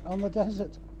 Oh, back on the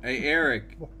desert. Hey,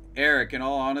 Eric. Eric, in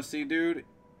all honesty, dude,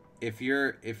 if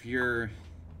you're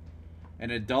an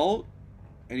adult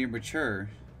and you're mature,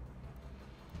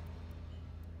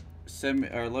 send me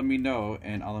or let me know,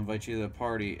 and I'll invite you to the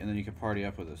party, and then you can party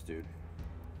up with us, dude.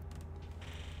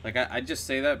 Like, I just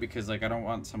say that because, like, I don't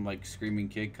want some, like, screaming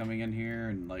kid coming in here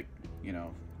and, like, you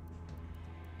know,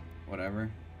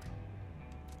 whatever.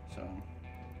 So,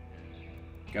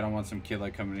 I don't want some kid,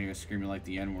 like, coming in here screaming, like,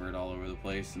 the N-word all over the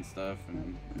place and stuff.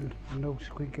 And no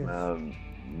squeakers. Now,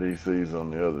 DC's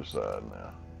on the other side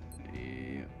now.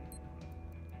 Yeah.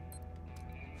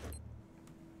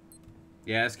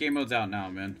 Yeah, this game mode's out now,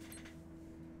 man.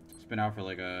 It's been out for,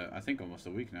 like, I think almost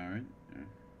a week now, right?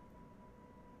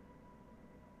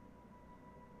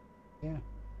 Yeah. It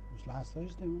was last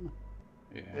Thursday, wasn't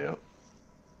it? Yeah. Yep.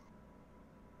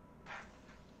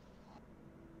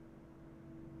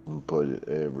 We play it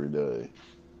every day.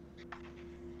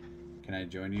 Can I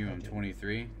join you? I'm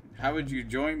 23. How would you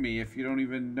join me if you don't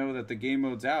even know that the game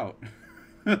mode's out?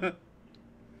 This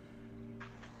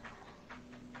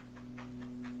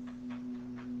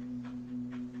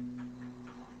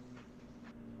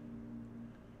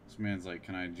man's like,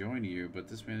 can I join you? But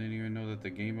this man didn't even know that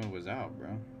the game mode was out,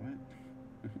 bro. What?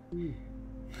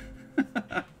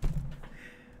 That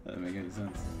doesn't make any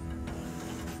sense.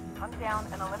 Hunt down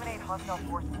and eliminate hostile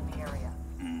forces in the area.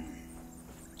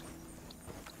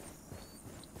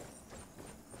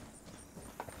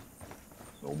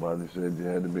 Nobody said you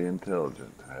had to be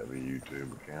intelligent to have a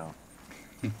YouTube account.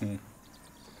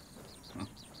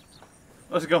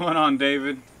 What's going on,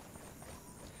 David?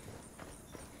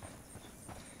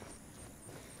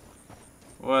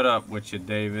 What up with you,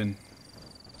 David?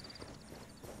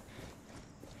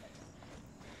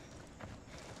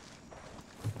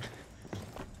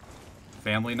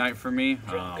 Family night for me?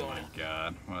 Oh my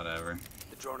god, whatever.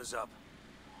 The drone is up.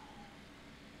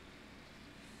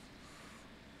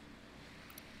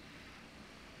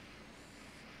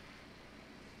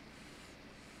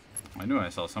 I knew I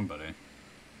saw somebody.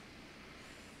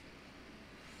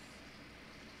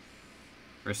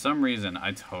 For some reason,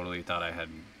 I totally thought I had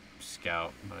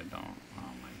Scout, but I don't.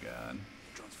 Oh my god.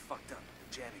 The drone's fucked up.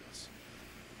 They're jamming us.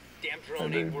 Damn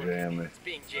drone ain't working. It's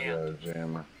being I got a jammed.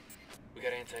 jammer. We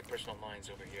got anti-personal mines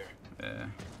over here. Yeah.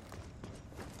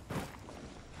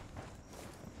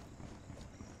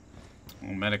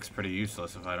 Well, medic's pretty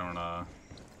useless if I don't, I'm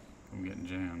getting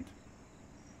jammed.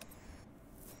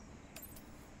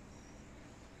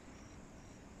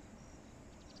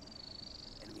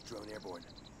 Enemy drone airborne.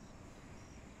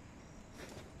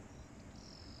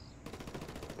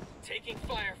 Taking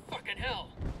fire, fucking hell!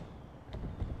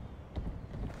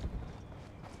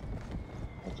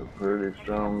 That's a pretty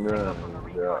strong gun.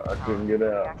 Yeah, I couldn't get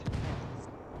out.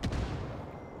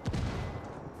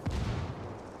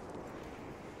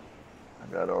 I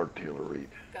got artillery.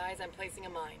 Guys, I'm placing a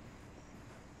mine.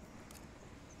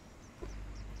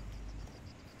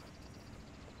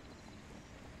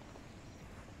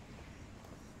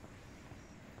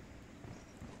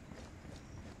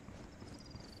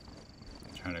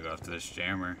 I'm trying to go after this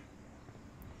jammer.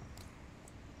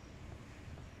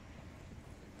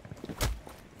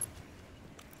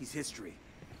 He's history.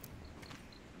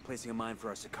 Placing a mine for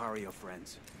our Sicario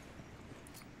friends.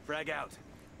 Frag out.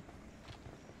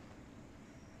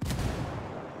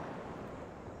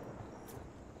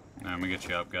 I'm gonna get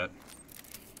you up, gut.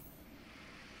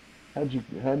 How do you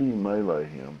melee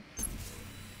him?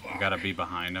 You gotta be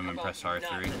behind him and press R3.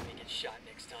 Not let me get shot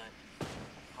next time.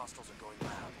 Hostiles are going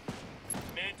loud.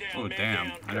 Man down, Oh man damn!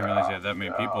 down. I didn't realize you had that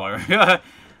many people already.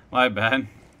 My bad.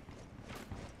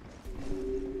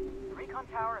 The recon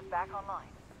tower is back online.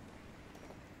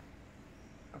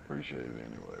 I appreciate it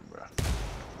anyway, bro.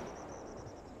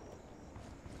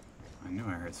 I knew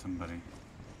I heard somebody.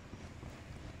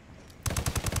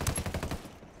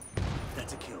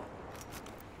 That's a kill.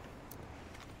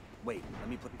 Wait, let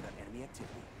me put that enemy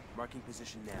activity. Marking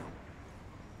position now.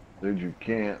 Dude, you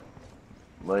can't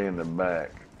lay in the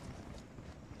back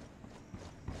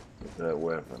with that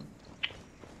weapon.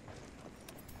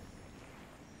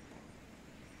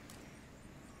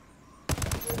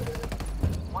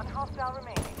 hostile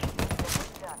remaining.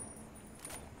 Done.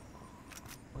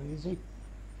 Where is he?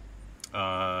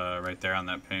 Right there on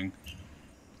that ping.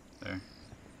 There.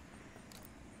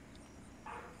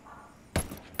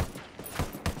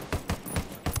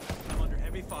 I'm under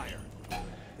heavy fire.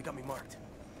 They got me marked.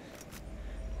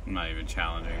 I'm not even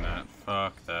challenging that.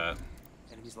 Fuck that.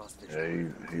 Enemies lost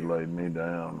vision. Yeah, he laid me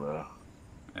down, bro.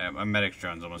 Yeah, my medic's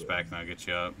drone's almost back and I'll get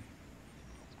you up.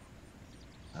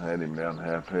 I had him down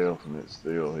half health, and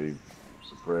he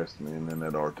suppressed me, and then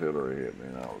that artillery hit me,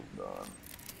 and I was done.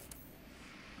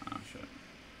 Oh shit.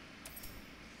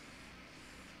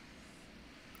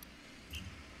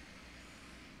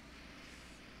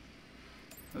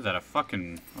 Is that a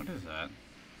fucking... What is that?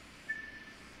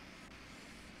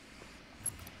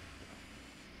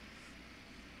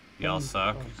 Y'all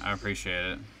suck. I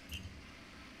appreciate it.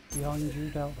 Behind you,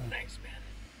 Delta. Thanks, man.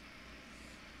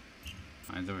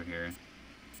 Mine's over here.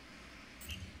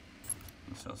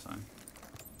 No cell sign.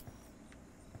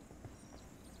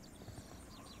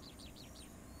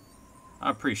 I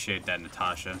appreciate that,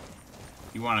 Natasha.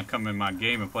 You want to come in my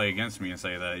game and play against me and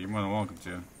say that, you're more than welcome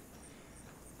to.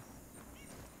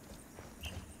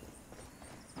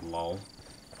 Lol.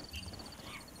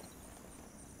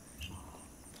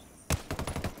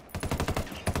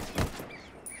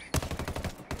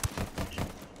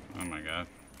 Oh my god.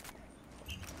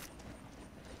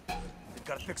 They've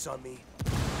got a fix on me.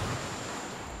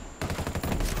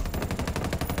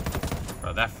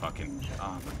 Bro, that fucking...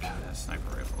 Oh my god, that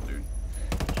sniper rifle, dude.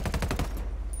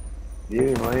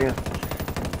 Yeah, man.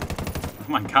 Oh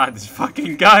my god, this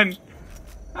fucking gun!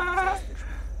 Ah.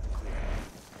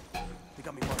 They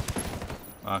got me marked.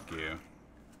 Fuck you.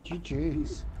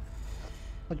 GG's.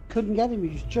 I couldn't get him. He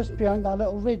was just behind that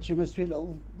little ridge. There must be a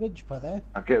little ridge by there.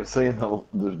 I kept seeing the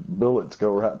bullets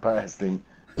go right past him.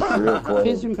 Real close.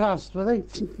 Fizzing past, were they?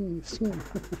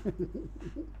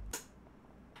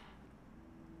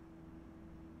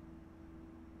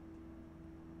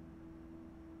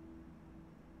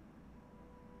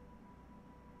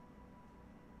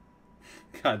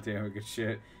 God damn, good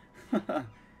shit.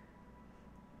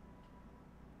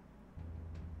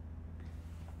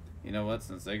 You know what?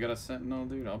 Since they got a sentinel,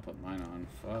 dude, I'll put mine on.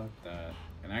 Fuck that.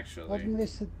 And actually, Wasn't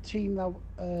this the team that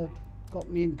got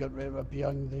me in Gut River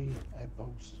behind the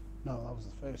outpost? No, that was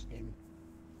the first game.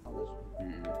 That was...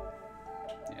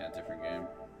 yeah, different game.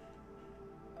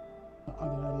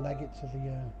 I'm gonna leg it to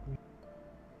the.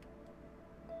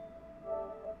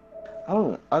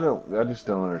 I just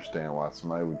don't understand why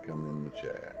somebody would come in the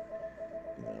chat.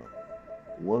 You know,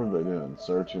 what are they doing?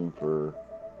 Searching for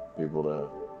people to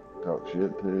talk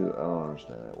shit to? I don't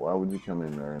understand it. Why would you come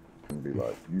in there and be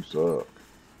like, you suck?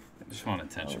 I just want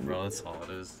attention, bro. That's all it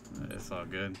is. It's all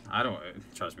good. I don't...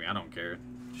 Trust me, I don't care.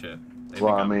 Shit.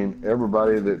 Well, I mean,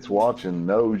 everybody that's watching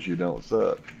knows you don't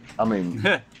suck. I mean,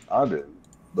 I do.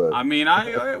 But I mean,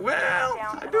 I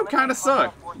do kind of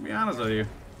suck, to be honest with you.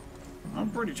 I'm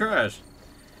pretty trash.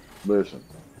 Listen,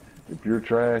 if you're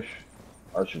trash,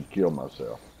 I should kill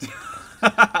myself.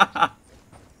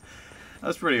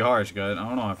 That's pretty harsh, guys. I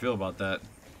don't know how I feel about that.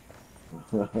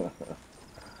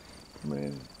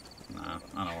 Man. Nah,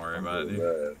 I don't worry about it,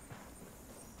 dude.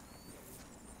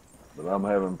 But I'm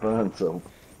having fun, so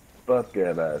fuck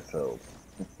that asshole.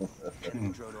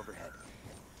 Drone overhead.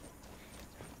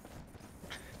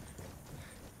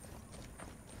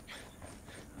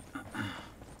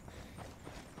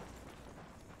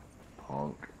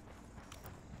 Punk.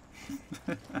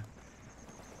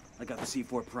 I got the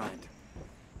C4 primed.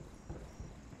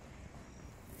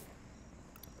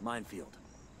 Minefield.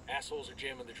 Assholes are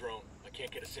jamming the drone. I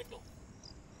can't get a signal.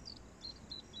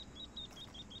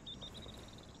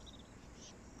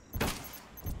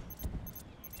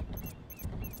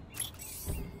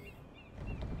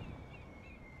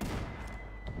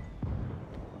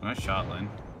 Nice shot, Lynn.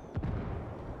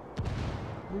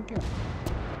 Thank you.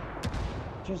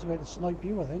 Just about to snipe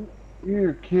you, I think.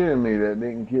 You're kidding me that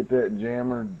didn't get that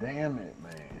jammer? Damn it,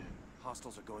 man.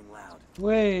 Hostiles are going loud.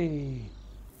 Way.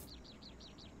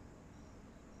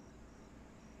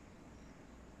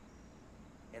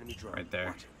 Enemy drone. Right there.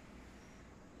 Watch it.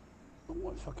 Oh,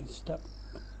 what fucking step.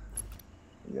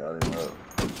 Got him up.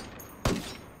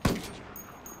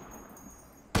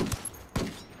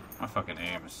 My fucking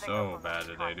aim is so bad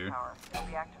today, dude. It'll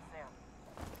be active soon.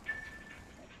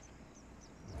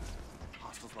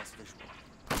 Hostiles lost visual.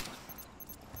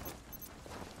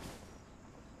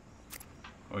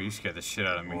 Oh, you scared the shit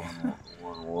out of me.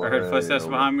 One I heard footsteps way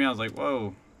behind me. I was like,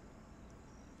 whoa.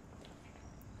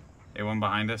 Hey, one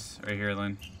behind us. Right here,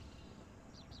 Lynn.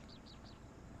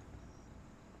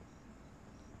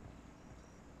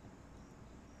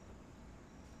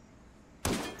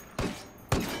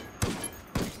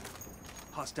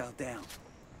 Hostile down.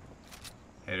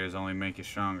 Haters only make you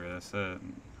stronger, that's it.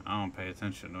 I don't pay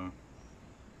attention to them.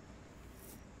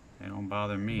 They don't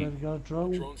bother me. Got a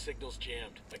drone. Drone signal's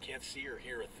jammed. I can't see or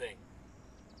hear a thing.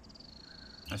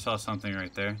 I saw something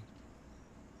right there.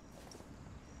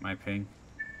 My ping.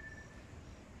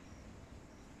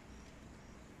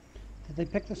 Did they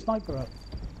pick the sniper up?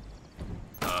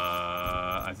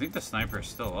 I think the sniper's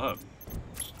still up.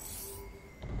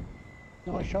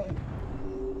 No, I shot him.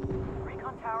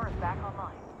 Recon tower is back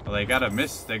online. Well, they got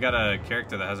a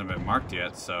character that hasn't been marked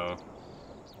yet, so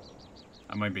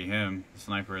that might be him, the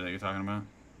sniper that you're talking about.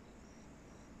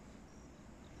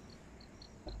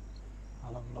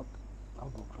 I'll have a look. I'll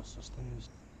go across the stairs.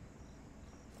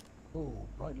 Oh,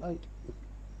 bright light.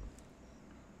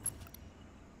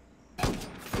 Got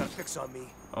a fix on me.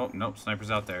 Oh, nope,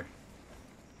 sniper's out there.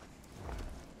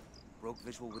 Broke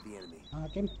visual with the enemy.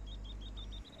 Mark him.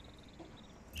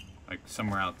 Like,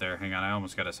 somewhere out there. Hang on, I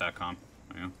almost got a SATCOM.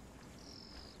 Hang on.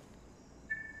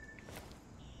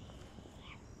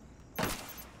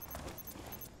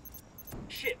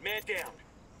 Shit, man down.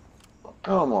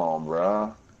 Come on,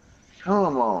 bro.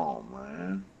 Come on,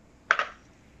 man.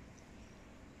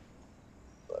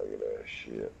 Look at that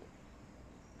shit.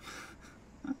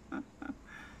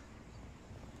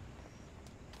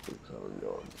 600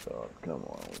 yard shot. Come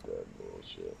on with that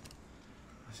bullshit.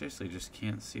 I seriously just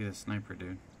can't see the sniper,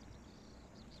 dude.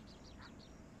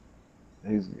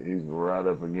 He's right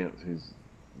up against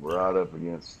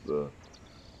the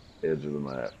edge of the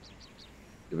map.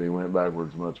 If he went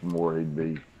backwards much more, he'd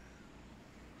be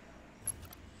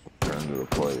turned to the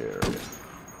play area.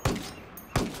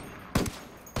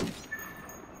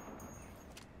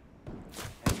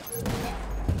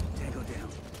 Tango down.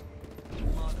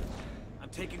 I'm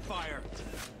taking fire.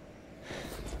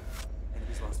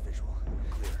 Enemy's lost visual.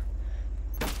 Clear.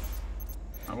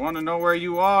 I want to know where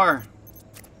you are.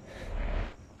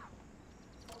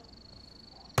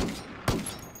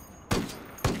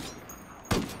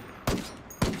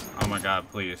 Oh my god,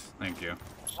 please. Thank you.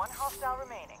 One hostile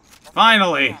remaining.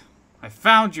 Finally! I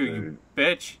found you, you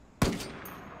bitch.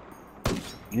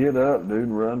 Get up, dude.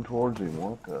 Run towards him.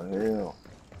 What the hell?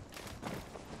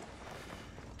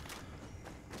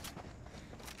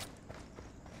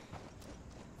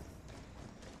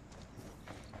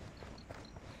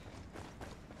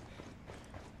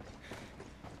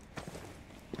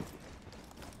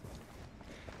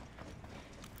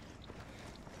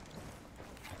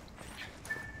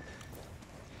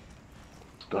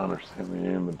 Stunner sent me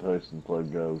an invitation to play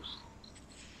Ghost.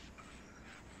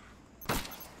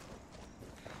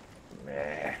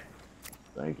 Nah.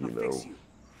 Thank you, though.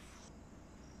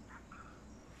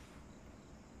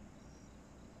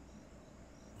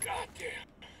 Goddamn.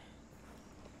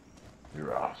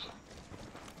 You're awesome.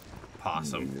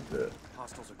 Possum. Get that.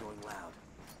 Hostiles are going loud.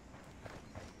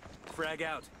 Frag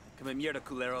out. Come in mierda,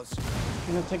 culeros.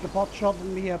 Gonna take a pot shot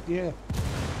and me up here. You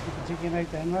can take him out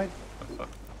then, right?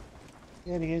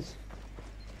 There he is.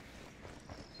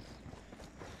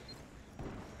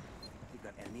 We've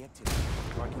got enemy activity.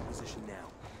 Marking position now.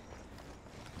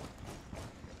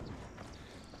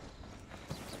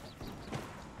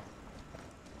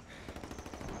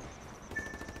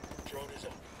 Drone is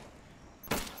up.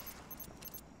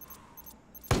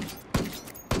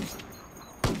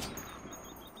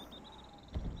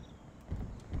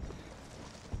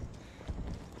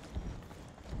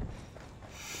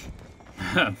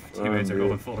 Teammates are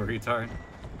going full retard.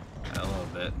 A little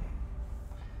bit.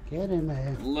 Get in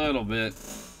there. A little bit.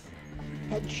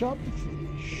 Headshot to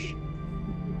finish.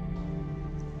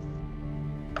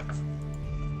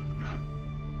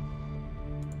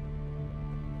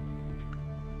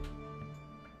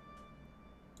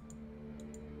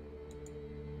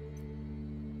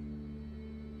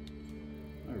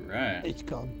 Alright. It's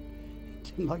gone.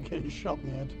 Didn't like getting shot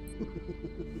in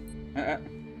the head.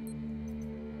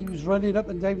 He was running up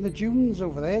and down the dunes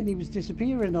over there and he was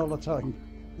disappearing all the time.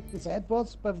 His head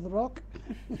was above the rock.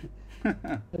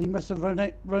 And he must have run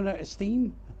out of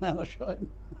steam. And I shot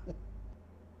him.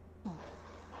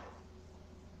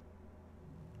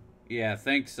 Yeah,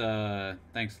 thanks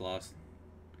Lost.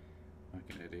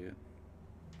 Fucking idiot.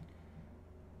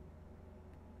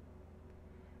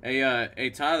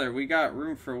 Hey Tyler, we got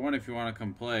room for one if you want to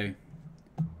come play.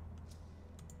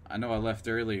 I know I left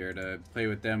earlier to play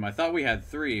with them. I thought we had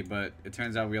 3, but it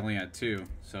turns out we only had 2.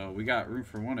 So we got room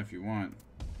for one if you want.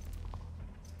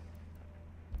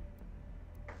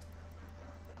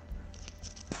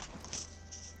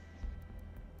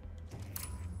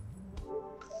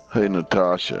 Hey,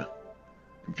 Natasha.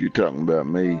 If you're talking about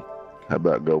me, how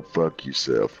about go fuck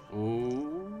yourself?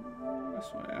 Ooh,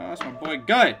 that's my boy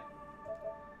Gut.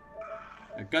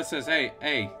 Gus says,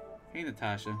 hey,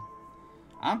 Natasha.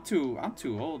 I'm too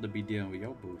old to be dealing with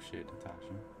your bullshit,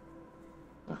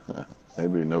 Natasha.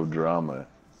 Maybe no drama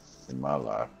in my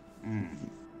life. You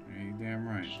damn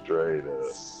right. Straight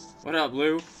up. What up,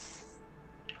 Lou?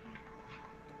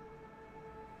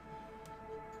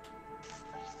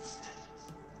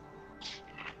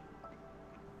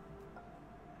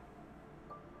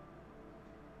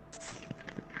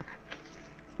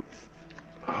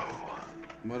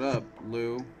 What up,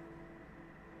 Lou?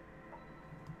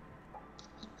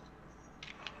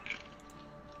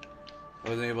 I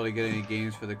wasn't able to get any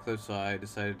games for the clip, so I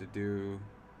decided to do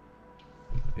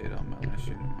it on my last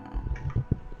stream tomorrow.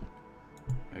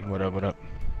 Okay. What up?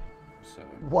 So,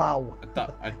 Wow.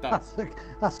 I thought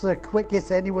That's the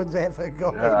quickest anyone's ever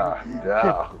got.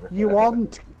 Yeah. You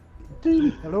want?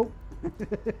 Hello?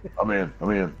 I'm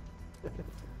in.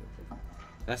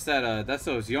 that's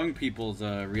those young people's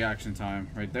reaction time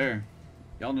right there.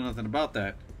 Y'all know nothing about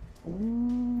that.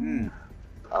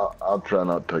 I'll try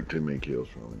not to take too many kills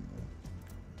from him.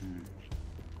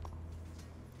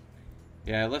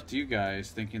 Yeah, I left you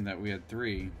guys thinking that we had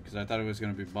 3 because I thought it was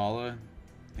gonna be Balla,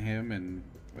 him, and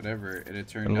whatever. And it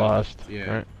turned out, Lost.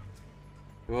 yeah. Right?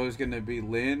 Well, it was gonna be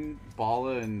Lynn,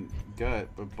 Balla, and Gut,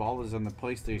 but Balla's on the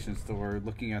PlayStation Store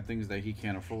looking at things that he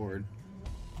can't afford.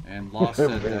 And Lost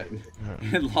said that.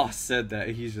 And Lost said that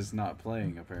he's just not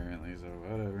playing apparently. So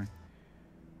whatever.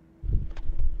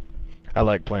 I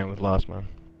like playing with Lost, man.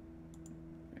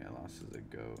 Yeah, Lost is a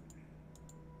goat.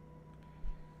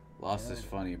 Lost is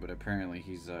funny, but apparently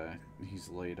he's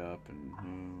laid up and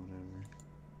whatever.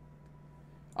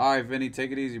 All right, Vinny, take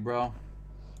it easy, bro.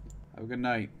 Have a good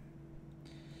night.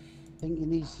 I think he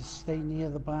needs to stay near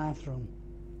the bathroom.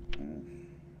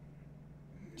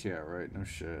 Yeah, right. No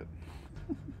shit.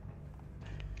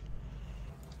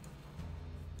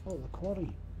 Oh, the quarry.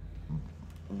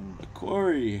 The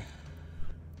quarry.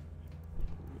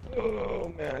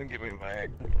 Oh man, give me my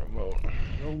remote.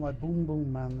 Oh, my boom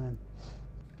boom man then.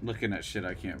 Looking at shit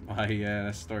I can't buy. Yeah,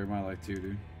 that's the story of my life too,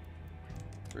 dude.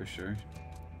 For sure.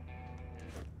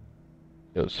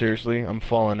 Yo, seriously, I'm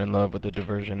falling in love with the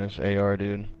Diversionist AR,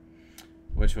 dude.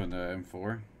 Which one, the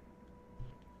M4?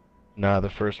 Nah, the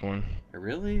first one.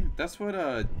 Really? That's what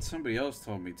somebody else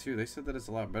told me too. They said that it's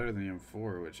a lot better than the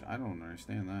M4, which I don't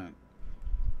understand that.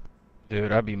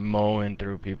 Dude, I'd be mowing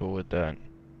through people with that.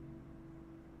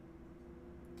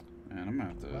 Man, I'm gonna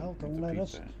have to. Well, have to peep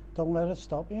that. don't let us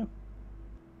stop you.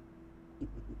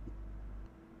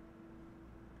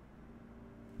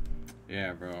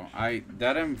 Yeah, bro.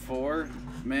 That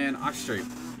M4, man, I straight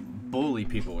bully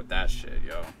people with that shit,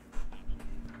 yo.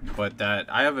 But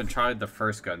I haven't tried the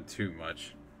first gun too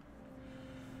much.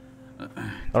 I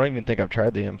don't even think I've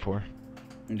tried the M4.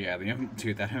 Yeah,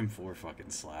 dude, that M4 fucking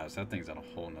slaps. That thing's on a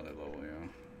whole nother level, yo.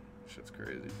 Shit's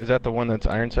crazy. Is that the one that's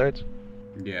iron sights?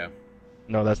 Yeah.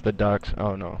 No, that's the Dox.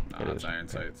 Oh no. No, it's iron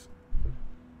sights.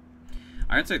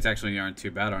 Iron sights actually aren't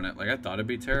too bad on it. Like I thought it'd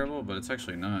be terrible, but it's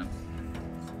actually not.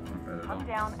 Hunt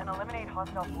down and eliminate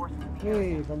hostile forces in the Hey,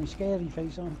 area. got my scary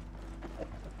face on.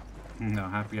 No,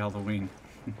 happy Halloween.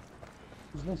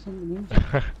 Who's listening to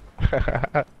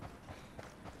music?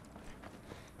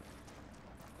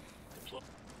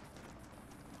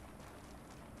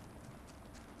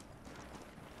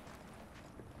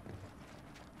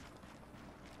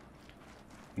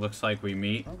 Looks like we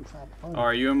meet. Oh,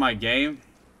 are you in my game?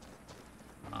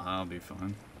 I'll be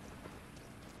fine.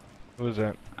 Who is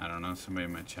that? I don't know, somebody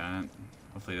in my chat.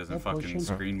 Hopefully he doesn't They're fucking pushing.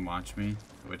 screen watch me,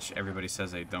 which everybody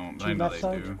says they don't, but I Team know left they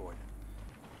side. do.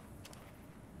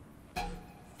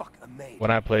 Fuck, a maid.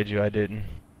 When I played you, I didn't.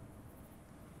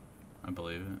 I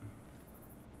believe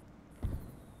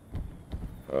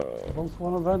it. Both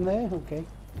want to run there? Okay.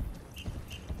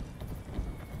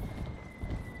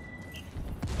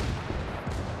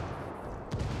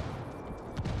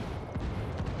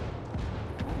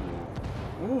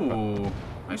 Ooh,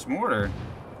 nice mortar.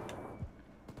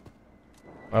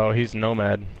 Oh, he's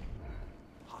Nomad.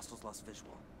 Hostiles lost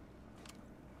visual.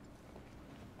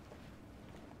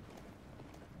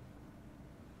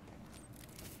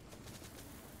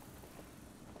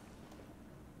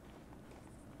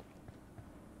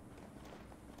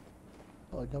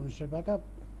 Oh, going straight back up.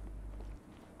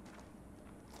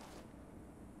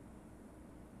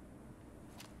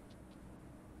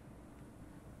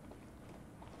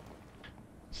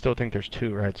 Still think there's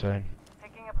 2 right side.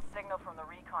 Picking up a signal from the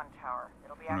recon tower.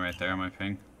 It'll be One right there on my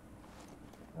ping.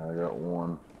 I got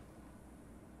one.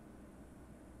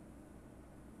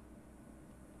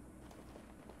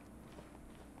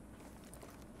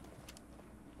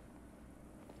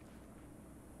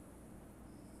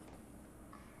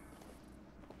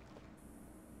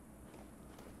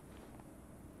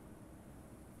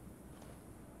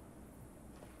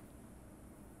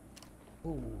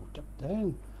 Oh, duck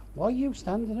down. Why are you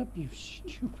standing up, you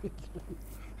stupid thing?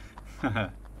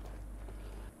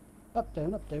 Up,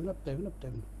 down, up, down, up, down, up,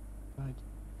 down. Right.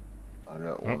 I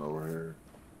got one over here.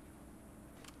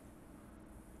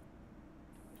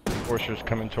 Forcer's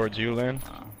coming towards you, Lynn.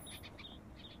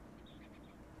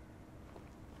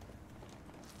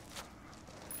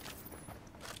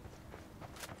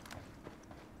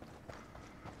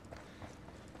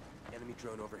 Enemy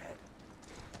drone overhead.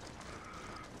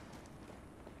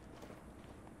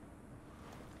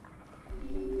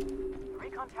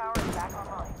 Recon tower is back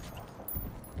online.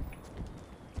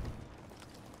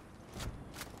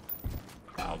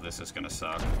 Oh, this is gonna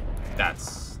suck. That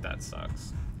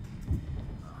sucks.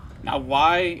 Now,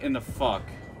 why in the fuck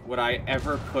would I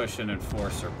ever push an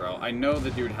enforcer, bro? I know the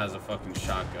dude has a fucking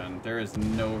shotgun. There is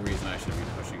no reason I should be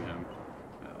pushing him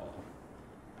at all.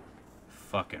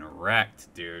 Fucking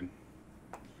wrecked, dude.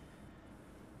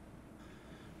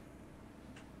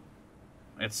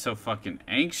 It's so fucking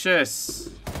anxious.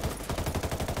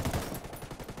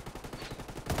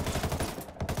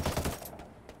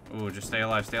 Oh, just stay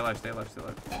alive, stay alive, stay alive, stay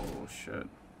alive. Oh, shit.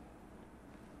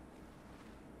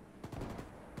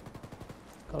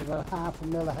 Got about half a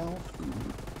mil of health.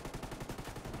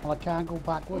 Well, I can't go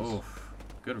backwards. Oof.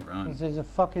 Good run. Because there's a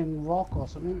fucking rock or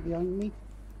something behind me.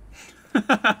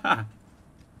 Yeah,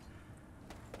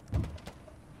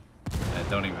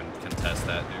 don't even contest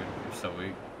that, dude. You're so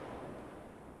weak.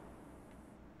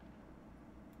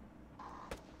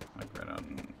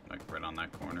 Like right on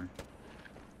that corner.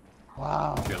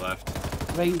 Wow. To your left.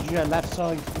 Ranger, left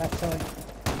side, left side.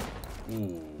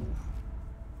 Ooh.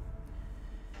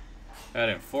 That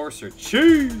enforcer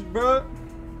cheese, bro.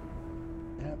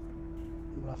 Yep.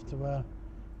 We'll have to,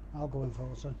 I'll go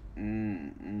enforcer.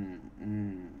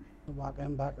 Whack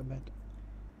him back a bit.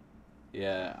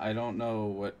 Yeah, I don't know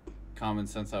what common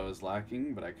sense I was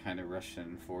lacking, but I kind of rushed an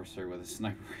enforcer with a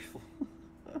sniper rifle.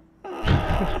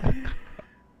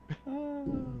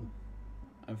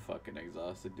 I'm fucking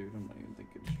exhausted, dude. I'm not even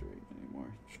thinking straight anymore.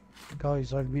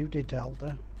 Guys, I've muted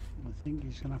Delta. I think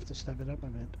he's gonna have to step it up a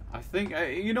bit. I think,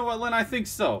 you know what, Lynn? I think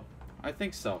so. I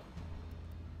think so.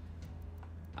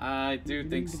 I do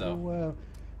think so.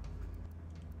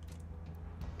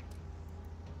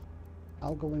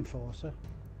 I'll go enforcer.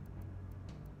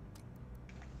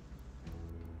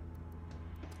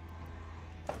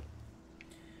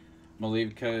 I'm gonna leave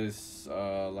because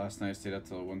last night I stayed up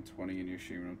till 1:20 and you're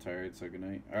streaming. I'm tired, so good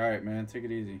night. Alright, man. Take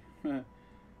it easy. What's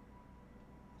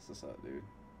this up, dude?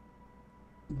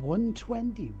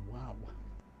 120? Wow.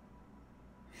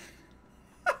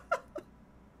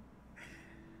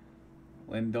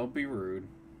 Lynn, don't be rude.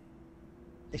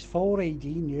 It's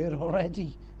 4:18 here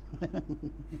already.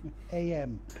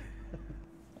 AM.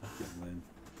 Okay, Lynn.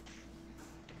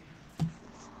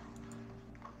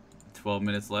 12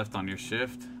 minutes left on your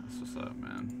shift. That's what's up,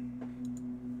 man.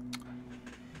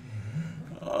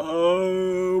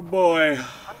 Oh boy.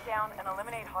 Hunt down and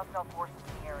eliminate hostile forces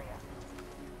in the area.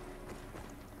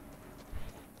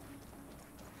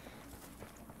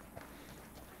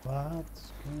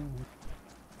 Let's go.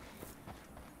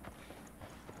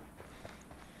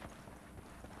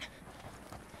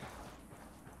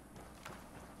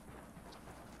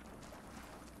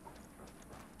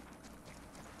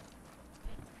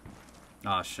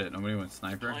 Oh shit, nobody went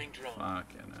sniper? Flying drone.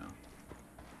 Fuck yeah, no.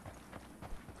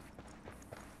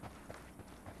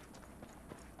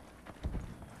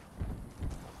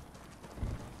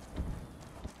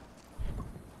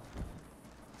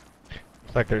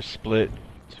 Looks like they're split.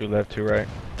 2 left, 2 right.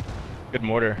 Good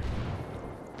mortar.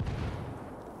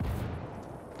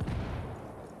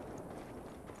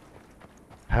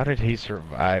 How did he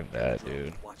survive that,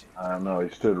 dude? I don't know. He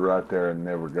stood right there and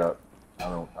never got. I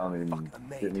don't even.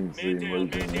 Didn't even see him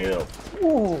lose any health.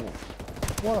 Oh,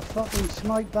 what a fucking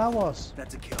snipe that was.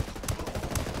 That's a kill.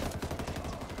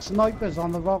 Snipers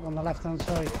on the rock on the left hand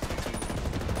side.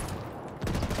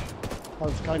 I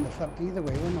was kind of fucked either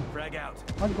way, wasn't I? Frag out.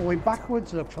 I'm going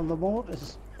backwards up from the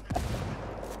mortars.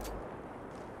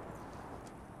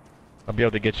 I'll be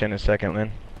able to get you in a second,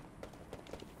 Lynn.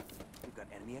 We've got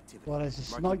enemy activity. Well, there's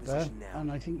a Marking sniper, position now.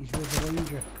 and I think he's with the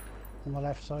ranger on the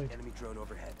left side. Enemy drone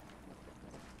overhead.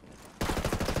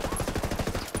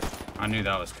 I knew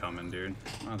that was coming, dude.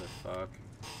 Motherfuck.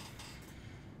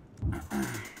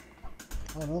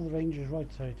 Oh no, the ranger's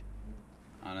right side.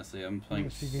 Honestly, I'm playing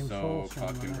Must be being so false on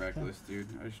the fucking left, reckless, dude.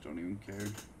 I just don't even care.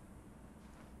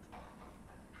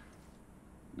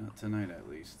 Not tonight, at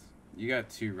least. You got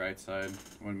 2 right side,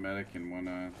 1 medic and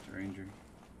 1 ranger.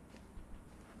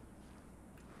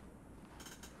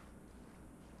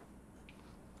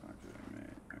 Fuck did I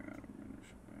make? I gotta finish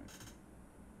it back.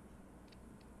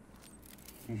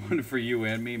 One for you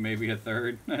and me, maybe a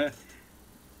third. That's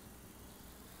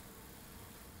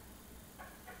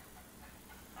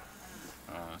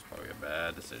probably a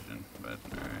bad decision, but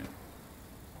alright.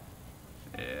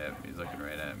 Yeah, he's looking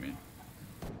right at me.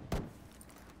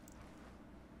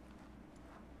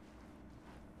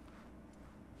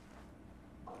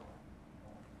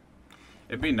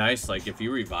 It'd be nice, like, if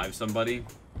you revive somebody,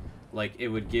 like, it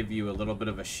would give you a little bit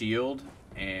of a shield,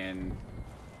 and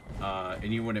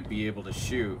you wouldn't be able to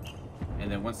shoot. And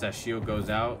then once that shield goes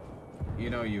out, you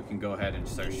know, you can go ahead and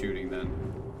start shooting then.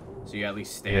 So you at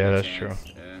least stand a chance.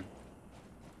 True. Yeah.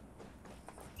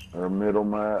 Our middle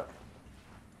map.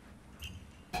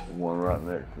 The one right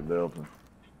next to Delta.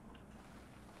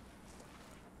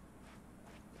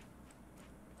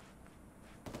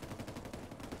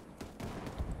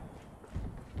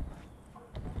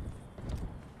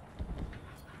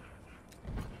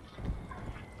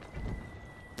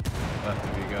 Left to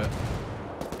be good.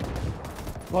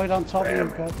 Right on top of Damn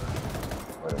you, it. God.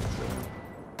 Wait a second.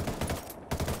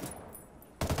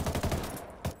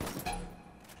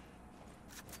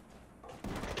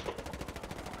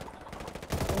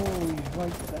 Oh, he's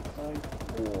right to that side.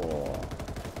 Oh.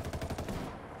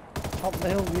 Top of the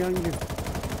hill behind you.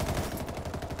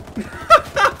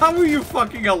 How are you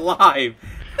fucking alive?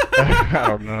 I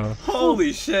don't know.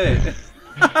 Holy shit.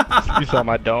 You saw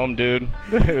my dome, dude.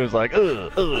 It was like,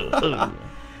 ugh.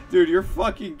 Dude, your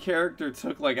fucking character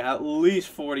took like at least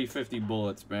 40, 50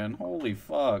 bullets, man. Holy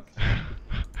fuck.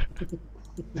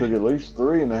 Took at least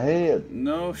 3 in the head.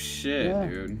 No shit, Yeah.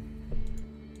 dude.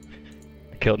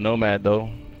 I killed Nomad, though.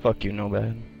 Fuck you,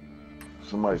 Nomad.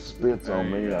 Somebody spits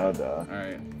on me, I die.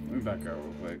 Alright, let me back out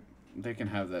real quick. They can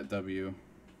have that W.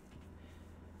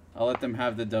 I'll let them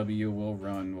have the W. We'll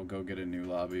run. We'll go get a new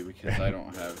lobby because I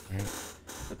don't have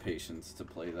the patience to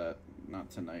play that. Not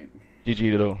tonight.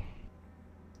 GG, though.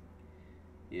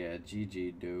 Yeah,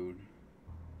 GG, dude.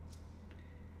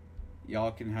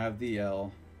 Y'all can have the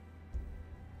L.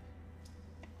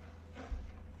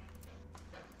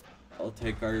 I'll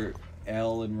take our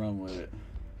L and run with it.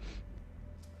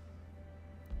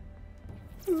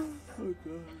 Oh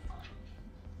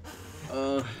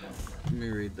god. Let me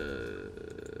read the.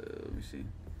 Let me see.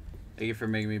 Thank you for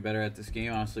making me better at this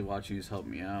game. Honestly, watching you has helped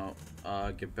me out.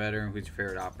 Get better. Who's your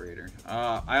favorite operator?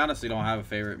 I honestly don't have a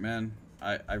favorite, man.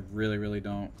 I really, really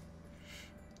don't.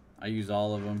 I use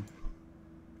all of them.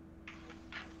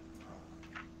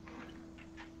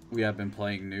 We have been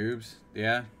playing noobs.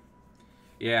 Yeah.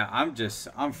 Yeah,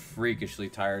 I'm freakishly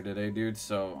tired today, dude.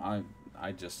 So I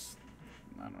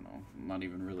don't know. I'm not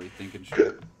even really thinking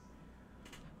straight.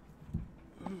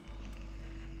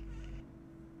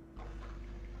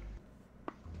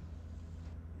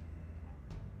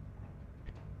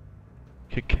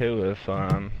 Could kill if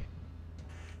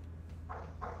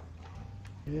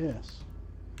Yes.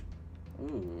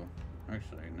 Ooh,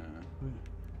 actually, no.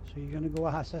 So you're gonna go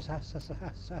assassin? Assassin.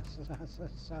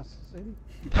 Assassin.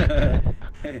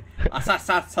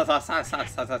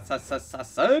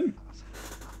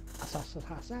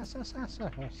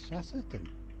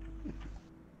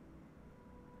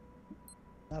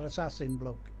 That assassin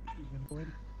bloke. You gonna go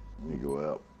in? You go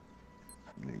out.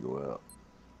 You go out.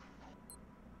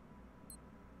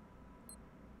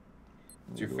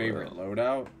 What's your favorite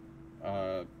loadout?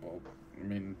 Well, I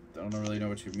mean, I don't really know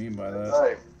what you mean by that.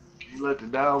 Hey, can you let the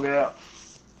dog out?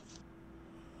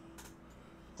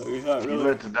 Oh, you're not Can really. you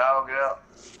let the dog out?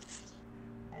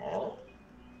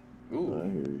 Ooh. I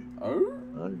hear you. Oh?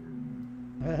 I hear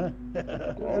you.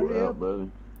 Hurry Go out, up.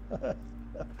 buddy.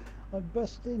 I'm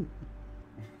busting.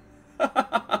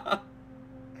 Come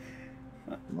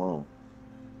on.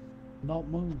 Not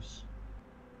moose.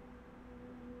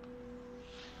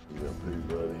 You got pee,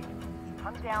 buddy.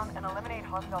 Hunt down and eliminate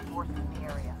hostile forces in the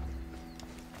area.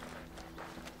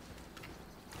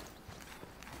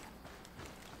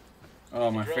 Oh,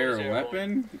 my Drone is favorite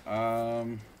airborne.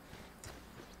 weapon?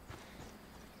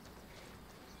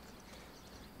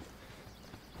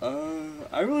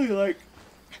 I really like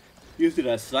using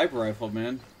that sniper rifle,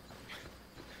 man.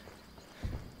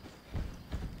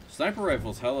 Sniper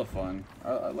rifle's hella fun.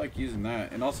 I like using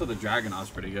that. And also the Dragonaut's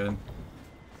pretty good.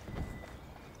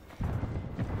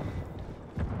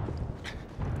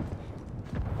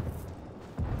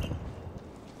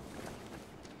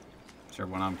 Sure,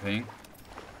 when I'm ping.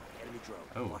 Enemy drone.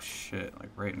 Oh shit, like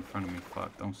right in front of me.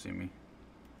 Fuck, don't see me.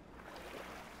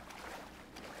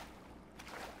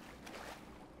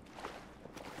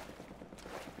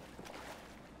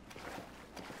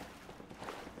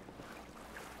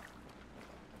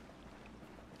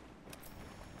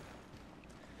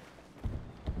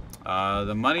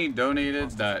 The money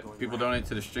donated that people donate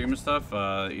to the stream and stuff,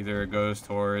 either goes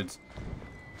towards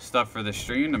stuff for the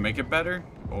stream to make it better,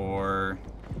 or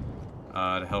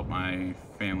to help my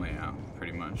family out,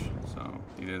 pretty much. So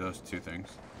either of those two things.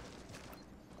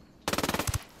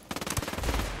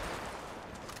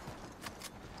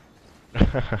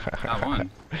 Got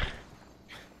one.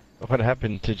 What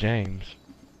happened to James?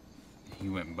 He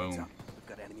went boom. We've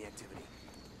got enemy activity.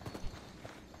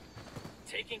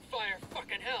 Taking fire,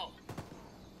 fucking hell!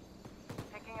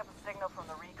 Picking up a signal from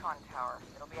the recon tower.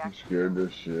 It'll be You active. scared the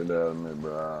shit out of me,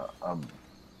 bro. I'm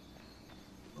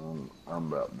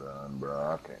about done, bro.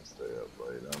 I can't stay up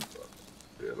late. I'm fucking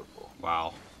pitiful.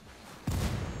 Wow.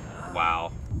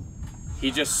 Wow. He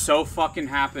just so fucking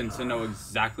happened to know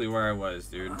exactly where I was,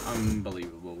 dude.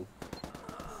 Unbelievable.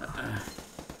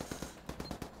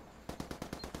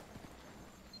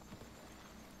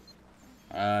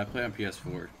 I play on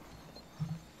PS4.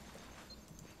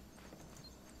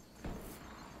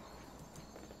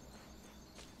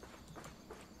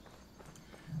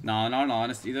 No, in all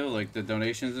honesty though, like the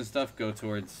donations and stuff go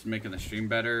towards making the stream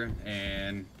better,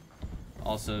 and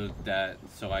also that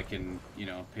so I can, you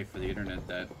know, pay for the internet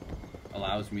that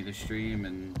allows me to stream,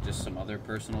 and just some other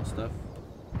personal stuff.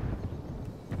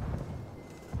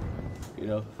 You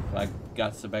know, if I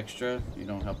got some extra, you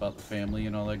know, help out the family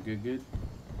and all that good.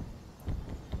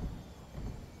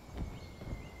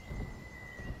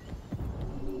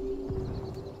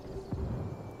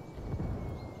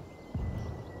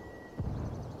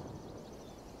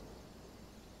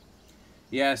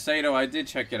 Yeah, Sato, I did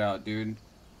check it out, dude.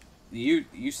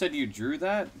 You said you drew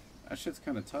that? That shit's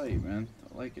kind of tight, man.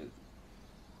 I like it.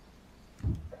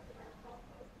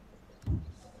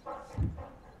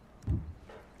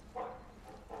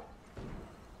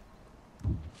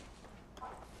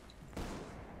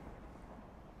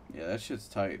 Yeah, that shit's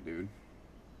tight, dude.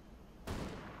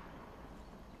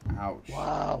 Ouch.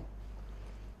 Wow.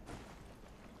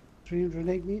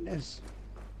 308 meters.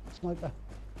 Sniper.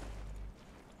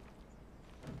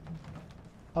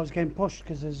 I was getting pushed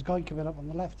because there's a guy coming up on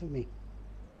the left of me.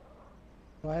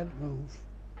 So I had to move.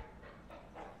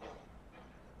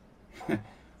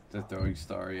 The throwing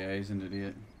star, yeah, he's an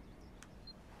idiot.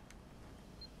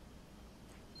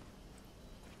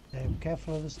 Yeah, be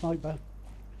careful of the sniper.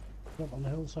 He's up on the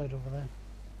hillside over there.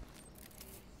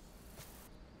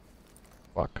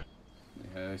 Fuck.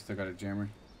 Yeah, I still got a jammer.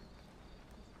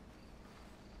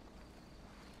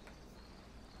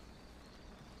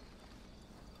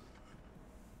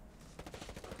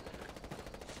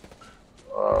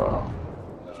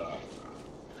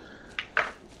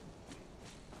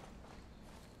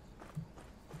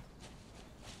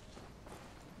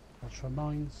 Watch for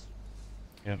mines.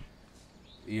 Yep.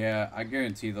 Yeah, I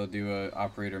guarantee they'll do a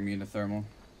operator immune to thermal.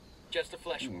 Just a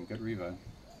flesh Ooh, wound. good revive.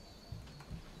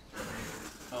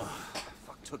 Oh,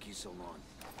 fuck took you so long.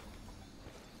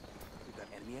 We've got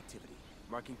enemy activity.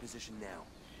 Marking position now.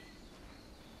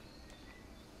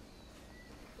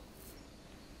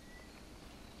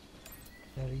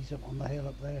 Yeah, he's up on the hill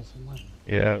up there somewhere.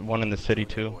 Yeah, one in the city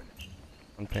too.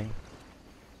 One thing.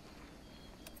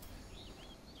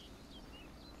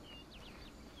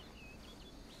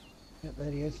 Yep,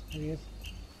 there he is. There he is.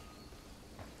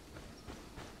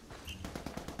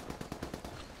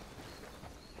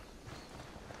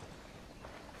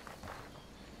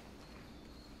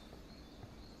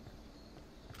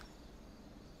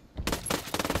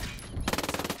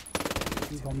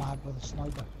 He got mad with a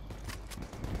sniper.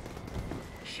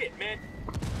 Shit, man.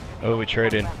 Oh, we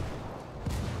traded.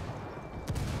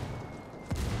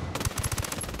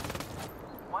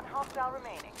 One hostile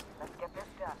remaining. Let's get this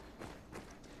done.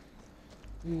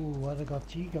 Ooh, I'd have got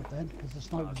Teague up then, because the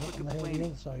sniper's up on the hill on the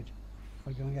other side.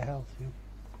 We're going to get health, you know.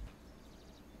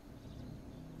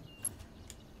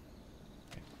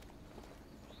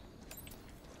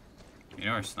 You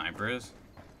know where a sniper is?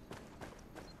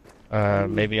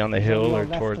 Maybe on the He's hill on or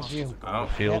the left towards of you. Oh,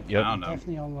 the field. I Yep. don't know.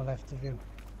 Definitely on the left of you.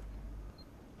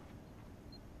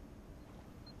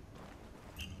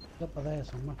 He's up there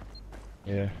somewhere.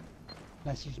 Yeah.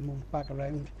 Unless he's moved back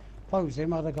around. If I was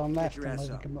him, I'd have gone left your and ass I'd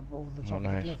have up. come up over the Oh, top of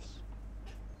nice. the cliffs.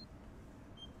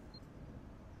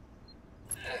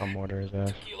 I'll mortar his ass.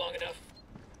 Took you long enough.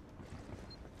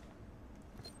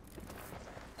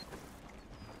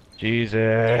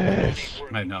 Jesus.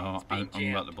 I know. I'm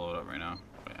about to blow it up right now.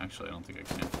 Wait, actually, I don't think I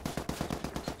can.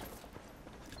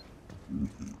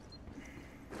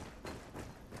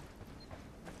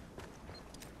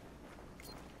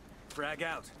 Frag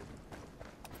out.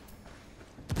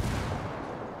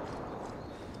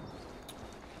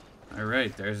 All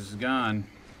right, there's his gun.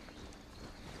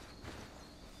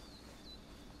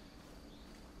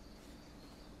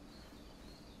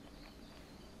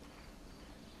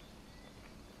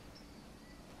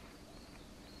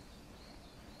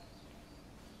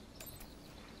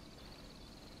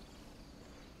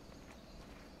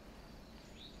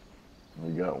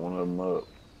 got one of them up.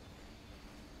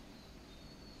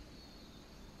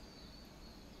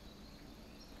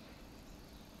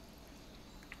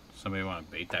 Somebody want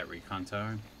to bait that recon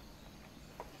tower?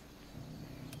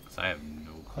 Cause I have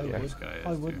no clue who this guy is.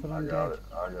 I would, but I I'm got dead. it.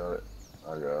 I got it.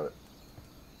 I got it.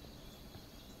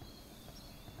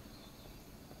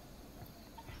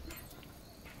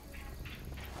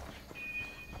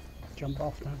 Jump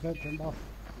off now, go, jump off.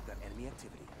 We've got enemy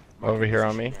activity. Over here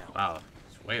on me. Wow,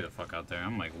 it's way the fuck out there.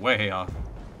 I'm like way off.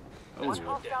 One Oh,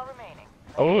 hostile remaining.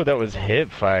 Oh, that was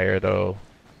hip fire though.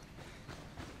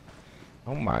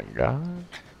 Oh my god.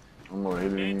 I'm gonna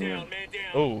hit it Man again. down, man down.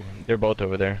 Oh, they're both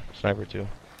over there. Sniper too.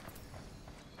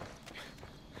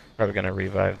 Probably gonna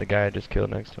revive the guy I just killed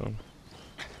next to him.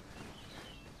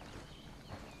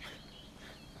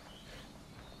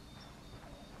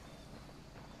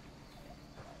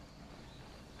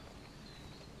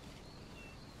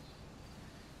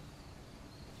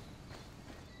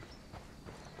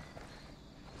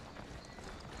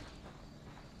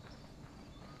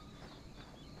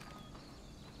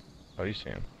 Oh, you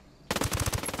see him.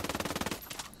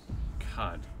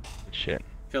 God. Shit.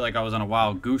 I feel like I was on a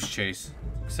wild goose chase,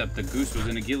 except the goose was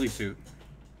in a ghillie suit.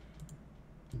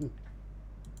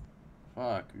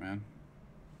 Fuck, man.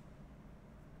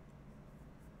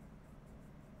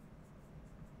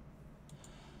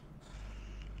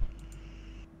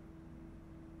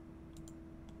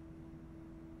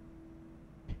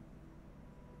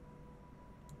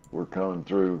 We're coming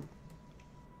through.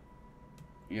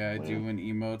 Yeah, I do win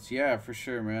emotes. Yeah, for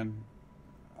sure, man.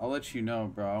 I'll let you know,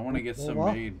 bro. I want to get some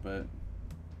What? made, but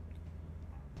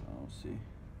I'll see.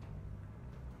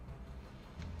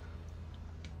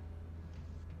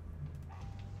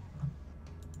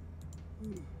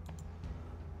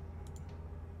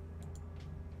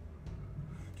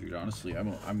 Dude, honestly,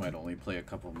 I might only play a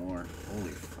couple more.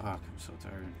 Holy fuck, I'm so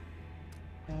tired.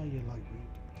 How you like me?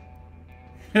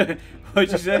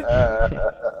 What'd you say?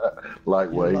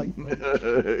 Lightweight.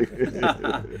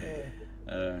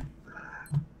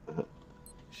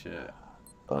 Shit.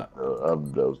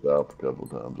 I've dozed off a couple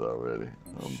times already.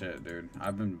 Shit, dude.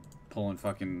 I've been pulling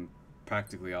fucking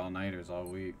practically all-nighters all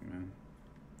week, man.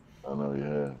 I know you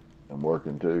have. I'm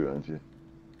working too, aren't you?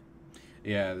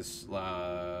 Yeah, this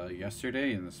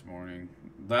yesterday and this morning.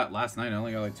 Last night I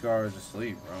only got like 2 hours of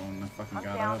sleep, bro, and I fucking Hunt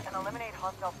got down up. and eliminate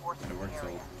hostile forces I in worked the till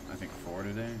area. I think 4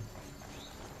 today.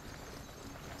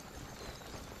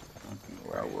 Fucking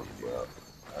I work about.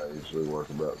 I usually work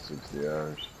about 60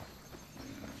 hours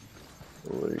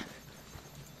a week.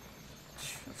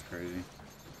 That's crazy.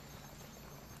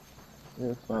 Yeah,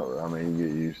 it's not. I mean, you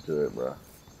get used to it, bro.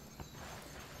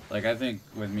 Like, I think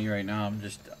with me right now,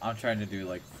 I'm trying to do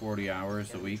like 40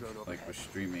 hours a week, like with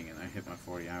streaming, and I hit my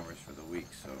 40 hours for the week,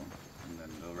 so, and then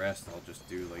the rest I'll just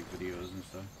do like videos and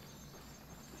stuff.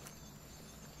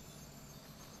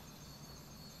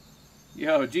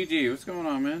 Yo, GG, what's going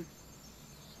on, man?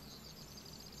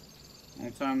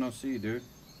 Long time no see, dude.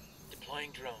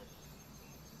 Deploying drone.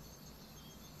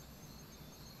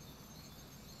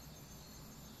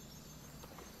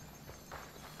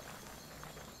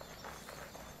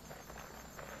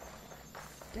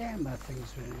 Damn, that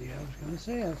thing's been in here. I was going to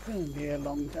say, it's been in here a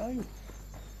long time.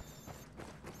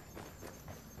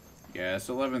 Yeah, it's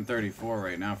 11:34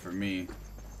 right now for me.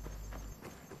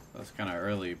 That's kind of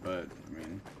early, but I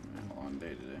mean, a long day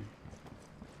today.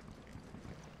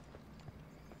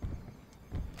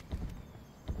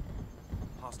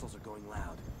 Hostiles are going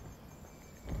loud.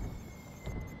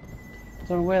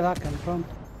 Don't know where that came from.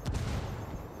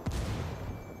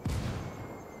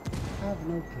 I have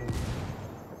no clue.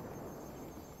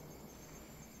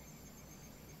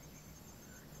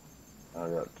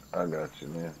 I got you,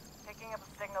 man. Picking up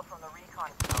a signal from the recon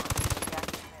tower. Be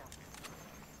active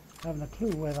soon. I haven't a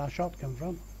clue where that shot came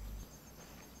from.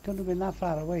 Couldn't have been that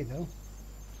far away though.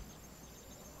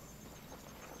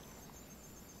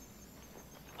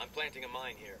 I'm planting a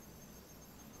mine here.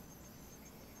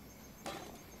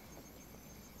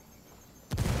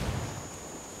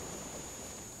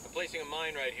 I'm placing a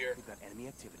mine right here. We've got enemy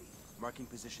activity. Marking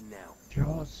position now.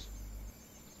 Jaws.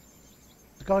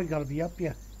 The guy got to be up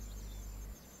here.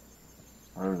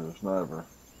 There's a sniper.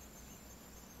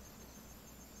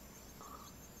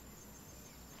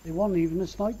 It wasn't even a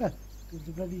sniper. It was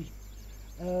a bloody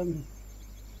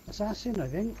assassin, I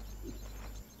think.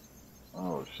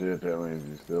 Oh shit, that means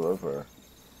he's still up there.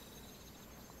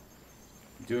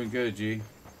 Doing good, G.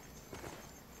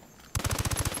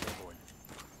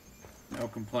 No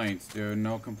complaints, dude.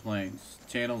 No complaints.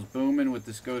 Channel's booming with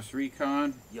this Ghost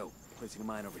Recon. Yo, placing a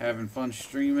mine over Having fun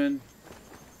streaming.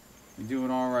 You're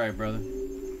doing all right, brother.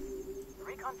 The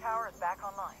recon tower is back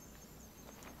online.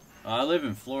 I live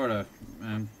in Florida,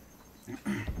 man.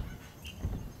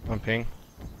 On ping.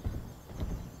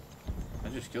 I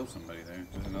just killed somebody there.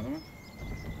 There's another one?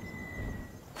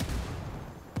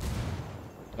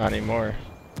 Not anymore.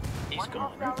 He's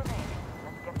gone. Hostile remaining.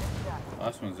 Let's get this done.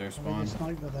 Last one's their I think spawn. a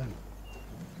sniper then.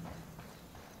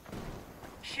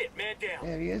 Shit, man down.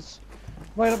 There he is.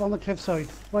 Right up on the cliffside.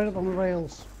 Right up on the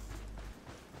rails.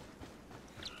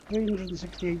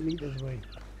 368 meters away.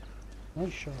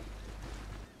 Nice shot.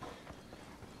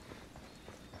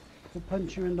 We'll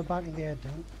punch you in the back of the head,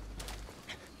 don't?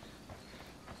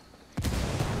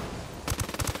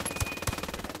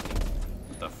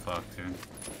 What the fuck, dude?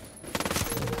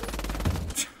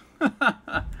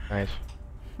 Nice.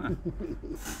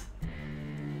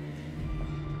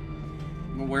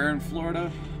 Well, where in Florida?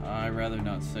 I'd rather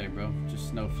not say, bro.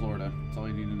 Just know Florida. That's all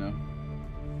you need to know.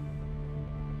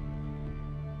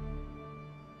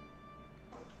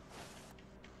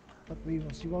 But we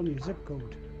will see on your zip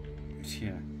code.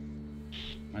 Yeah.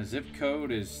 My zip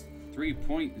code is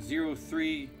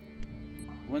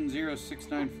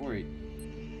 3.03106948.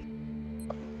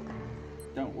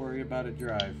 Don't worry about a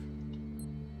drive.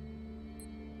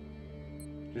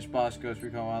 Just boss goes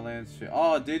Recon Wildlands.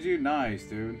 Oh, did you? Nice,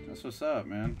 dude. That's what's up,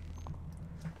 man.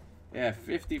 Yeah,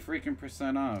 50 freaking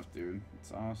 % off, dude.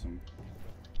 It's awesome.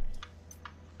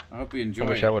 I hope you enjoy I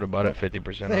wish it. I would have bought it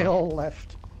 50% They off. all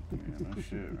left. Yeah, no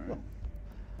shit, right?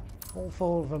 All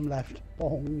 4 of them left.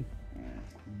 Bong.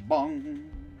 Bong.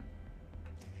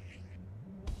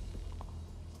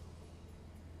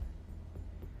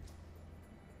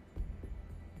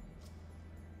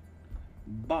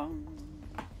 Bong.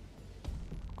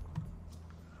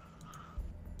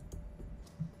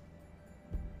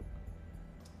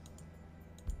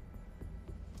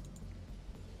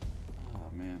 Oh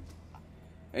man.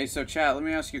 Hey, so chat, let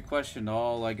me ask you a question to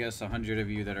all, I guess, 100 of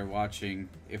you that are watching.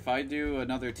 If I do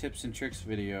another tips and tricks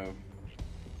video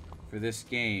for this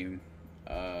game,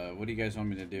 what do you guys want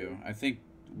me to do? I think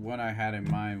one I had in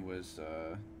mind was,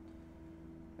 I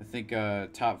think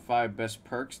top 5 best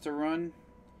perks to run.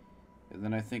 And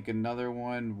then I think another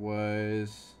one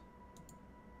was,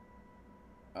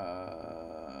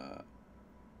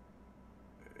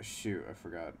 shoot, I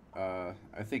forgot. I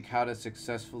think how to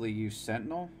successfully use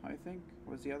Sentinel, I think,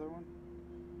 was the other one.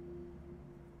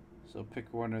 So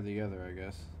pick one or the other, I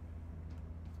guess.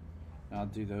 And I'll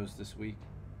do those this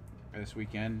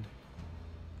weekend.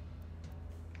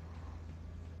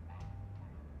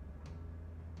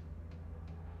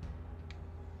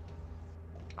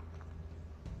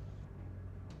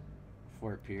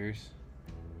 Fort Pierce.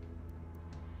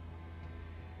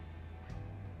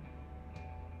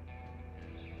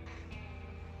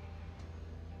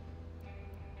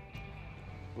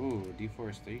 Ooh,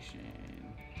 deforestation.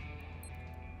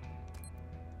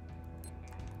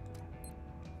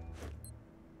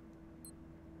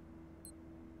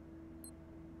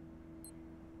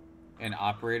 An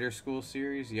operator school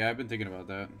series? Yeah, I've been thinking about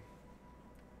that.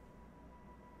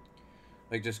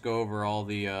 Like, just go over all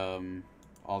the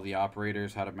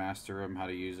operators, how to master them, how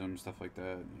to use them, stuff like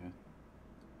that. Yeah.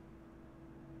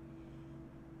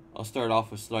 I'll start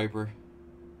off with sniper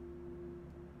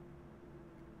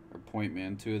or point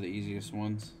man, 2 of the easiest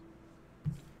ones.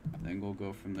 Then we'll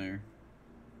go from there.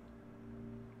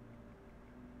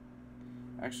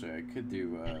 Actually, I could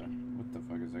do what the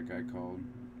fuck is that guy called?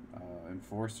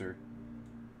 Enforcer.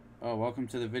 Oh, welcome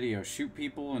to the video. Shoot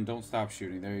people and don't stop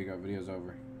shooting. There you go. Video's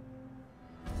over.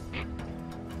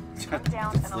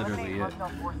 That's literally it.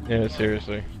 Yeah,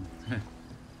 seriously.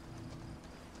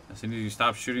 As soon as you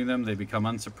stop shooting them, they become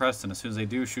unsuppressed, and as soon as they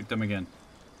do, shoot them again.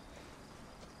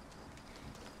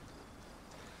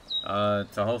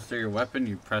 To holster your weapon,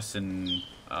 you press and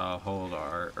hold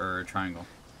R or triangle.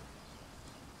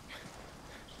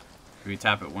 If you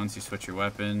tap it once, you switch your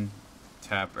weapon.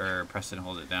 Tap or press and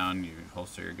hold it down, you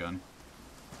holster your gun.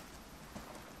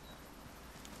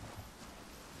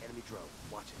 Enemy drone,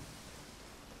 watch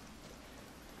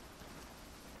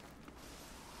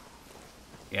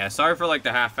it. Yeah, sorry for like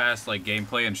the half-assed like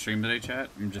gameplay and stream today, chat.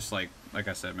 I'm just like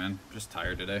I said, man, just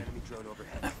tired today. Enemy drone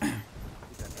overhead.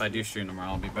 If I do stream tomorrow,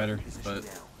 I'll be better, but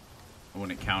I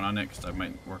wouldn't count on it because I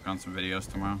might work on some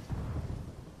videos tomorrow.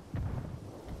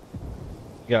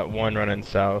 Got one running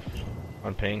south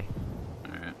on ping.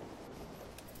 Alright.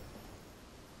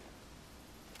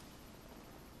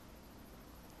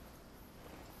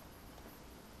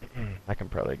 I can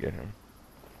probably get him.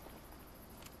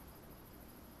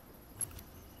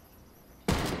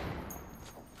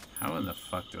 How in the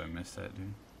fuck do I miss that,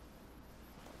 dude?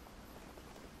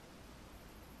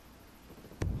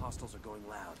 Hostiles are going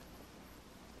loud.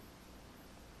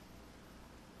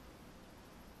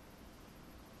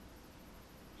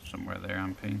 somewhere there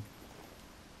on ping.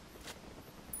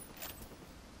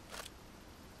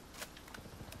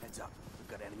 Heads up. We've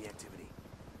got enemy activity.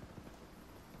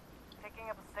 Picking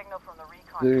up a signal from the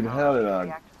recon Dude, tower. how did I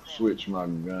Reactor soon. switch my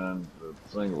gun to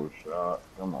single shot?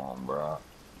 Come on, bro.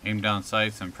 Aim down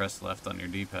sights and press left on your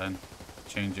D-pad.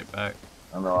 Change it back.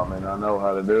 I know, I mean, I know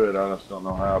how to do it. I just don't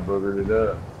know how I boogered it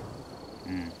up.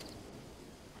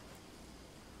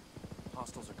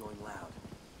 Hostiles are going loud.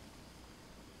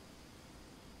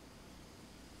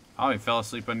 Oh, you fell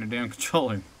asleep on your damn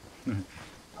controller.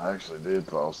 I actually did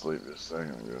fall asleep just a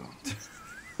second ago.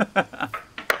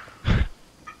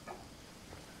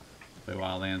 Play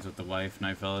Wildlands with the wife,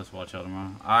 night fellas. Watch out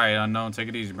tomorrow. Alright, Unknown, take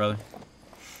it easy, brother.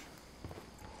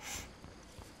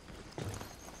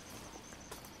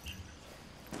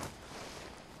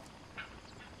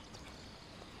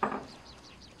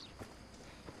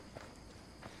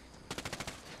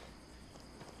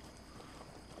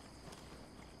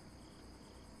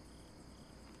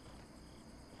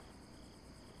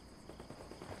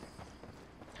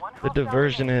 The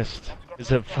diversionist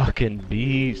is a fucking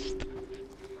beast.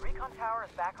 Recon tower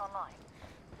is back online.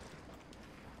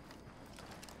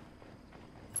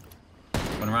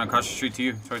 Went around across the street to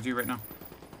you, towards you right now.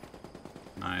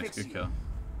 Nice, good kill.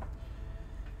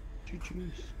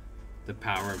 Choo-choos. The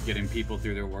power of getting people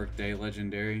through their workday,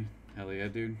 legendary. Hell yeah,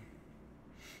 dude.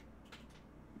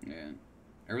 Yeah.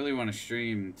 I really want to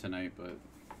stream tonight, but...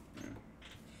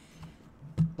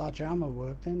 Yeah. That jammer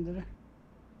worked then, did it?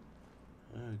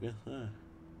 I guess so.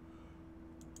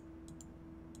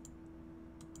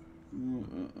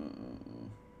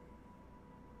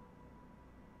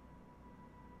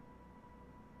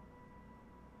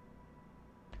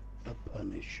 The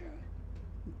Punisher.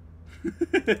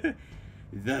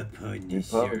 The You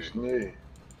punished me.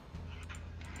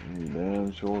 You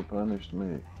damn sure punished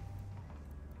me.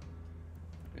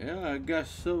 Yeah, I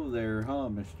guess so there, huh,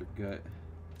 Mr. Gut?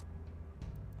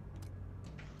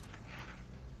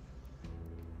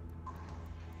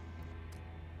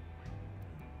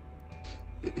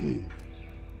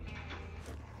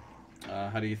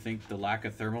 How do you think the lack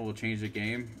of thermal will change the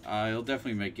game? It'll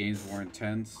definitely make games more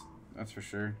intense, that's for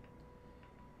sure.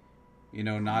 You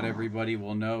know, not everybody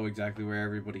will know exactly where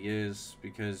everybody is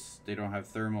because they don't have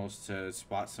thermals to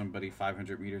spot somebody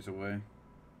 500 meters away.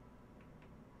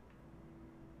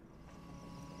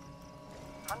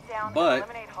 But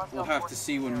we'll have to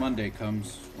see when Monday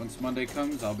comes. Once Monday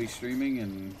comes, I'll be streaming,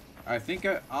 and I think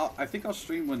I'll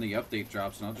stream when the update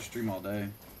drops, and I'll just stream all day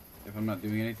if I'm not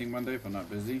doing anything Monday, if I'm not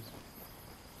busy.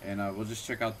 And we'll just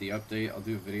check out the update. I'll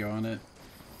do a video on it,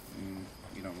 and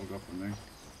you know, we'll go from there.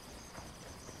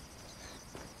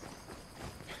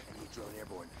 Enemy drone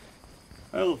airborne.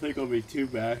 I don't think it'll be too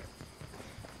bad.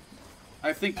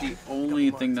 I think the only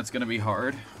thing that's gonna be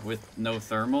hard with no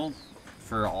thermal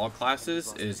for all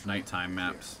classes is nighttime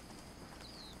maps.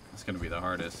 That's gonna be the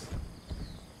hardest.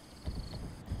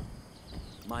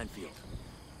 Minefield.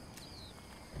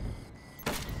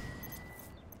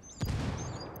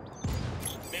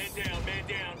 Man down, man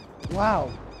down.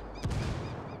 Wow.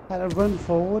 Had to run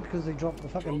forward because they dropped the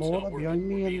fucking mortar behind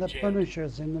me and the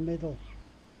Punisher's in the middle.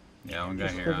 Yeah, one guy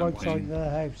Just here the on right side ping. of the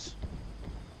house.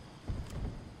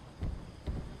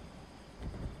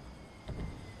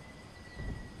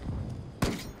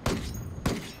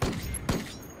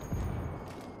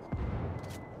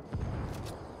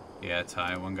 Yeah,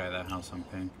 Ty, one guy that house on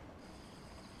ping.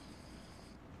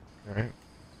 Alright.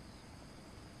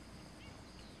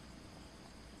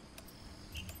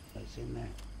 That's in there.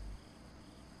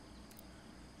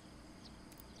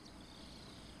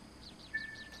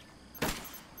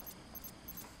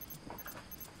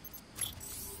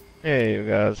 Hey, you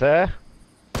guys, huh?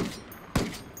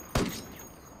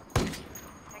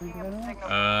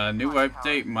 New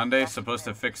update Monday supposed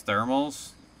to fix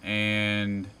thermals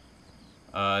and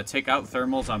take out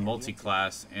thermals on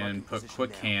multi-class and put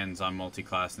quick hands on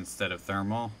multi-class instead of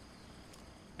thermal,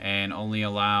 and only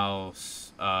allow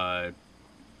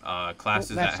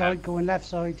classes left that side, have. going left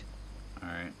side. All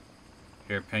right,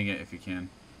 here, ping it if you can.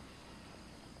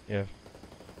 Yeah.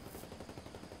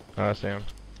 I see him.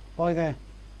 By there.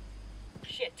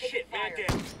 Shit, Man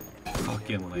down.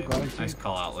 Fucking lit. got it, Nice too.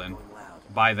 call out, Lynn.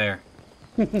 Bye there.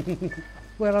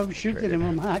 Well, I'm shooting him,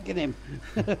 I'm hacking him.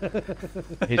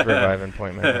 He's reviving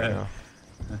point man right now.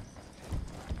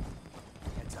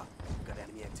 Heads up. We've got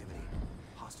enemy activity.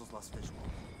 Hostiles lost visual.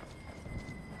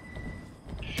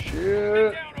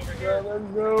 Shit! Gotta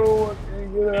go! I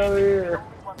can't get out of here.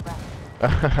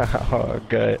 Oh,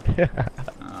 good.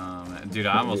 Dude,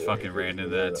 I almost fucking ran into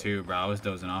that too, bro. I was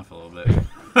dozing off a little bit.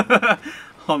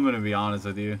 I'm gonna be honest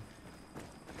with you.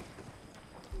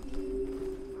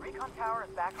 tower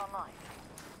is back online.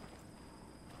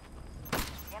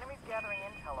 The enemy's gathering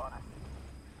intel on us.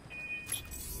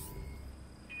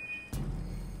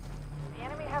 The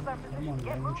enemy has our position.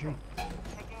 Get moving.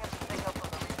 Picking up the signal from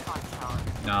the recon tower.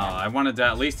 No, I wanted to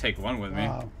at least take one with me.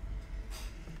 Wow.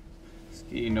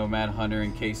 Ski, Nomad, Hunter,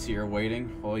 and Casey are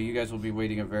waiting. Well, you guys will be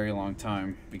waiting a very long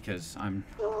time because I'm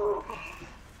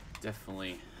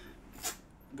definitely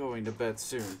going to bed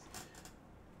soon.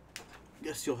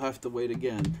 Guess you'll have to wait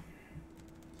again.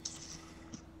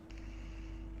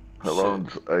 How long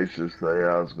does Aces say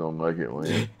I was gonna make it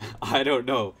win? I don't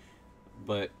know,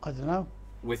 but I don't know.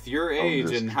 with your age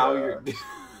and how you're,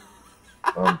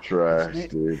 I'm trash,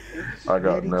 dude. I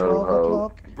got Nearly no 12 hope.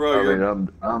 o'clock. bro, I you're mean,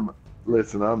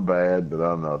 listen, I'm bad, but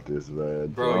I'm not this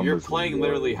bad. bro, so I'm you're just playing enjoying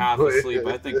literally it. half asleep.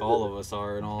 I think all of us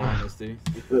are, in all honesty.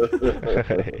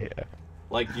 Yeah.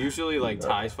 Like usually, like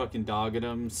Ty's fucking dogging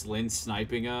him, Lynn's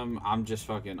sniping him. I'm just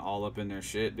fucking all up in their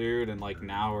shit, dude. And like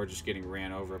now we're just getting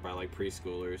ran over by like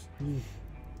preschoolers. I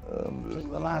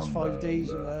think the last 5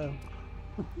 days of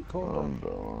I'm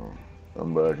done.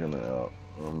 I'm backing out.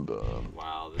 I'm done.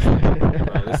 Wow,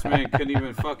 this man couldn't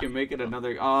even fucking make it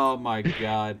another. Oh my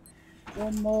god.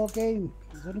 one more game.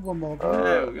 There's only one more game.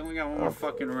 Yeah, we only got one more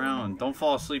fucking round. Don't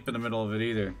fall asleep in the middle of it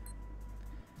either.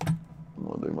 I'm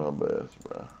gonna do my best,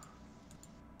 bro.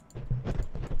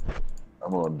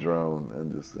 I'm on drone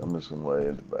and I'm just gonna lay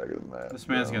at the back of the map. This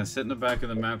man's gonna sit in the back of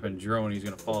the map and drone. He's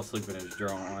gonna fall asleep in his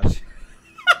drone. Watch.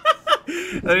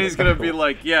 Then he's gonna be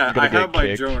like, "Yeah, I have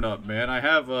my drone up, man. I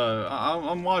have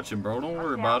I'm watching, bro. Don't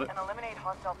worry about it.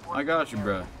 I got you,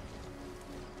 bro."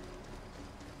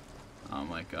 I'm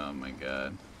like, oh my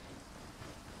god.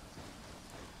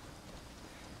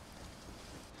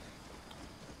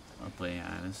 I'll play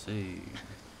hide and seek.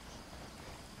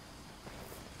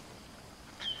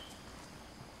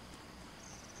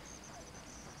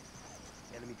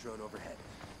 Enemy drone overhead.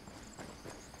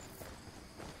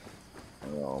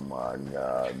 Oh my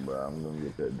god, bro. I'm gonna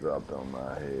get that dropped on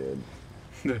my head.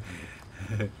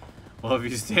 Well, if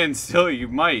you stand still, you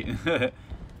might. We've got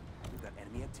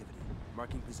enemy activity.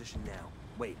 Marking position now.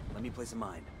 Wait, let me place a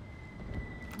mine.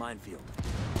 Minefield.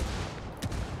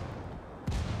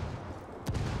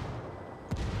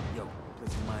 Yo,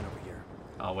 place a mine over here.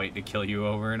 I'll wait to kill you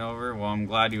over and over. Well, I'm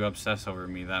glad you obsess over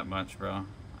me that much, bro.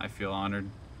 I feel honored.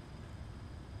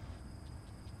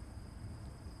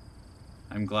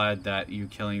 I'm glad that you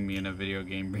killing me in a video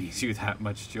game brings you that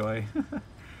much joy.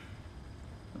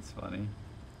 That's funny.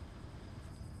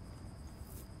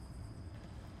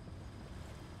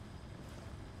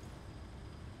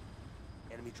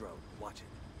 Enemy drone. Watch it.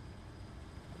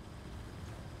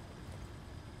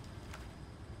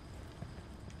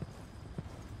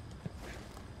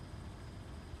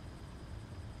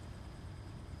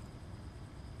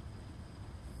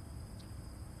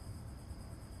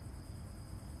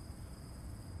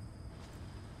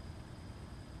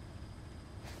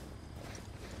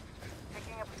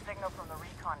 Picking up a signal from the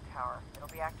recon tower. It'll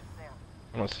be active soon.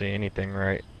 I don't see anything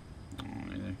right. I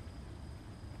don't either.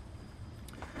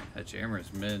 That jammer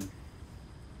is mid.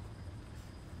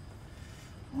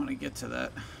 I want to get to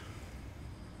that.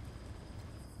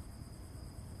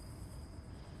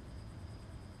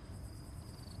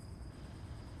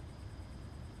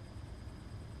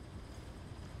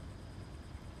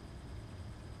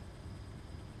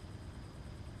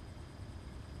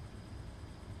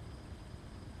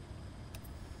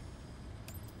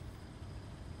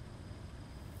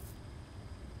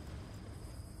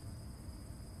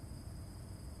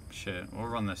 Shit, we'll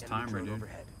run this timer, dude.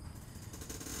 Overhead.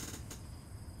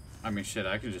 I mean, shit,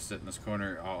 I could just sit in this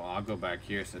corner. Oh, I'll go back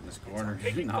here, sit in this corner,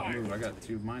 not move. I got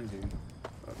 2 mines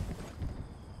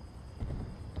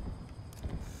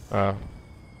here.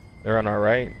 They're on our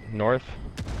right, north.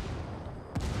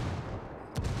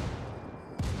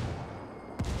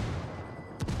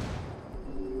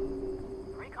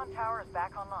 The recon tower is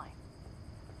back online.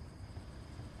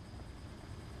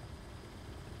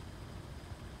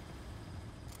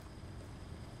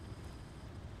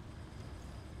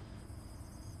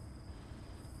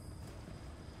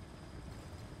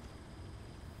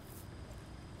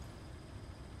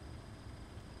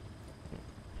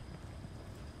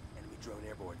 Drone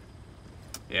airborne.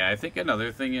 Yeah, I think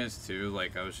another thing is too,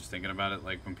 like I was just thinking about it,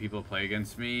 like when people play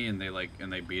against me and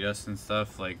they beat us and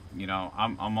stuff, like, you know,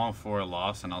 I'm all for a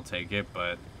loss and I'll take it,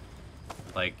 but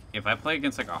like if I play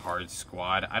against like a hard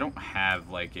squad, I don't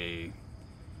have like a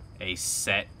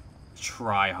set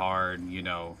try hard, you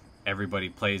know, everybody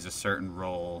plays a certain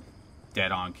role,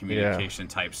 dead on communication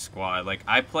type squad. Like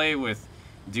I play with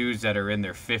dudes that are in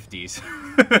their 50s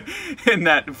and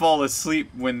that fall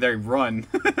asleep when they run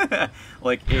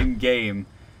like in game.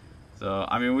 So,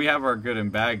 I mean, we have our good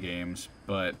and bad games,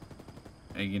 but,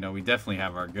 and, you know, we definitely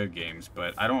have our good games,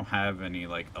 but I don't have any,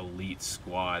 like, elite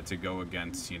squad to go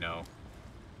against, you know,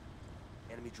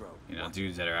 Enemy drone.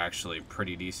 dudes that are actually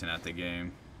pretty decent at the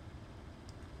game.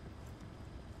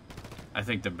 I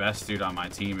think the best dude on my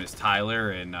team is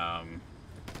Tyler and,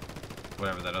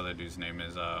 whatever that other dude's name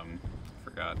is,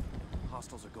 forgot.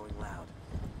 Hostiles are going loud.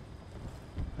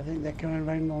 I think they're coming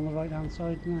around on the right-hand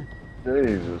side now.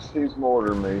 Jesus, he's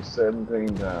mortared me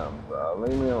 17 times.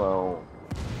 Leave me alone.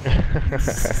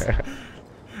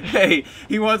 Hey,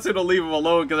 he wants you to leave him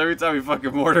alone because every time he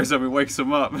fucking mortars him, he wakes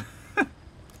him up.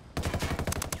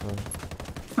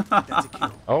 That's a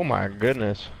kill. Oh my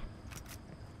goodness.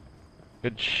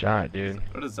 Good shot, dude.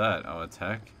 What is that? Oh,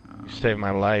 attack? You saved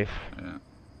my life. Yeah.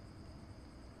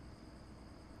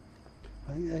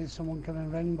 I think there's someone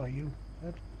coming around by you.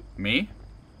 Me?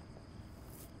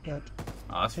 But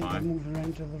Oh, I that's think they're fine. moving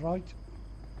around to the right.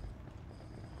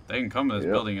 They can come to this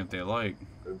Yep. building if they like.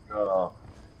 They've got off.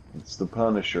 It's the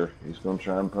Punisher. He's gonna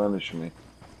try and punish me.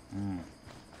 Mm.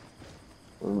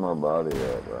 Where's my body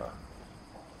at, bro?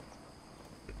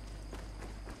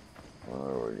 Oh,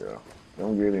 there we go.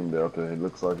 Don't get him, Delta. He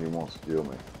looks like he wants to kill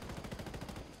me.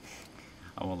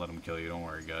 I won't let him kill you. Don't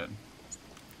worry, gut.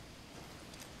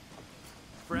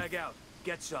 Frag out.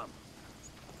 Get some.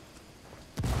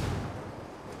 Enemy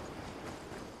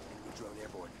drone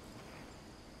airborne.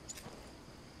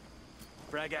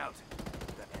 Frag out.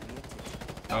 Got enemy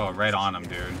activity. Oh, right on him,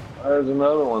 dude. There's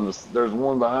another one. There's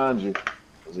one behind you.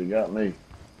 Cause he got me.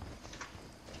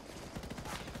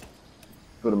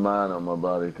 Put a mine on my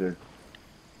body, too.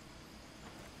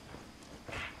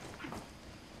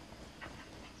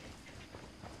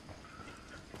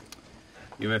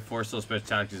 You had 4 still special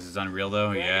tactics is unreal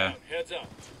though, yeah. Heads up.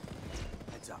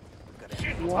 Heads up. We've got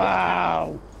enemy.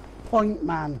 Wow! Point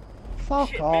man.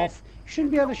 Fuck off. You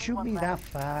shouldn't be able to shoot me that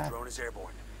far. Drone is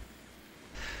airborne.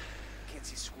 Can't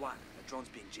see squat. The drone's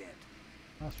being jammed.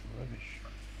 That's rubbish.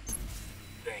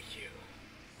 Thank you.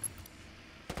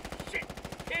 Shit.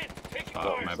 Kid, taking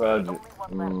Oh, fire. my Beside bad.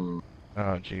 you.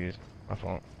 Oh jeez, my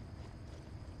fault.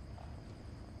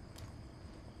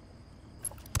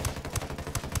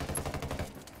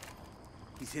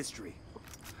 He's history.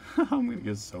 I'm gonna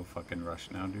get so fucking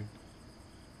rushed now, dude.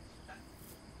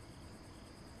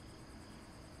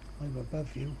 I'm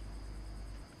above you.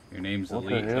 Your name's What the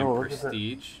elite hell? and Look at that.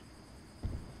 prestige.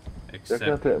 out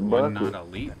Except that when bucket. not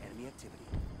elite. Got enemy activity.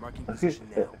 Marking position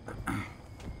now.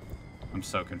 I'm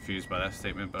so confused by that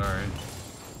statement, but alright.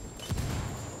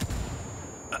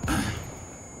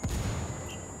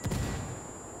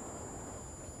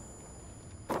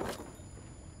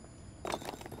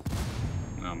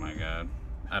 Oh my god.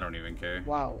 I don't even care.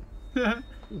 Wow.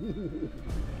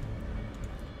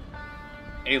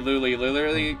 Hey Luli,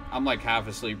 literally, I'm like half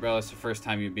asleep, bro. It's the first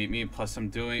time you beat me. Plus, I'm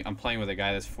playing with a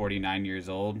guy that's 49 years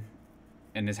old,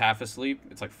 and is half asleep.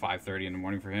 It's like 5:30 in the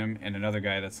morning for him, and another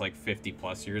guy that's like 50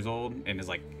 plus years old and is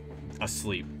like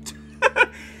asleep.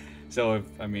 So if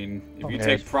you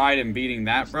take pride in beating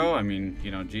that, bro, I mean,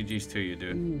 you know, GG's to you,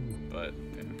 dude. But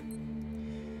you know,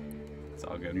 it's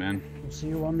all good, man. We'll see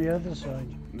you on the other side.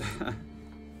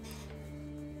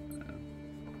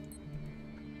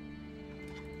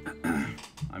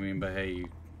 I mean, but hey,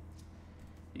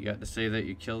 you got to say that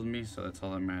you killed me, so that's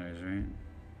all that matters, right?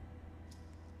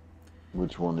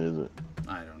 Which one is it?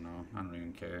 I don't know. I don't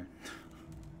even care.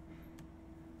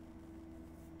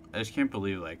 I just can't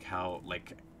believe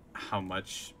how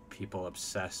much people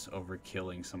obsess over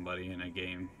killing somebody in a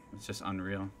game. It's just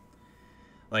unreal.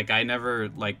 Like, I never,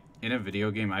 like, in a video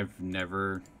game, I've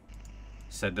never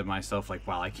said to myself, like,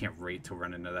 wow, I can't wait to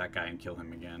run into that guy and kill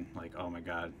him again. Like, oh my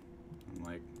god. I'm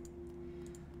like,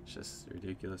 it's just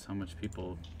ridiculous how much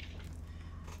people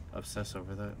obsess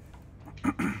over that.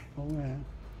 Oh yeah.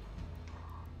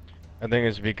 I think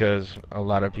it's because a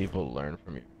lot of people learn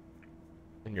from you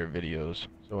in your videos.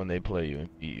 So when they play you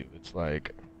and beat you, it's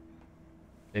like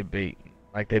they beat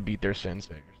their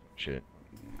sensei or some shit.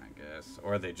 I guess.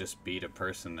 Or they just beat a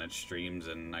person that streams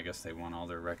and I guess they want all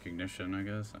their recognition, I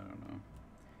guess. I don't know.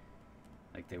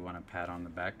 Like they want a pat on the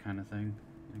back kind of thing,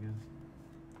 I guess.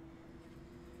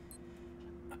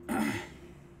 I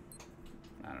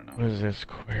don't know. What is this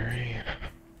query?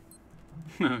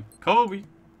 Kobe!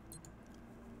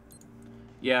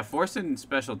 Yeah, forcing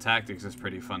special tactics is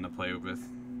pretty fun to play with.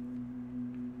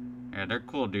 Yeah, they're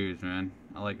cool dudes, man.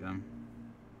 I like them.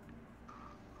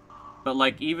 But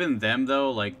like even them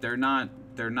though, like they're not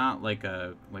like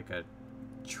a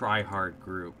try hard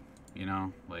group, you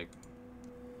know? Like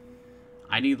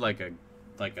I need like a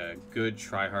good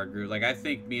try hard group. Like I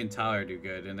think me and Tyler do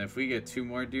good, and if we get 2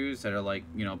 more dudes that are like,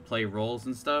 you know, play roles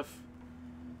and stuff,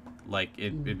 like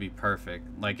it'd be perfect.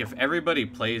 Like if everybody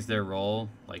plays their role,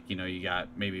 like you know, you got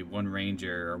maybe one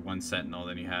ranger or one sentinel,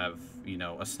 then you have you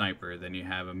know a sniper, then you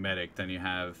have a medic, then you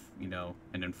have you know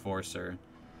an enforcer,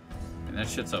 and that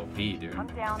shit's OP, dude.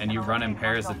 And you run in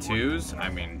pairs of twos. I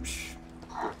mean, psh,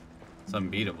 it's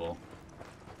unbeatable.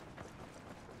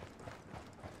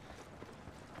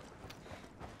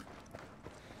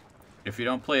 If you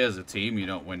don't play as a team, you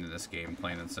don't win in this game,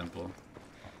 plain and simple.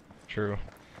 True.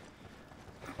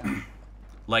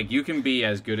 Like, you can be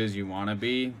as good as you want to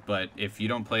be, but if you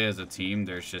don't play as a team,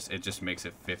 it just makes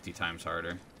it 50 times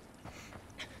harder.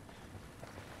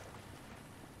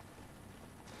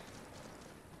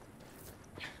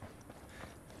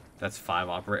 That's 5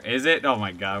 operators. Is it? Oh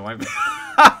my god.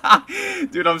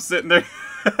 Dude, I'm sitting there.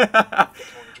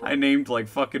 I named like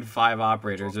fucking 5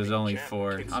 operators. There's only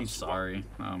 4. I'm sorry.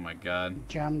 Oh my god.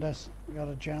 Jammed us. We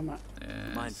gotta jam it.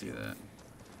 Yeah, I see that.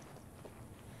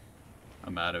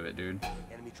 I'm out of it, dude.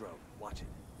 Enemy drone. Watch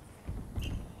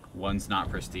it. One's not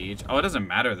prestige. Oh, it doesn't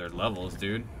matter their levels,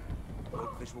 dude.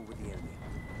 Look visual with the enemy.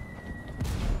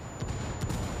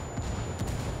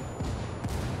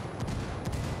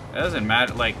 It doesn't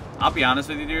matter. Like, I'll be honest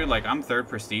with you, dude. Like, I'm 3rd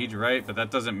prestige, right? But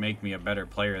that doesn't make me a better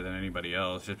player than anybody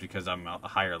else just because I'm a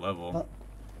higher level.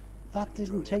 That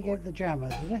didn't take out the jammer,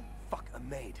 did it? Fuck, I'm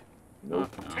made.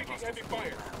 Nope. No. Taking heavy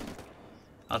fire.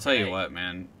 I'll tell you what,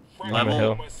 man.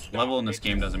 Level in this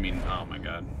game doesn't mean... Oh, my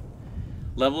God.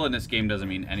 Level in this game doesn't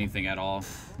mean anything at all.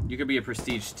 You could be a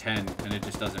prestige 10, and it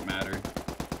just doesn't matter.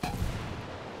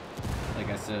 Like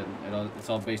I said, it's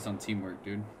all based on teamwork,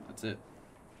 dude. That's it.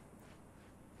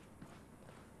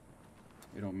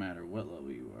 It don't matter what level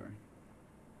you are.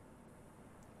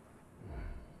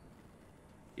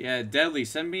 Yeah, Deadly,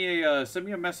 send me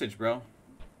a message, bro.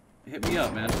 Hit me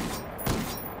up, man.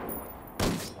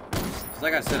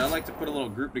 Like I said, I like to put a little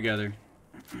group together.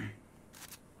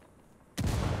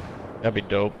 That'd be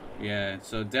dope. Yeah,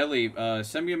 so Deadly,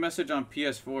 send me a message on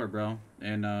PS4, bro,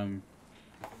 and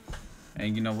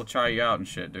you know we'll try you out and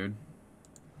shit, dude.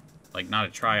 Like not a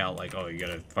tryout, like oh you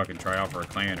gotta fucking try out for a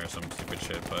clan or some stupid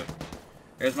shit, but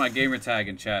here's my gamer tag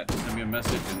in chat. Send me a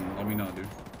message and let me know, dude.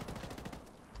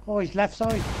 Oh, he's left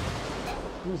side.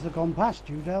 Must have gone past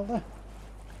you, Delta.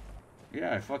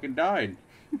 Yeah, I fucking died.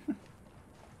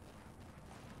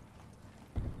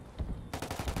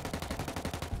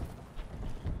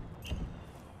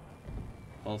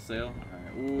 Wholesale?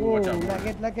 Alright. Ooh, watch out.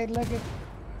 Leg it.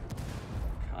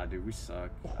 God, dude, we suck.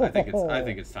 I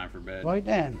think it's time for bed. Right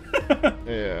then.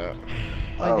 Yeah.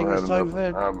 I think it's time for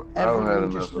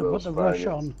everyone just to put the rush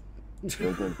faggots. on. They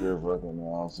think they're fucking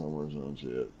awesome or some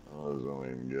shit. I just don't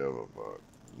even give a fuck,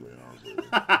 to be honest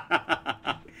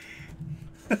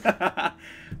with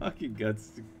you. Fucking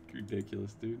guts,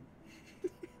 ridiculous, dude.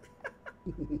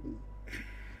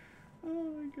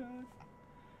 Oh my god.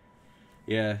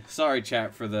 Yeah, sorry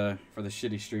chat for the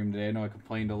shitty stream today. I know I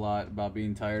complained a lot about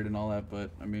being tired and all that,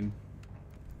 but I mean,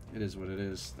 it is what it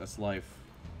is. That's life.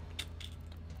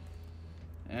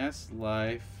 That's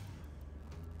life.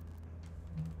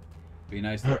 Be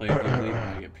nice to play with you when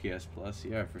I get PS Plus.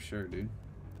 Yeah, for sure, dude.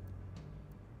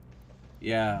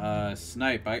 Yeah,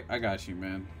 Snipe, I got you,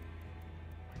 man.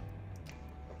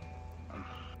 I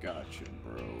got you,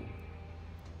 bro.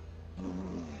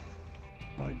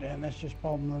 Right then, let's just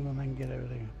bomb them and then get out of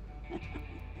there.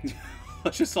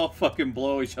 Let's just all fucking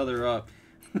blow each other up.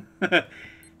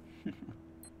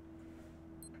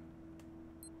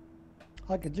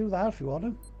 I could do that if you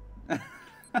want to.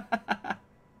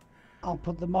 I'll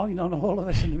put the mine on all of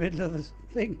us in the middle of this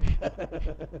thing.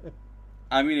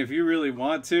 I mean, if you really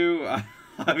want to,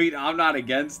 I mean, I'm not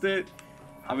against it.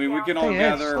 I mean, we can all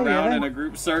gather around in a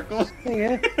group circle. Stay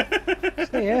here.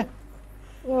 Stay here.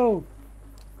 Whoa.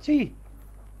 See.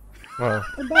 Well.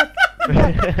 Come back.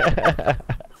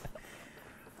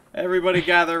 Everybody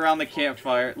gather around the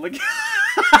campfire. Look.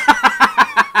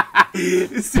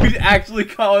 This dude actually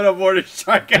calling a mortar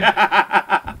strike.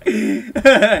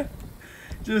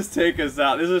 Just take us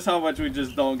out. This is how much we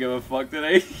just don't give a fuck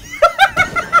today.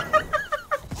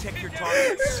 Check your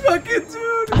targets. Fucking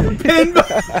dude. Pinball.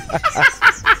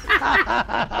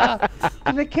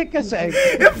 Did it kick us out?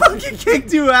 It fucking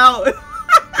kicked you out.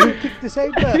 It kicked us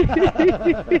out.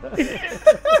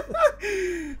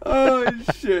 Oh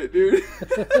shit, dude.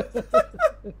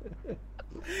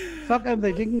 Fuck them,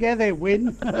 they didn't get their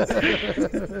win.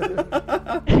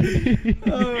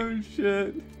 Oh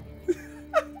shit.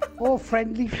 Oh,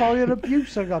 friendly fire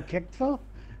abuse I got kicked for.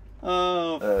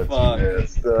 Oh, That's fuck.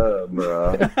 messed up,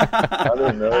 bro. I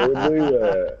didn't know it would do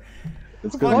that.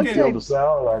 It's because you killed a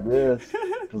sound like this.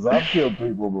 Because I've killed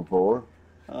people before.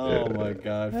 Oh my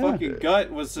god. Yeah. Fucking Gut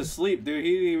was asleep, dude.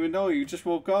 He didn't even know. You just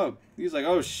woke up. He's like,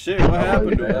 oh shit, what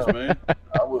happened to us, man?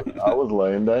 I was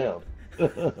laying down.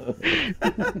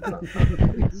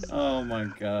 Oh my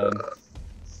god.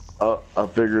 I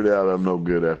figured out I'm no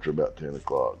good after about 10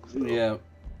 o'clock. So. Yeah.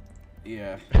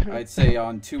 Yeah. I'd say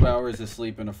on 2 hours of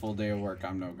sleep and a full day of work,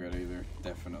 I'm no good either.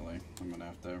 Definitely. I'm going to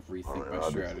have to rethink my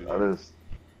strategy. I don't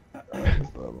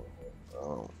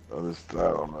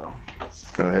know.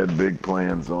 I had big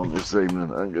plans on this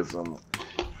evening. I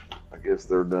guess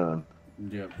they're done.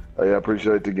 Yep. Hey, I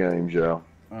appreciate the games, y'all.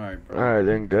 Alright, bro. Alright,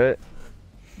 then good.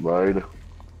 Later.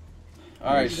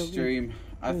 Alright, stream.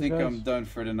 I Thanks, think guys. I'm done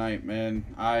for tonight, man.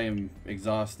 I am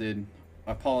exhausted.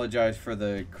 I apologize for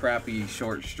the crappy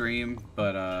short stream,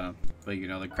 but you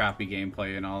know, the crappy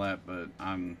gameplay and all that, but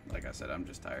like I said, I'm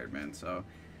just tired, man. So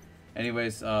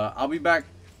anyways, I'll be back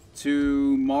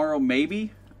tomorrow,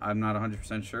 maybe. I'm not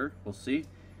 100% sure. We'll see.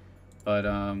 But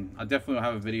I definitely will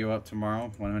have a video up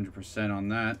tomorrow, 100% on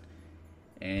that.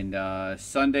 And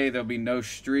Sunday there'll be no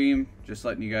stream, just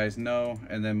letting you guys know.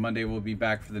 And then Monday we'll be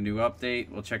back for the new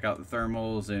update. We'll check out the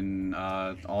thermals and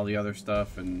all the other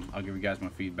stuff, and I'll give you guys my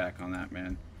feedback on that,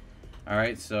 man.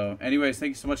 Alright, so anyways, thank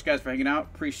you so much, guys, for hanging out.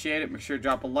 Appreciate it. Make sure to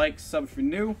drop a like, sub if you're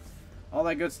new, all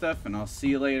that good stuff, and I'll see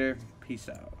you later. Peace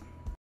out.